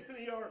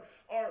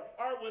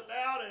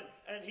without,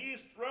 and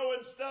he's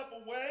throwing stuff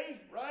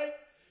away, right?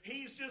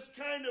 He's just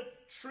kind of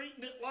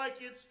treating it like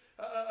it's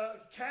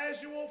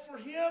casual for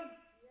him.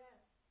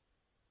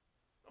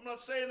 I'm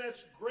not saying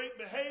that's great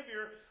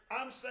behavior.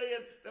 I'm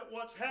saying that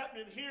what's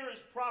happening here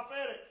is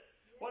prophetic.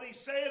 What he's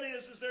saying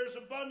is there's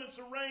abundance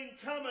of rain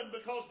coming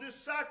because this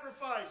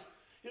sacrifice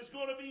is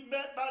going to be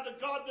met by the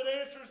God that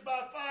answers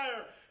by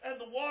fire. And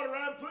the water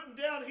I'm putting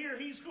down here,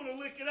 he's going to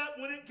lick it up.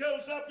 When it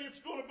goes up, it's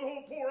going to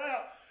pour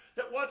out.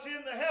 That what's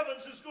in the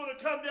heavens is going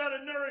to come down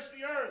and nourish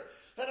the earth.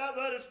 That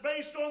it's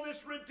based on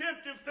this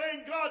redemptive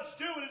thing God's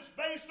doing. It's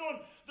based on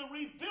the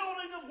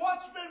rebuilding of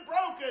what's been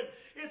broken.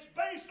 It's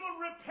based on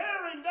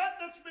repairing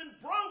that's been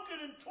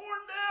broken and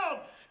torn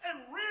down and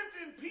rent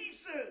in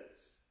pieces.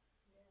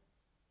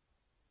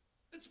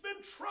 It's been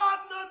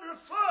trodden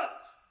underfoot.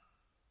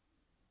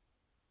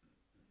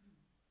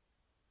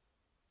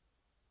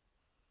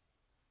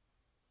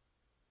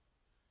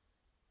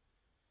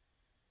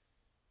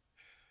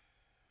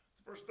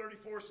 Verse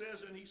 34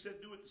 says, and he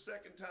said, do it the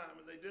second time.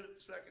 And they did it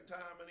the second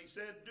time. And he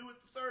said, do it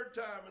the third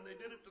time. And they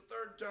did it the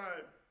third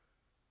time.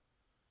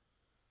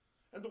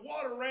 And the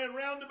water ran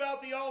round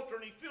about the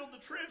altar, and he filled the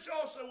trench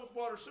also with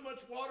water, so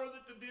much water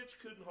that the ditch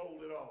couldn't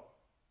hold it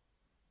all.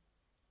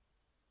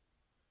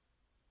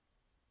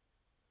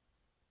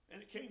 And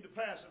it came to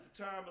pass at the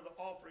time of the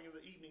offering of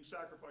the evening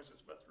sacrifice,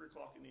 it's about 3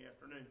 o'clock in the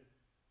afternoon.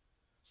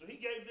 So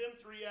he gave them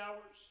 3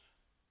 hours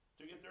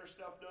to get their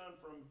stuff done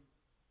from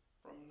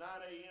 9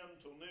 a.m.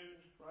 till noon,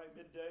 right,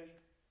 midday.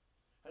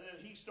 And then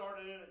he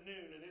started in at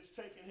noon, and it's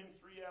taken him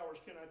 3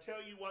 hours. Can I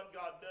tell you what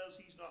God does?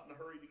 He's not in a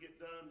hurry to get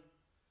done.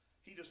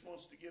 He just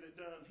wants to get it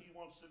done. He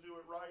wants to do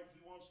it right. He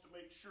wants to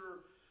make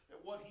sure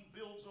that what he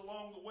builds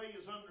along the way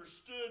is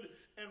understood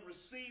and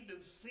received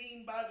and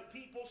seen by the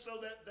people so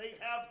that they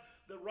have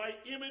the right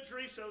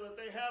imagery, so that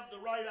they have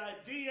the right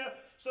idea,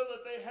 so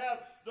that they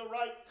have the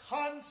right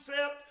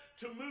concept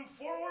to move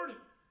forward.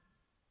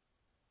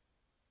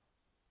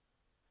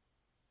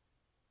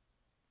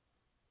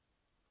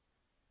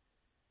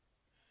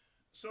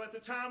 So at the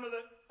time of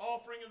the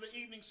offering of the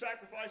evening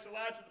sacrifice,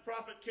 Elijah the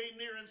prophet came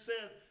near and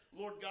said,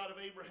 Lord God of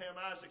Abraham,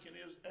 Isaac, and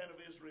of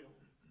Israel.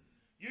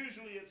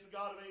 Usually it's the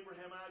God of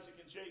Abraham, Isaac,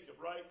 and Jacob,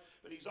 right?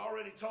 But he's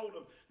already told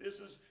them,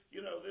 this is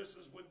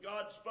when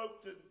God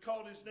spoke to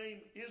called his name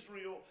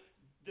Israel.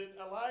 Then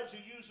Elijah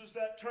uses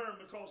that term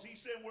because he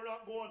said we're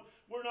not going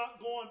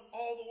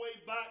all the way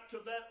back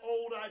to that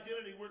old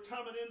identity. We're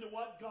coming into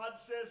what God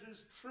says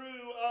is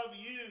true of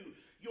you.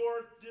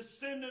 You're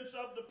descendants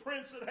of the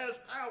prince that has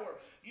power.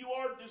 You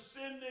are the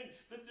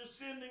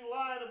descending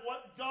line of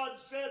what God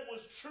said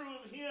was true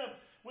of him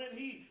when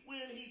he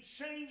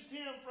changed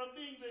him from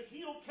being the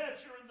heel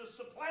catcher and the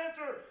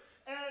supplanter,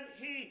 and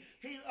he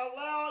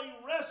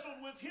wrestled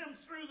with him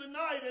through the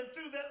night, and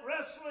through that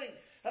wrestling,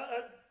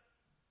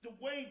 the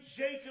way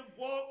Jacob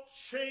walked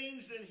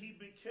changed, and he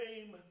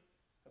became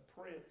a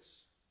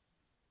prince.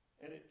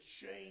 And it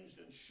changed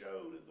and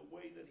showed in the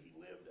way that he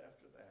lived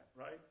after that,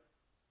 right?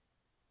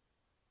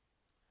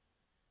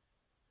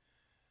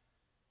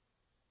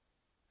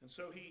 And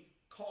so he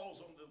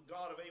calls on the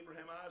God of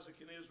Abraham, Isaac,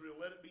 and Israel.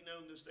 Let it be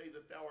known this day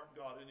that thou art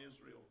God in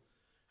Israel,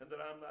 and that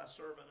I'm thy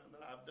servant, and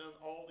that I've done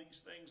all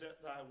these things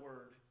at thy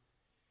word.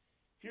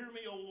 Hear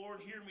me, O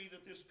Lord, hear me,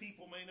 that this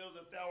people may know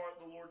that thou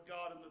art the Lord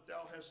God, and that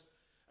thou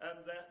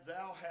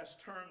hast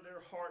turned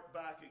their heart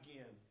back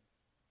again.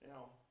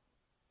 Now,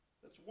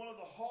 that's one of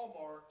the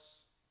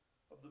hallmarks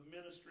of the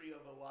ministry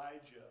of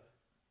Elijah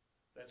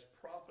that's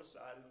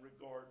prophesied in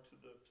regard to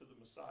the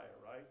Messiah,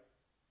 right?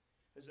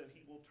 Is that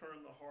he will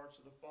turn the hearts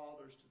of the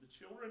fathers to the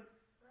children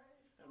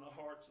and the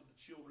hearts of the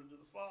children to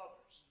the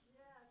fathers.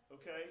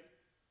 Okay?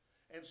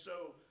 And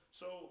so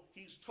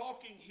he's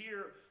talking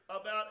here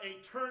about a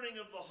turning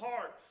of the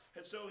heart.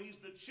 And so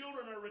the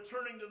children are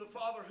returning to the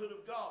fatherhood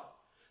of God.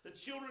 The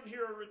children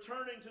here are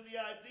returning to the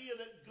idea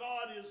that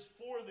God is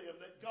for them,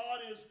 that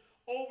God is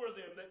over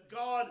them, that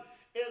God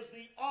is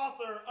the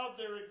author of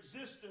their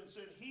existence,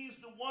 and he's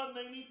the one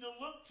they need to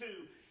look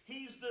to.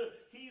 He's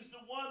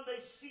the one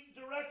they seek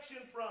direction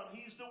from.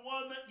 He's the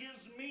one that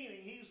gives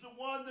meaning. He's the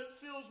one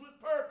that fills with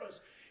purpose.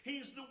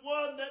 He's the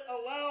one that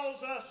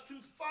allows us to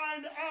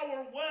find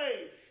our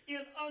way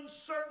in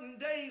uncertain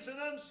days and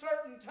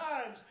uncertain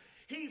times.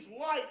 He's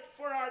light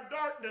for our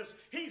darkness.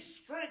 He's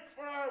strength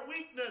for our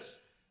weakness.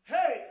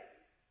 Hey,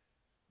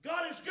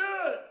 God is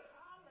good.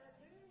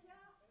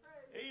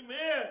 Hallelujah.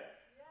 Amen. Yes.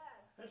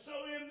 And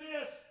so in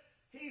this,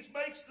 he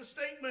makes the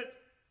statement,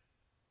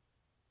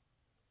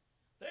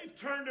 you've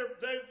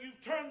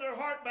turned their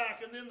heart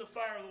back, and then the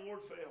fire of the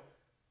Lord fell.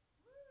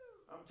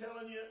 I'm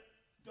telling you,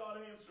 God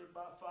answered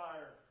by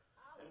fire.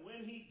 And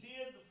when he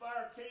did, the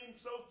fire came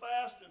so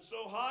fast and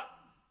so hot,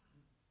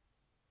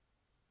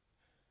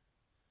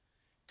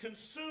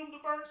 consumed the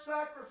burnt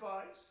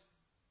sacrifice.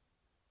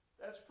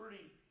 That's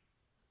pretty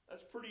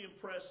That's pretty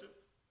impressive.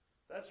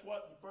 That's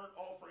what the burnt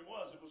offering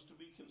was. It was to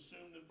be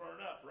consumed and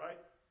burned up, right?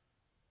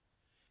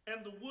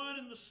 And the wood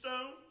and the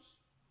stones,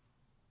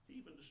 he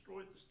even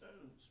destroyed the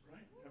stones,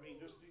 right? I mean,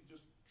 just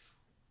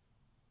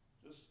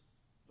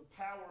the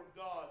power of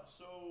God,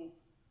 so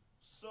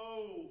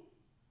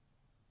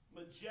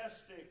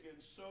majestic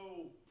and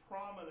so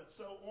prominent,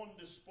 so on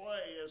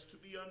display as to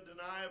be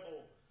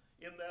undeniable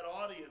in that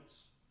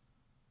audience.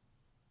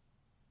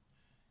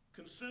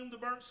 Consumed the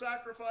burnt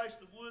sacrifice,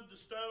 the wood, the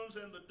stones,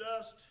 and the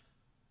dust.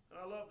 And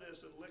I love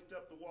this, and licked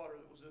up the water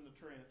that was in the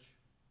trench.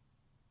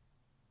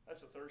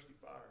 That's a thirsty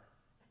fire.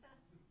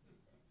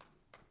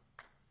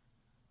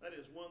 That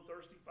is one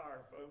thirsty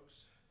fire, folks.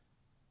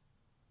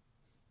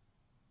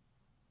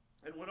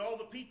 And when all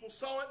the people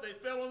saw it, they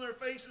fell on their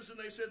faces and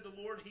they said,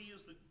 the Lord, He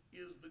is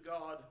the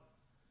God.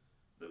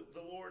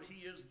 The Lord,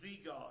 He is the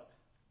God.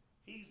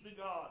 He's the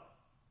God.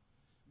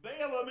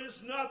 Balaam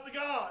is not the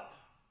God.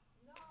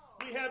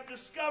 No. We have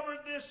discovered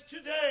this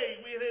today.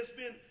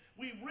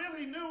 We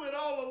really knew it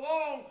all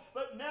along,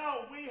 but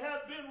now we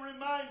have been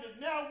reminded.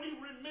 Now we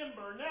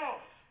remember. Now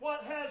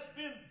what has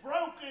been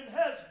broken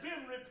has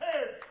been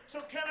repaired.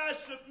 So can I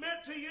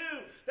submit to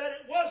you that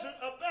it wasn't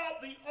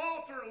about the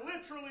altar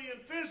literally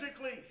and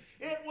physically.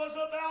 It was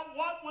about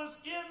what was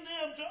in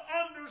them to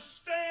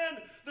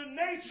understand the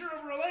nature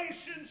of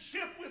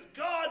relationship with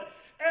God.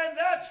 And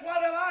that's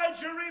what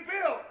Elijah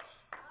rebuilt.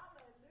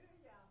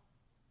 Hallelujah.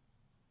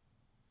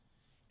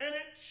 And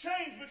it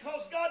changed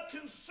because God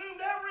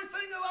consumed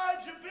everything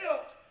Elijah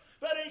built.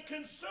 But He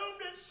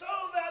consumed it so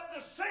that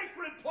the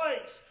sacred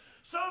place,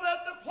 so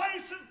that the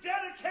place of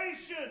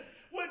dedication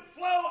would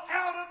flow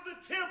out of the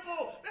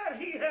temple that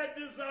He had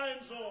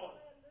designs on,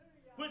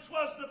 which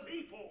was the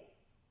people.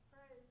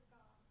 Praise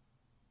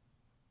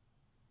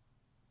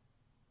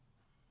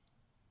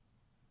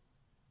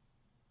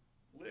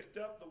God. Licked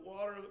up the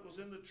water that was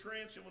in the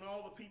trench, and when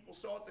all the people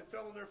saw it, they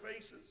fell on their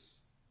faces.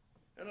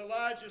 And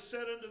Elijah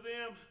said unto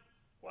them,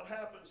 what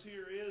happens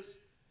here is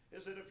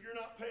that if you're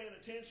not paying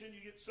attention,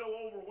 you get so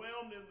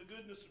overwhelmed in the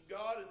goodness of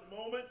God in the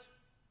moment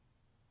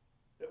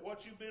that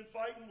what you've been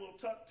fighting will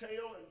tuck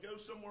tail and go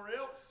somewhere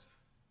else.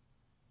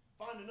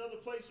 Find another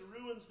place of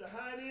ruins to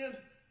hide in.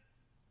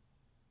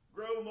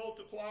 Grow,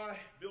 multiply,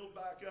 build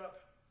back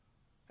up.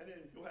 And then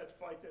you'll have to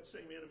fight that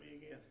same enemy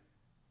again.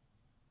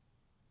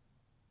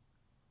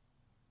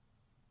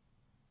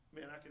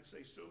 Man, I could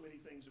say so many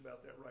things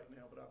about that right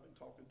now, but I've been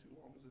talking too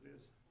long as it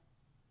is.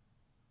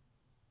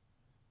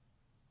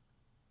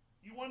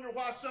 You wonder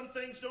why some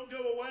things don't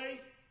go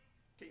away?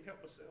 Can't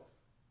help myself.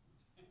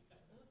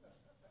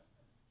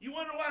 You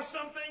wonder why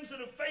some things that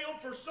have failed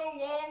for so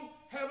long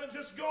haven't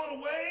just gone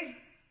away?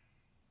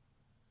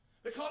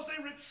 Because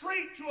they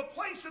retreat to a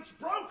place that's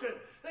broken.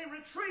 They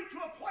retreat to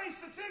a place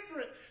that's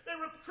ignorant. They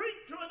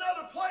retreat to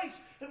another place,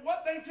 and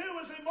what they do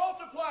is they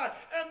multiply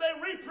and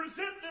they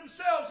represent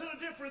themselves in a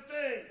different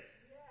thing.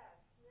 Yes,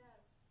 yes.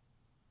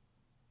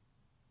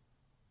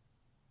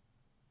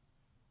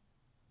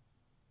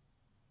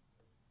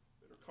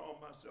 Better calm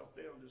myself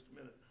down just a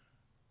minute.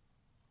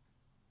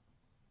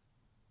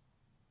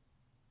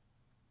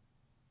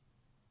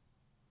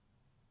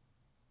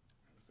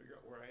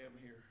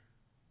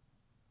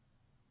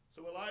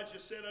 So Elijah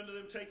said unto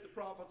them, take the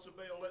prophets of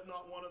Baal, let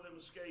not one of them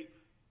escape.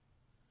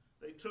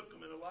 They took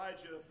them, and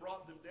Elijah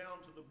brought them down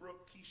to the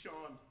brook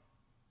Kishon,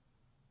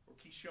 or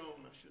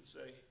Kishon, I should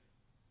say,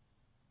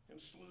 and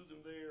slew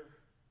them there.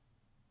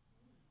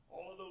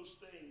 All of those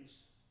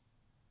things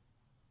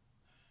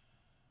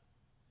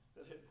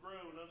that had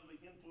grown under the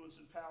influence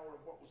and power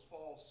of what was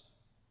false,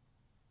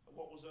 of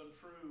what was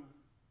untrue,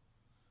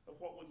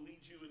 of what would lead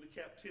you into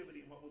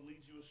captivity and what would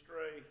lead you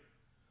astray,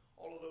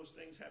 all of those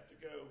things have to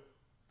go.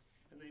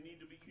 And you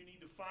need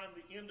to find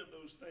the end of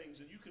those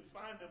things. And you can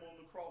find them on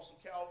the cross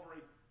of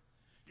Calvary.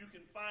 You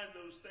can find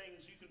those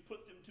things. You can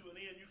put them to an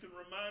end. You can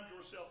remind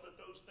yourself that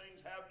those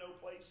things have no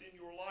place in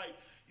your life.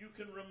 You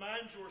can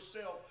remind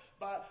yourself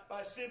by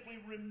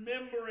simply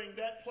remembering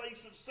that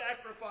place of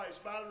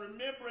sacrifice, by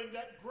remembering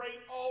that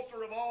great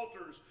altar of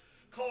altars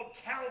called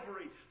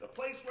Calvary, the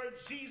place where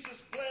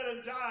Jesus bled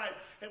and died,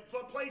 and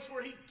the place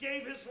where He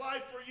gave His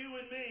life for you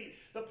and me,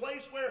 the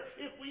place where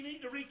if we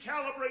need to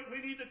recalibrate, we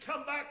need to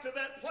come back to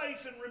that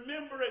place and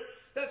remember it.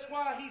 That's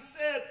why He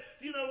said,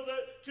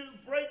 to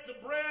break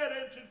the bread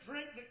and to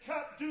drink the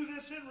cup, do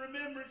this in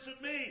remembrance of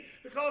me.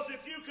 Because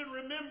if you can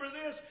remember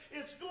this,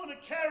 it's going to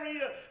carry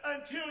you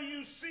until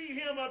you see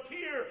Him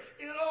appear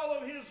in all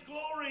of His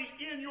glory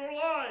in your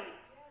life.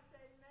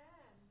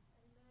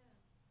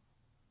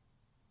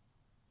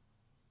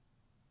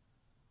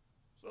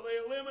 So they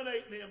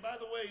eliminate them. By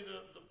the way,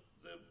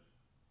 the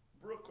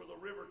brook or the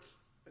river,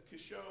 the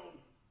Kishon,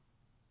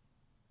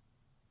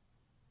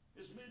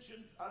 is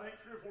mentioned, I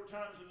think, 3 or 4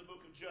 times in the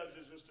book of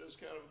Judges, just as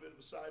kind of a bit of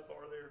a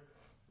sidebar there.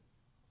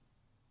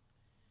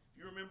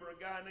 If you remember a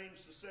guy named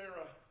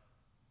Sisera,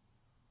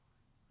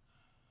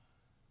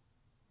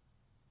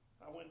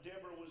 when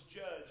Deborah was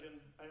judge and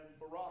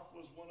Barak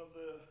was one of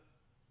the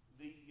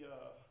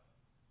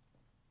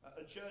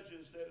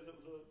judges, the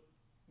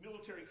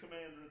military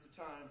commander at the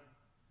time,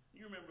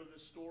 You remember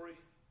this story?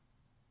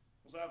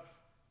 Because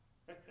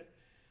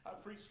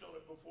I've preached on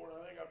it before,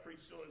 and I think I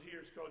preached on it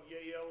here. It's called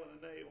Yael and a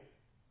Nail.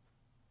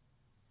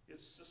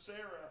 It's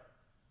Sisera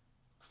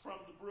from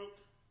the brook,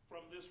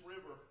 from this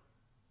river,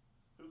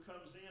 who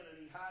comes in and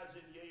he hides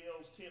in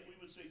Yael's tent. We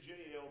would say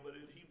Jael, but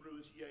in Hebrew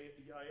it's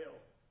Yael.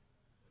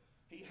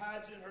 He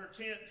hides in her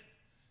tent,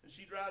 and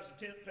she drives a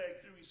tent peg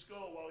through his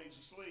skull while he's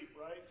asleep,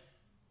 right?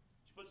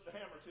 She puts the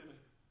hammer to him.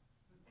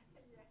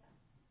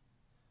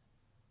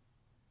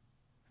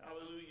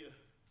 Hallelujah.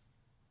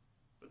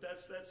 But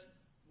this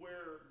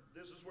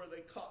is where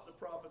they caught the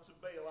prophets of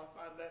Baal. I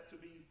find that to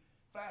be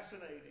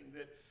fascinating,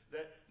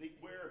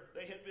 where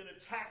they had been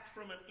attacked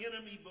from an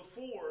enemy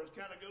before. It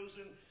kind of goes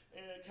in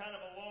kind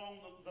of along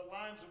the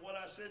lines of what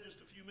I said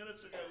just a few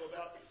minutes ago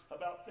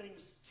about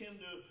things tend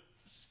to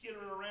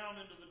skitter around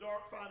into the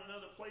dark, find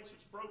another place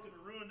that's broken and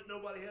ruined that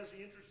nobody has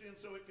any interest in,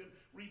 so it can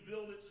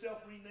rebuild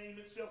itself, rename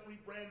itself,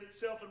 rebrand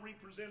itself, and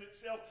represent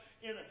itself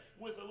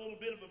with a little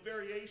bit of a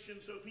variation,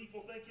 so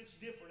people think it's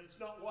different. It's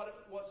not what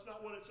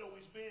it's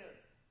always been.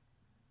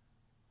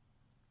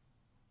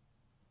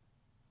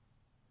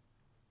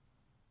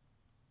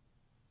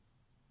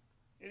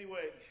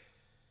 Anyway,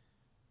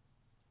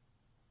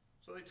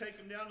 so they take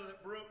him down to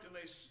that brook and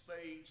they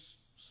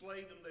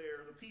slay them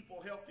there. The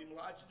people helped him.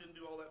 Elijah didn't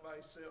do all that by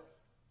himself.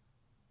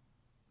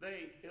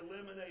 They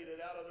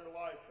eliminated out of their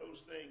life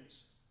those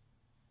things.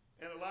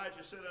 And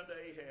Elijah said unto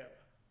Ahab,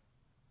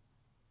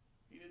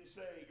 he didn't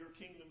say, your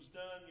kingdom's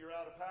done, you're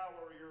out of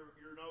power,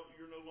 you're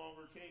no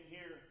longer king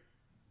here.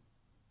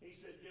 He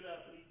said, get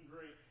up and eat and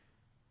drink.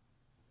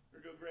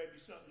 Or go grab you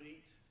something to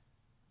eat.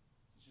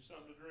 Get you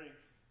something to drink.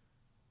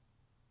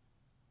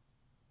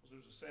 Because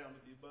there's a sound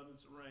of the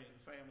abundance of rain.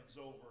 The famine's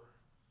over.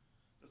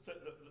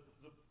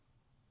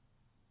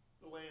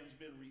 The land's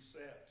been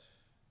reset.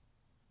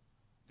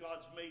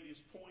 God's made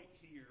his point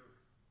here.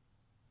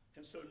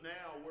 And so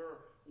now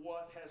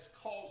what has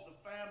caused the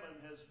famine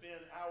has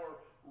been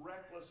our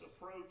reckless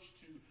approach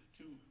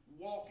to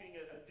walking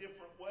a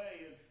different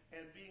way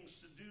and being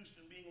seduced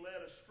and being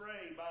led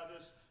astray by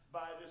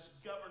this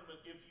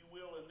government, if you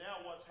will. And now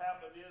what's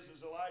happened is,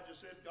 as Elijah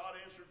said, God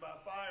answered by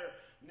fire.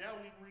 Now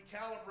we've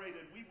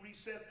recalibrated. We've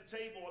reset the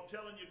table. I'm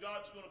telling you,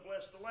 God's going to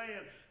bless the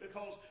land,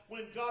 because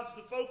when God's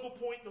the focal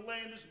point, the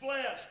land is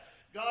blessed.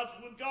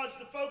 When God's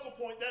the focal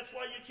point, that's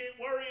why you can't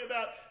worry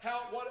about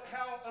how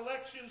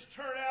elections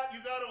turn out.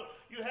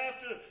 You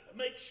have to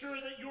make sure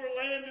that your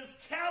land is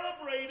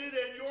calibrated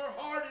and your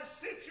heart is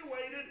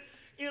situated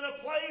in a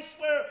place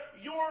where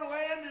your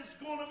land is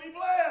going to be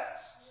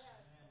blessed.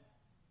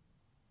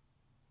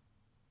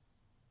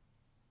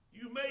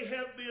 You may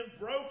have been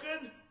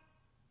broken,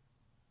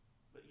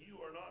 but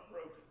you are not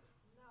broken.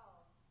 No.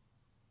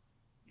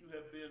 You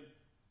have been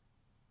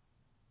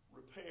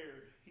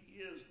repaired. He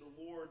is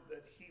the Lord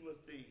that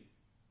healeth thee.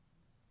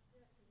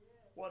 Yes, he is.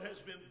 What has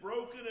been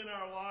broken in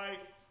our life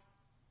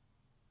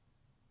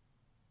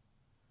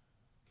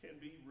can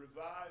be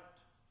revived,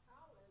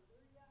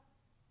 Hallelujah.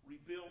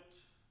 rebuilt,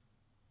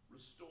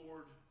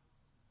 restored,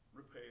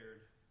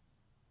 repaired.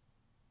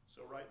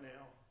 So right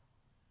now,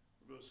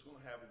 we're just going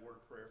to have a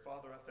word of prayer.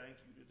 Father, I thank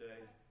you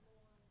today,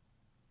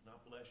 and I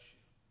bless you.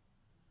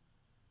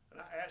 And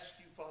I ask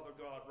you, Father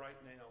God, right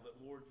now that,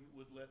 Lord, you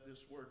would let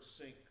this word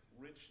sink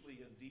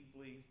richly and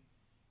deeply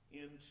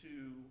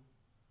into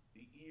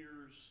the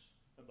ears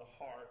and the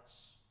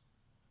hearts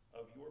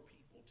of your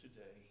people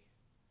today.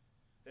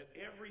 That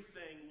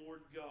everything, Lord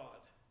God,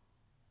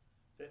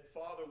 that,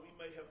 Father, we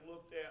may have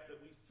looked at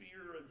that we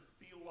fear and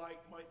feel like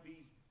might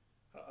be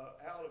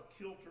out of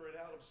kilter and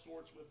out of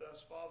sorts with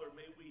us, Father,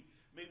 may we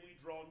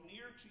draw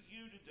near to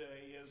you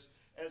today,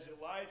 as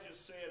Elijah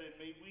said, and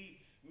may we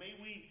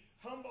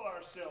humble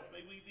ourselves.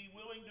 May we be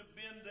willing to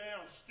bend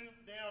down, stoop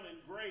down in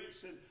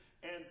grace,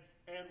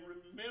 and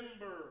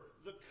remember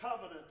the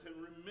covenant, and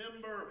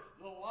remember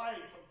the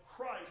life of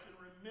Christ, and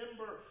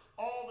remember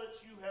all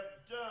that you have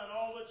done,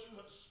 all that you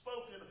have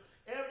spoken,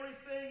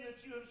 everything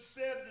that you have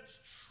said that's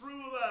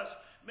true of us.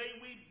 May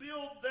we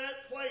build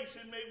that place,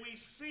 and may we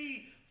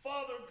see,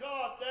 Father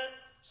God, that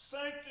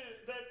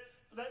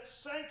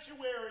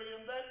sanctuary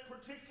and that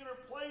particular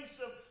place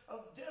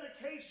of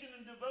dedication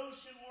and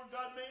devotion, Lord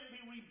God, may it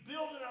be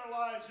rebuilt in our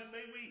lives, and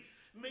may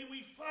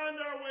we find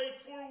our way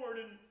forward.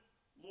 And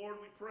Lord,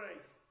 we pray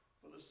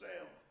for the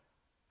sound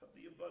of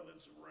the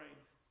abundance of rain.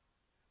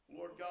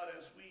 Lord God,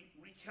 as we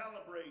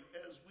recalibrate,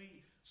 as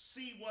we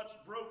see what's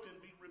broken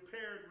be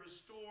repaired,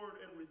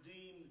 restored, and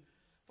redeemed,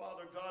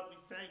 Father God, we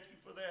thank you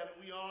for that,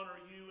 and we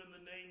honor you in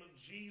the name of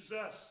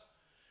Jesus.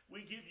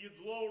 We give you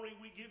glory,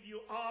 we give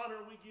you honor,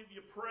 we give you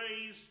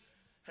praise.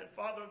 And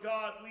Father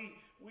God,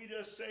 we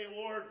just say,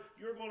 Lord,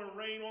 you're going to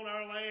rain on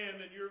our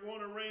land, and you're going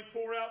to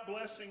pour out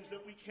blessings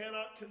that we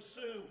cannot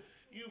consume.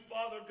 You,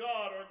 Father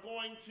God, are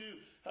going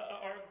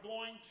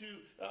to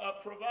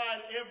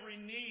provide every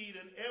need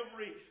and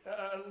every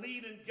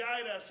lead and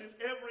guide us in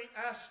every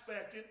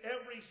aspect, in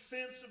every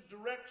sense of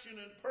direction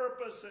and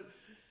purpose. And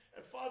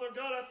Father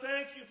God, I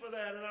thank you for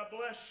that, and I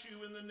bless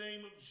you in the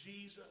name of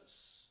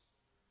Jesus.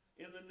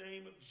 In the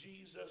name of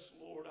Jesus,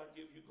 Lord, I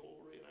give you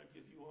glory and I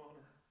give you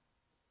honor.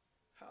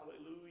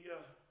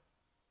 Hallelujah.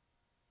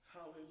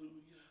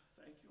 Hallelujah.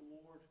 Thank you,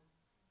 Lord.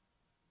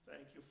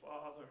 Thank you,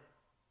 Father.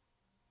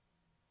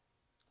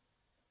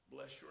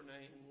 Bless your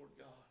name, Lord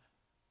God.